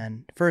 Mhm.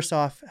 And first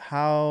off,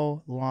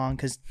 how long?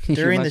 Because You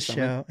during the must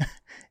tell me. show,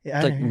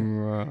 It's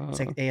like, it's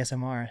like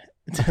ASMR.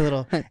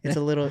 It's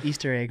a little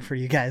Easter egg for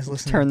you guys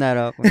listening. turn that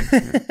up.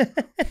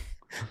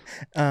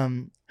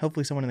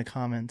 Hopefully someone in the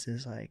comments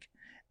is like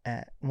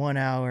at 1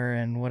 hour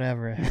and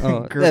whatever.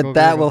 Oh, Gurgle,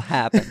 that gurgle. will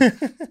happen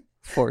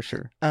for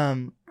sure.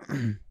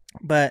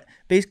 But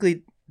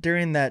basically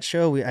during that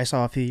show I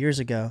saw a few years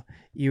ago,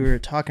 you were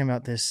talking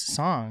about this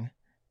song,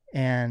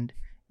 and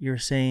you were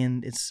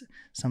saying it's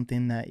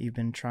something that you've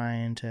been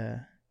trying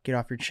to get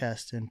off your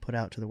chest and put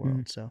out to the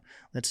world. So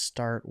let's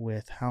start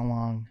with, how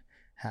long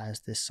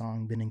has this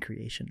song been in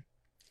creation?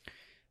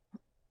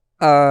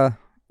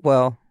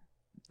 Well,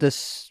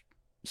 this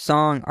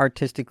song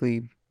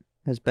artistically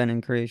has been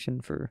in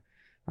creation for,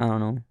 I don't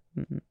know,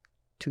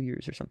 2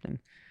 years or something.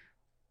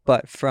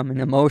 But from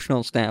an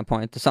emotional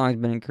standpoint, the song's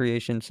been in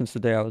creation since the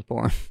day I was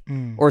born.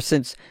 Or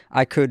since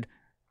I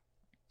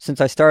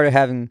started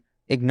having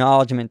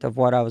acknowledgement of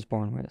what I was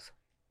born with,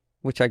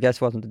 which I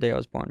guess wasn't the day I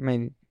was born,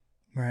 maybe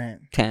Right.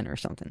 10 or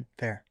something.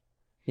 Fair.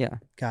 Yeah.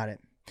 Got it.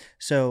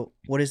 So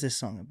what is this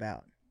song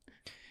about?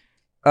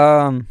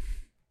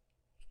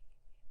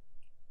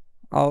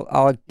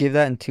 I'll give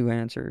that in 2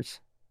 answers.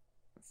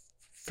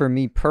 For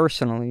me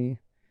personally,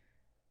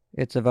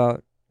 it's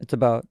about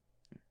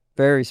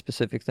very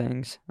specific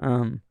things.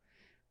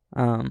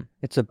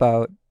 It's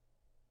about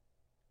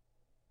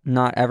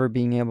not ever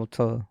being able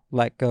to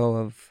let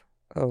go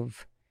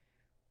of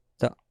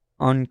the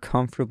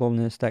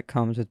uncomfortableness that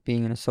comes with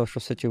being in a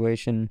social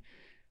situation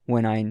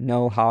when I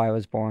know how I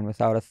was born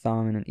without a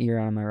thumb and an ear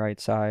on my right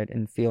side,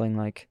 and feeling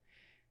like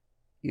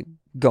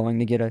going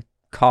to get a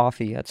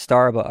coffee at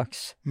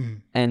Starbucks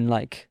and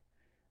like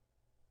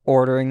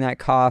ordering that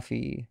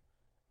coffee,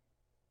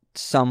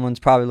 someone's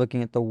probably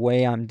looking at the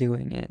way I'm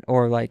doing it,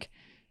 or like,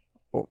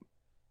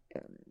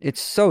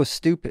 it's so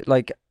stupid.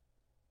 Like,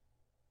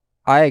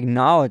 I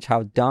acknowledge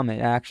how dumb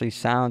it actually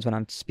sounds when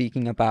I'm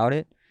speaking about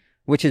it,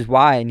 which is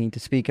why I need to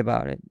speak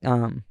about it.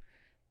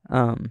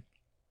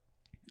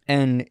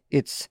 And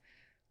it's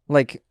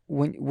like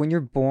when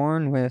you're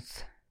born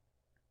with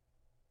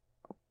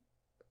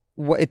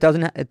what, it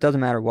doesn't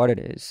matter what it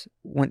is.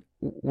 When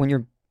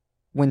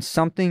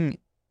something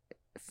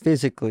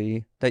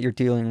physically that you're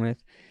dealing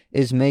with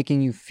is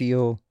making you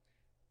feel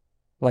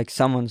like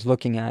someone's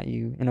looking at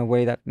you in a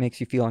way that makes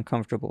you feel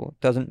uncomfortable,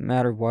 it doesn't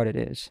matter what it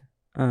is.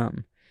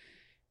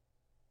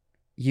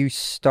 You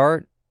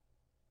start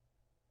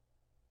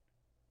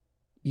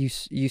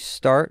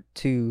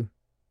to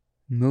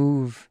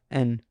move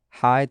and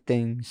hide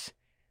things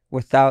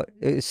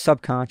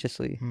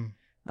subconsciously.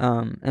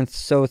 And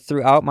so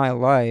throughout my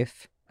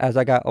life, as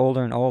I got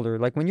older and older,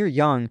 like when you're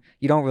young,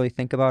 you don't really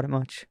think about it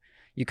much.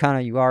 You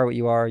are what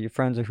you are. Your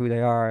friends are who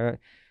they are.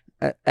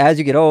 As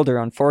you get older,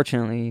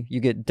 unfortunately, you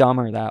get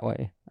dumber that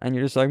way. And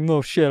you're just like,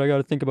 oh shit, I got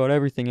to think about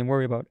everything and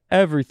worry about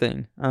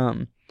everything.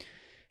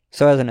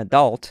 So as an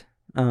adult,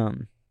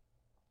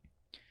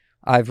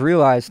 I've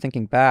realized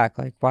thinking back,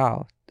 like,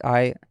 wow,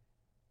 I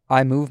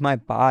move my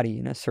body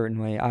in a certain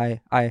way.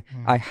 I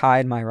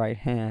hide my right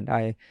hand.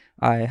 I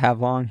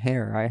have long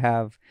hair. I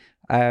have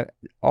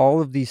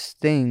all of these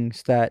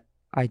things that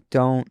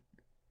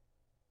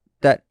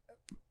that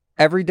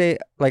every day,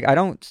 like I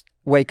don't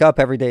wake up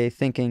every day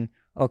thinking,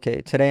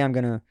 okay, today I'm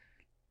going to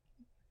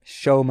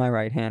show my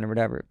right hand or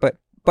whatever. But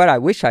I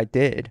wish I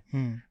did,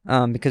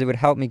 because it would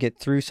help me get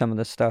through some of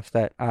the stuff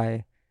that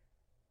I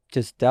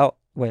just dealt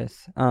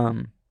with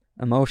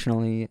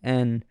emotionally.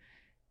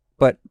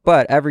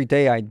 But every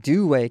day I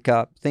do wake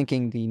up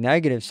thinking the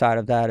negative side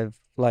of that, of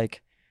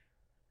like,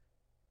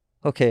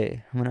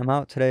 okay, when I'm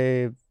out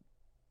today,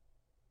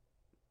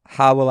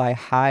 how will I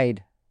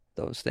hide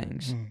those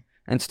things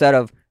instead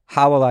of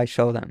how will I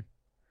show them,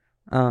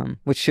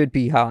 which should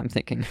be how I'm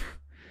thinking.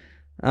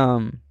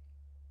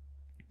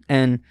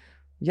 And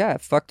yeah,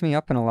 it fucked me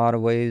up in a lot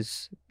of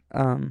ways,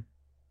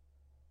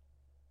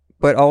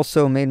 but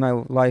also made my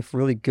life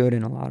really good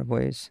in a lot of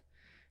ways,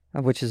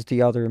 which is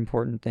the other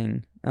important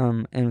thing,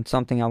 and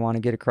something I want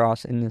to get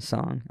across in this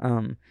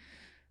song,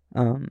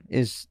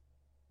 is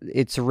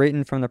it's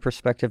written from the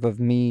perspective of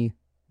me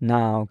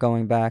now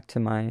going back to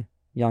my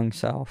young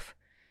self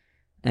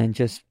and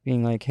just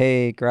being like,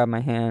 hey, grab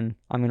my hand,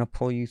 I'm going to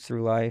pull you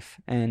through life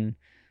and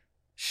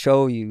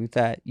show you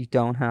that you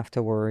don't have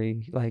to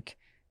worry. Like,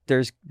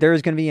 there's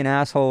going to be an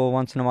asshole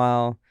once in a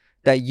while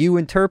that you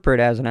interpret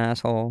as an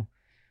asshole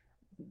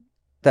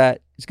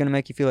that is going to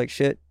make you feel like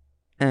shit,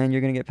 and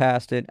you're going to get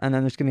past it. And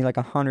then there's going to be like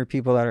 100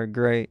 people that are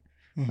great,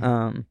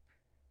 and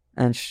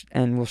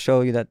will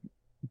show you that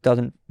it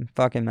doesn't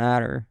fucking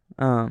matter.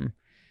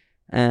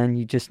 And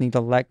you just need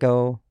to let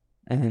go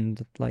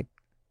and like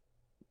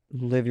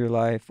live your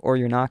life, or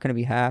you're not going to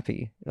be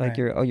happy. Like,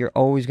 right. You're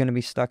always going to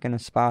be stuck in a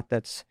spot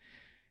that's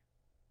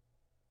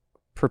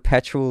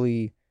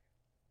perpetually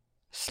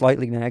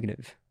slightly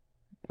negative,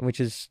 which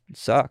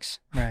sucks.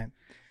 Right.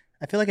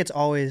 I feel like it's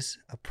always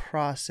a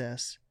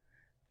process,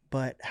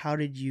 but how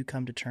did you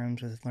come to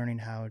terms with learning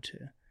how to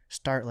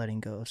start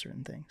letting go of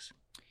certain things?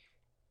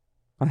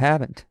 I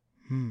haven't.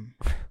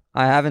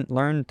 I haven't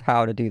learned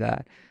how to do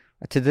that.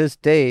 To this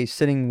day,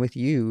 sitting with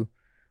you,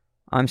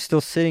 I'm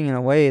still sitting in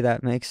a way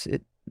that makes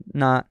it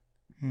not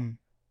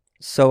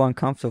so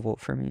uncomfortable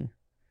for me.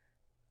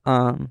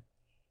 And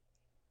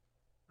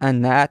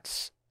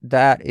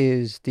that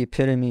is the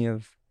epitome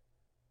of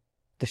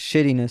the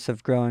shittiness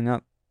of growing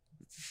up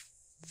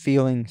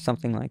feeling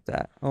something like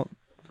that. Oh,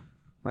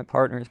 my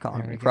partner is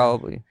calling me,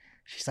 probably.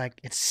 She's like,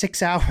 it's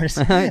 6 hours.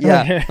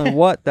 Yeah.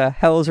 What the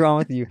hell is wrong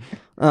with you?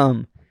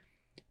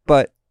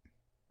 But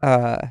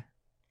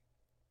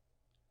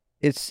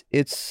it's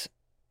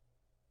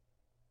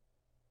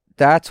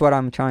that's what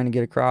I'm trying to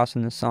get across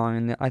in this song.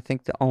 And I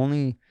think the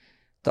only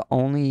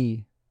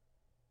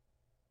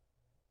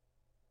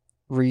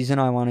reason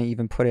I want to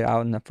even put it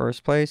out in the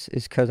first place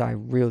is because I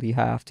really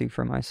have to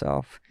for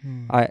myself.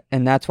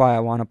 And that's why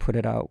I want to put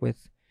it out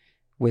with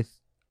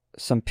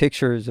some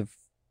pictures of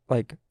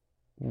like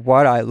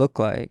what I look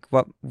like,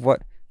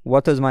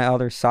 what does my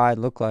other side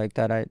look like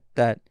that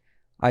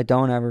I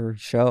don't ever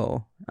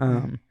show.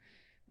 And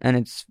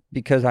it's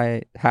because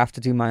I have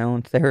to do my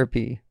own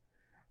therapy.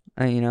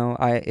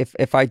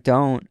 If I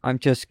don't, I'm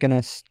just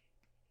gonna.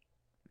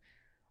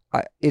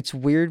 It's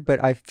weird,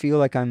 but I feel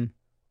like I'm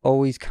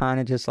always kind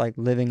of just like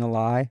living a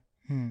lie,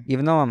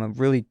 even though I'm a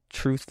really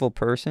truthful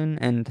person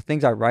and the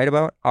things I write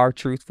about are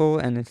truthful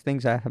and the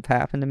things that have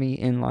happened to me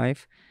in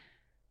life.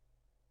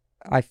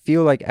 I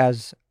feel like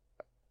as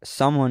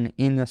someone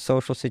in a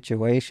social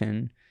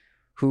situation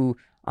who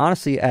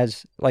honestly,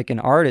 as like an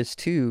artist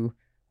too,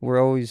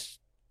 we're always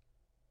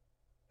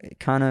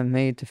kind of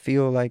made to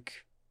feel like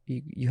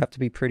you have to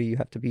be pretty, you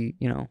have to be,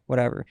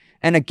 whatever.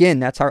 And again,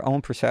 that's our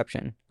own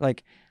perception.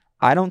 Like,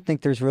 I don't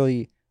think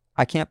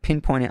I can't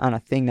pinpoint it on a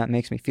thing that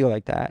makes me feel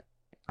like that.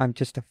 I'm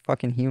just a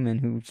fucking human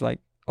who's like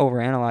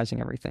overanalyzing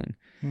everything.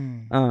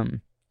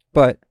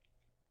 But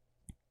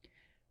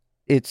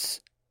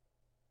it's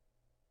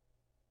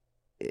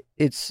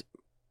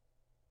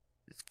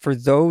for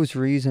those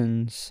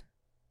reasons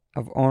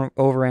of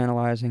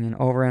overanalyzing and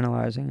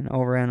overanalyzing and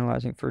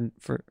overanalyzing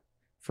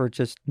for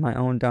just my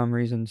own dumb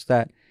reasons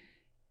that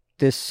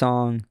this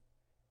song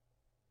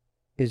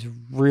is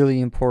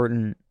really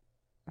important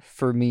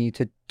for me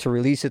to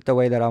release it the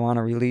way that I want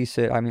to release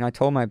it. I mean, I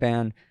told my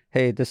band,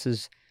 hey, this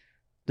is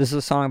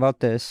a song about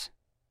this.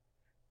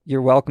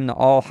 You're welcome to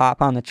all hop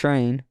on the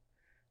train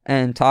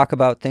and talk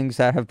about things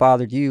that have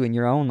bothered you in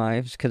your own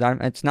lives, because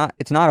it's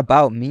not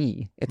about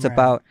me. It's right.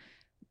 About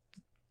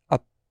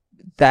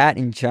that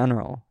in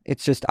general.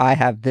 It's just I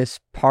have this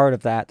part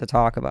of that to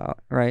talk about,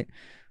 right?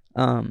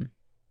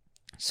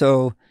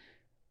 So,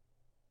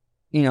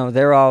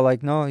 they're all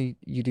like, no,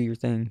 you do your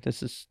thing.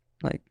 This is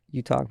like,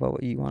 you talk about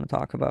what you want to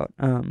talk about.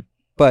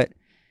 But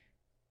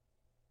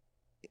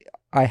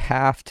I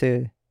have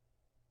to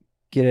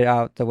get it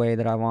out the way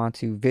that I want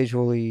to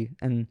visually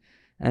and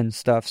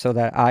stuff, so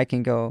that I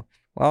can go,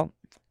 well,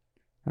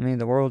 I mean,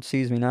 the world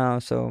sees me now,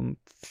 so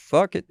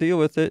fuck it, deal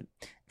with it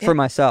for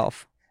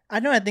myself. I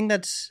know. I think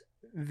that's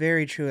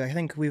very true. I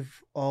think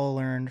we've all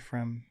learned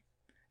from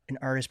an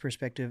artist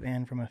perspective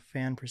and from a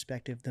fan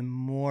perspective, the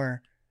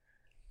more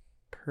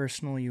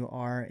personal you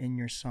are in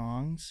your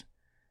songs,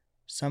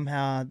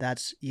 somehow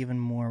that's even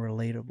more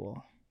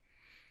relatable.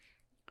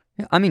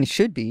 I mean, it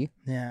should be.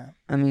 Yeah.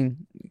 I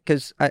mean,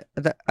 because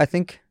I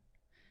think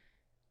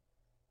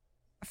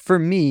for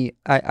me,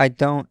 I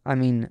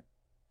mean,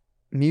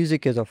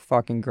 music is a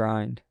fucking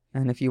grind.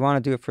 And if you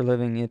want to do it for a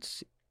living,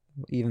 it's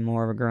even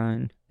more of a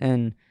grind.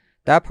 And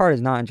that part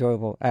is not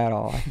enjoyable at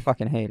all. I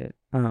fucking hate it.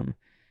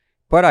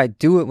 But I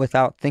do it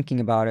without thinking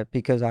about it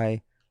because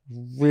I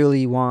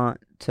really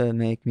want to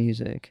make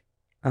music.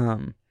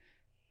 And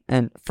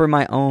for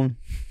my own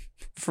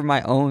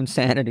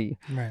sanity.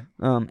 Right.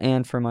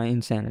 And for my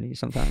insanity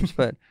sometimes.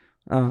 But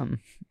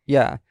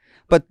yeah.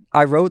 But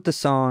I wrote the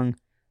song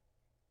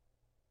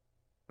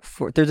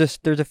for there's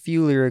a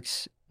few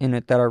lyrics in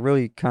it that are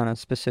really kind of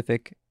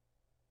specific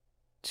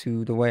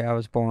to the way I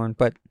was born,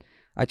 but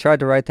I tried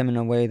to write them in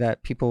a way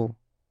that people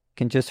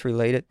can just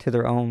relate it to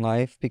their own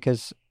life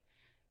because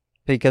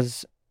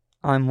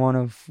I'm one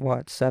of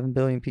 7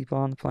 billion people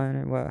on the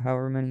planet,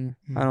 however many.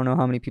 I don't know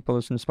how many people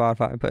listen to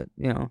Spotify, but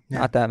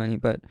not that many,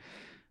 but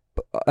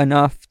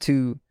enough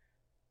to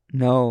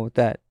know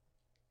that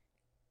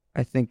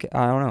I don't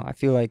know, I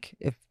feel like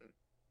if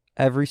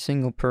every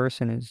single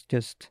person is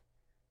just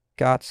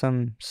got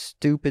some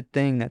stupid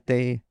thing that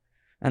they,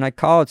 and I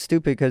call it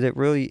stupid because it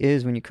really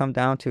is, when you come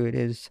down to it,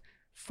 is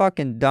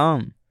fucking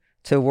dumb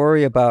to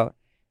worry about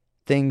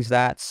things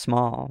that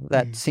small,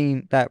 that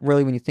seem, that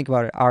really, when you think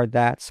about it, are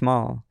that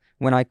small,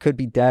 when I could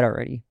be dead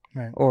already.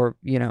 Right. Or,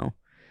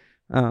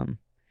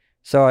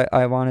 so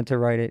I wanted to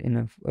write it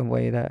in a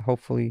way that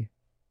hopefully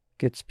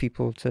gets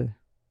people to,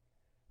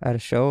 at a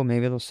show,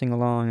 maybe they'll sing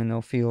along and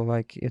they'll feel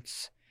like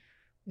it's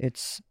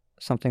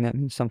something that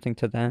means something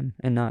to them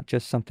and not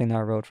just something that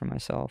I wrote for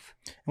myself.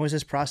 And was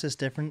this process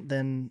different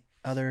than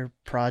other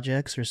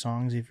projects or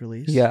songs you've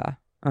released? Yeah.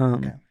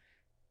 Okay.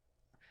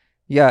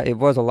 Yeah, it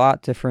was a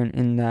lot different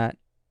in that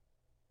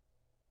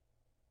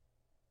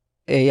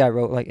I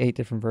wrote like 8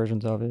 different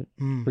versions of it,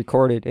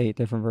 recorded 8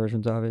 different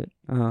versions of it.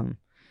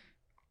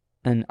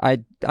 And I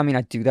mean,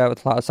 I do that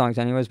with a lot of songs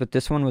anyways, but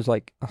this one was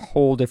like a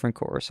whole different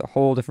chorus, a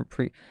whole different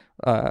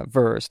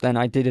verse. Then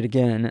I did it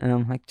again, and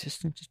I'm like,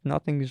 just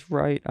nothing is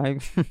right.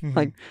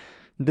 Like,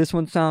 this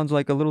one sounds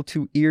like a little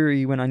too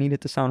eerie when I need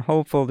it to sound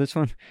hopeful. This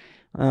one,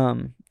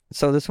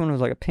 so this one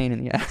was like a pain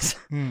in the ass.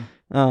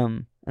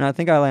 And I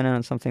think I landed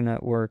on something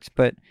that works,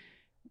 but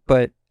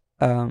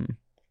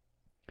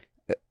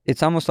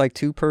it's almost like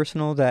too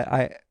personal that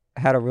I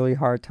had a really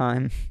hard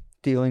time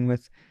dealing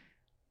with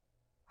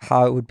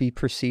how it would be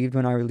perceived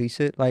when I release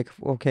it. Like,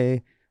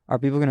 okay, are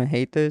people going to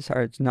hate this?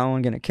 Or is no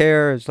one going to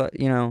care? It's like,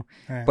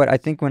 Right. But I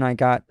think when I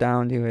got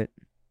down to it,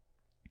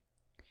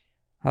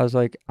 I was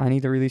like, I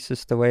need to release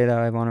this the way that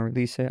I want to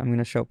release it. I'm going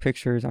to show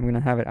pictures. I'm going to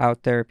have it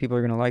out there. People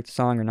are going to like the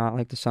song or not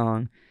like the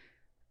song.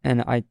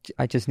 And I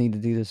just need to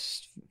do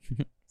this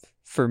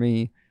for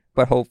me,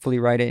 but hopefully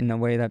write it in a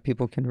way that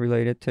people can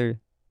relate it to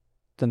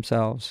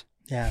themselves.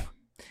 Yeah.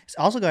 It's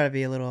also got to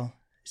be a little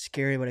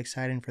scary but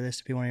exciting for this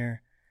to be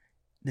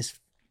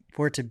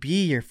for it to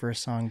be your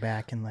first song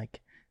back, and like,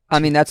 I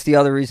mean, that's the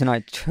other reason I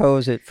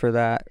chose it for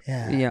that.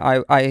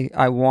 Yeah.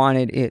 I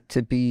wanted it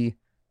to be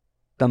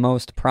the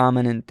most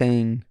prominent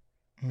thing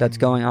that's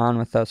going on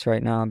with us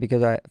right now,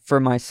 because for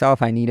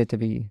myself, I need it to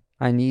be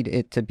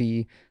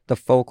the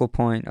focal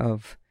point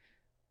of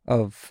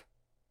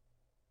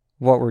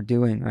what we're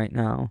doing right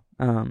now.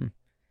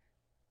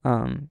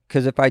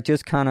 Because if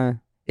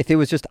it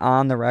was just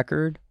on the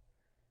record,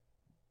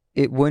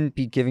 it wouldn't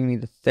be giving me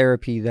the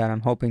therapy that I'm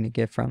hoping to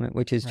get from it,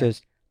 which is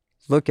just,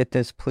 look at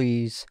this,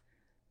 please.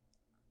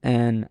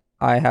 And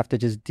I have to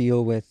just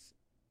deal with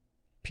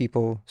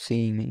people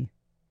seeing me.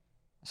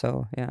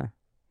 So, yeah.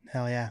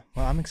 Hell yeah.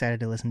 Well, I'm excited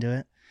to listen to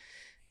it.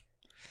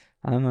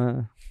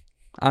 I'm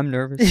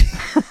nervous.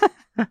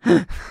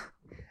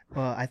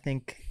 Well, I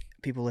think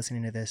people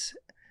listening to this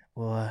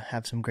will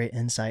have some great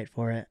insight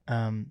for it.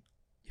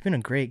 You've been a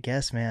great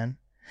guest, man.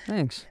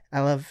 Thanks.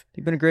 You've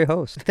been a great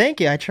host. Thank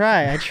you. I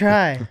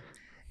try.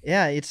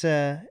 Yeah, it's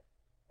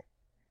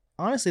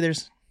honestly,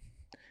 there's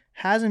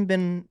hasn't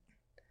been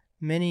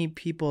many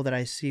people that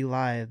I see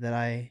live that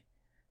I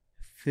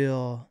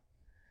feel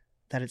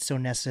that it's so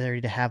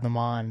necessary to have them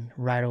on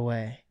right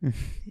away. You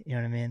know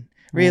what I mean?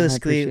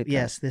 Realistically,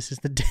 yes, this is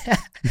the day,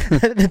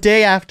 the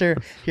day after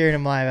hearing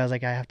him live, I was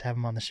like, I have to have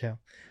him on the show.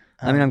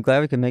 I mean, I'm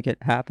glad we could make it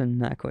happen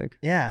that quick.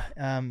 Yeah.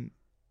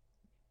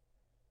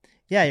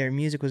 Yeah, your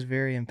music was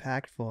very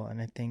impactful,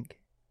 and I think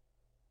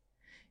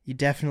you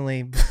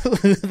definitely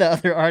blew the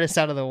other artists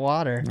out of the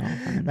water.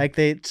 No, Like,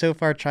 they so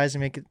far tries to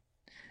make it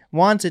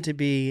wants it to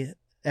be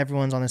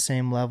everyone's on the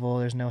same level.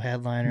 There's no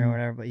headliner or Mm.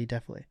 whatever, but you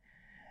definitely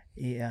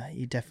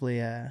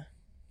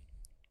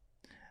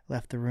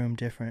left the room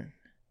different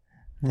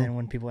than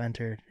when people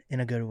entered in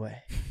a good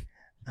way.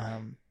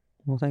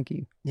 Well, thank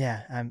you.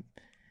 Yeah,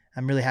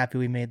 I'm really happy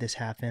we made this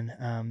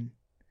happen.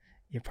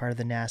 You're part of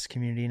the NAS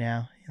community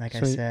now, like I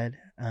Sweet. said.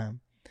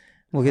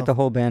 We'll get the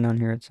whole band on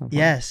here at some point.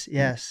 Yes.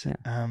 Yeah.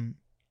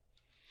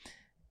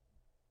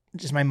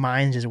 Just my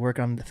mind just work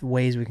on the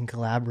ways we can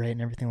collaborate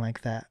and everything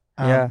like that.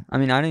 Yeah, I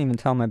mean, I didn't even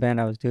tell my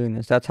band I was doing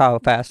this. That's how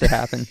fast it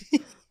happened.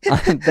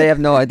 They have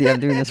no idea I'm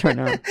doing this right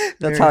now. That's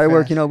Very how I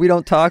work. fast. We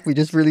don't talk. We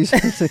just release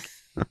music.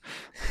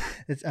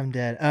 I'm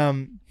dead.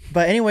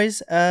 But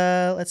anyways,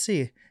 let's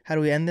see. How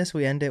do we end this?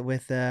 We end it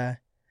with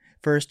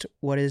first,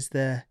 what's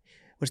the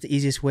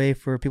easiest way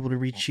for people to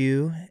reach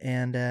you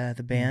and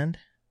the band?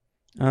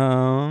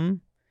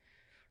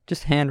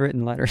 Just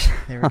handwritten letters.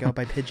 There we go,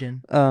 by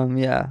pigeon.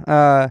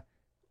 Yeah.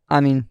 I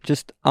mean,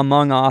 just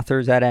Among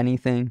Authors at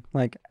anything,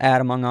 like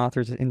at Among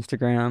Authors at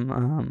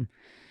Instagram.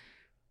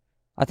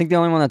 I think the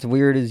only one that's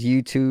weird is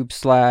YouTube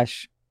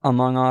 /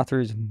 Among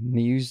Authors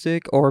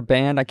music or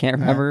band. I can't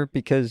remember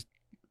because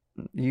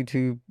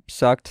YouTube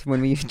sucked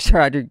when we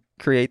tried to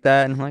create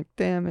that, and I'm like,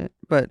 damn it.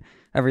 But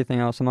everything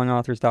else,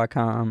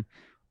 amongauthors.com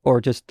or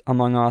just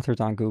Among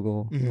Authors on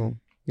Google, Mhm.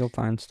 you'll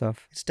find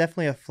stuff. It's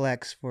definitely a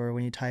flex for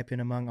when you type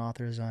in Among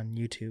Authors on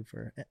YouTube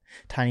for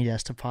Tiny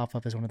Desk to pop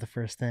up as one of the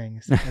first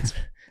things.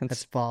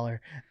 That's baller.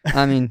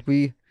 I mean,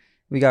 we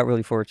got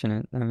really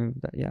fortunate. I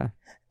mean, yeah.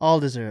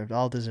 All deserved.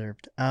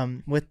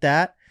 With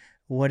that,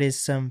 what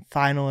is some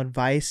final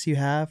advice you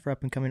have for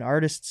up and coming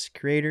artists,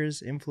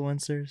 creators,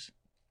 influencers?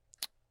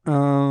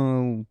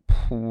 Oh,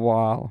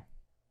 wow.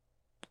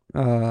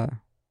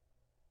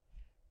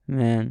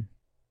 Man.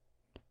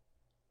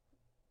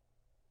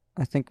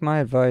 I think my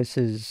advice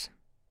is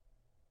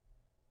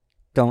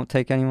don't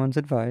take anyone's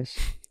advice.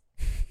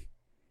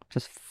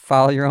 Just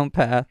follow your own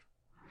path.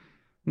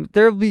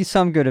 There'll be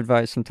some good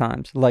advice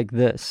sometimes, like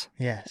this.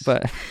 Yes.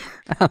 But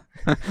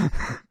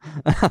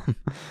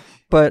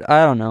but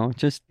I don't know.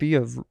 Just be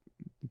a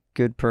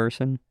good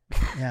person,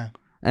 yeah.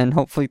 and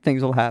hopefully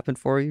things will happen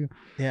for you.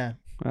 Yeah.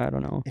 I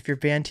don't know. If your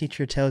band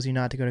teacher tells you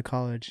not to go to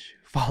college,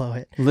 follow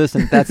it.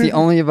 Listen, that's the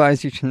only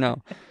advice you should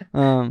know.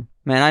 Man,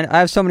 I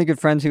have so many good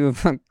friends who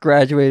have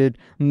graduated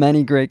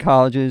many great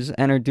colleges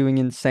and are doing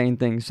insane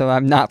things. So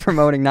I'm not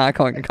promoting not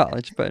going to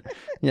college, but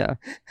yeah,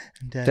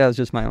 that was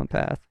just my own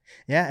path.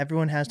 Yeah,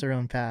 everyone has their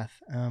own path.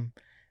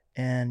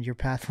 And your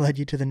path led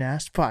you to the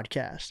NAST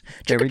podcast.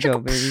 There we go,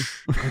 baby.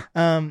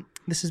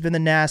 This has been the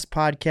NAST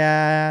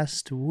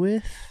podcast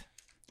with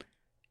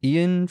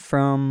Ian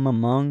from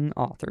Among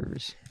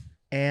Authors.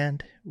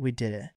 And we did it.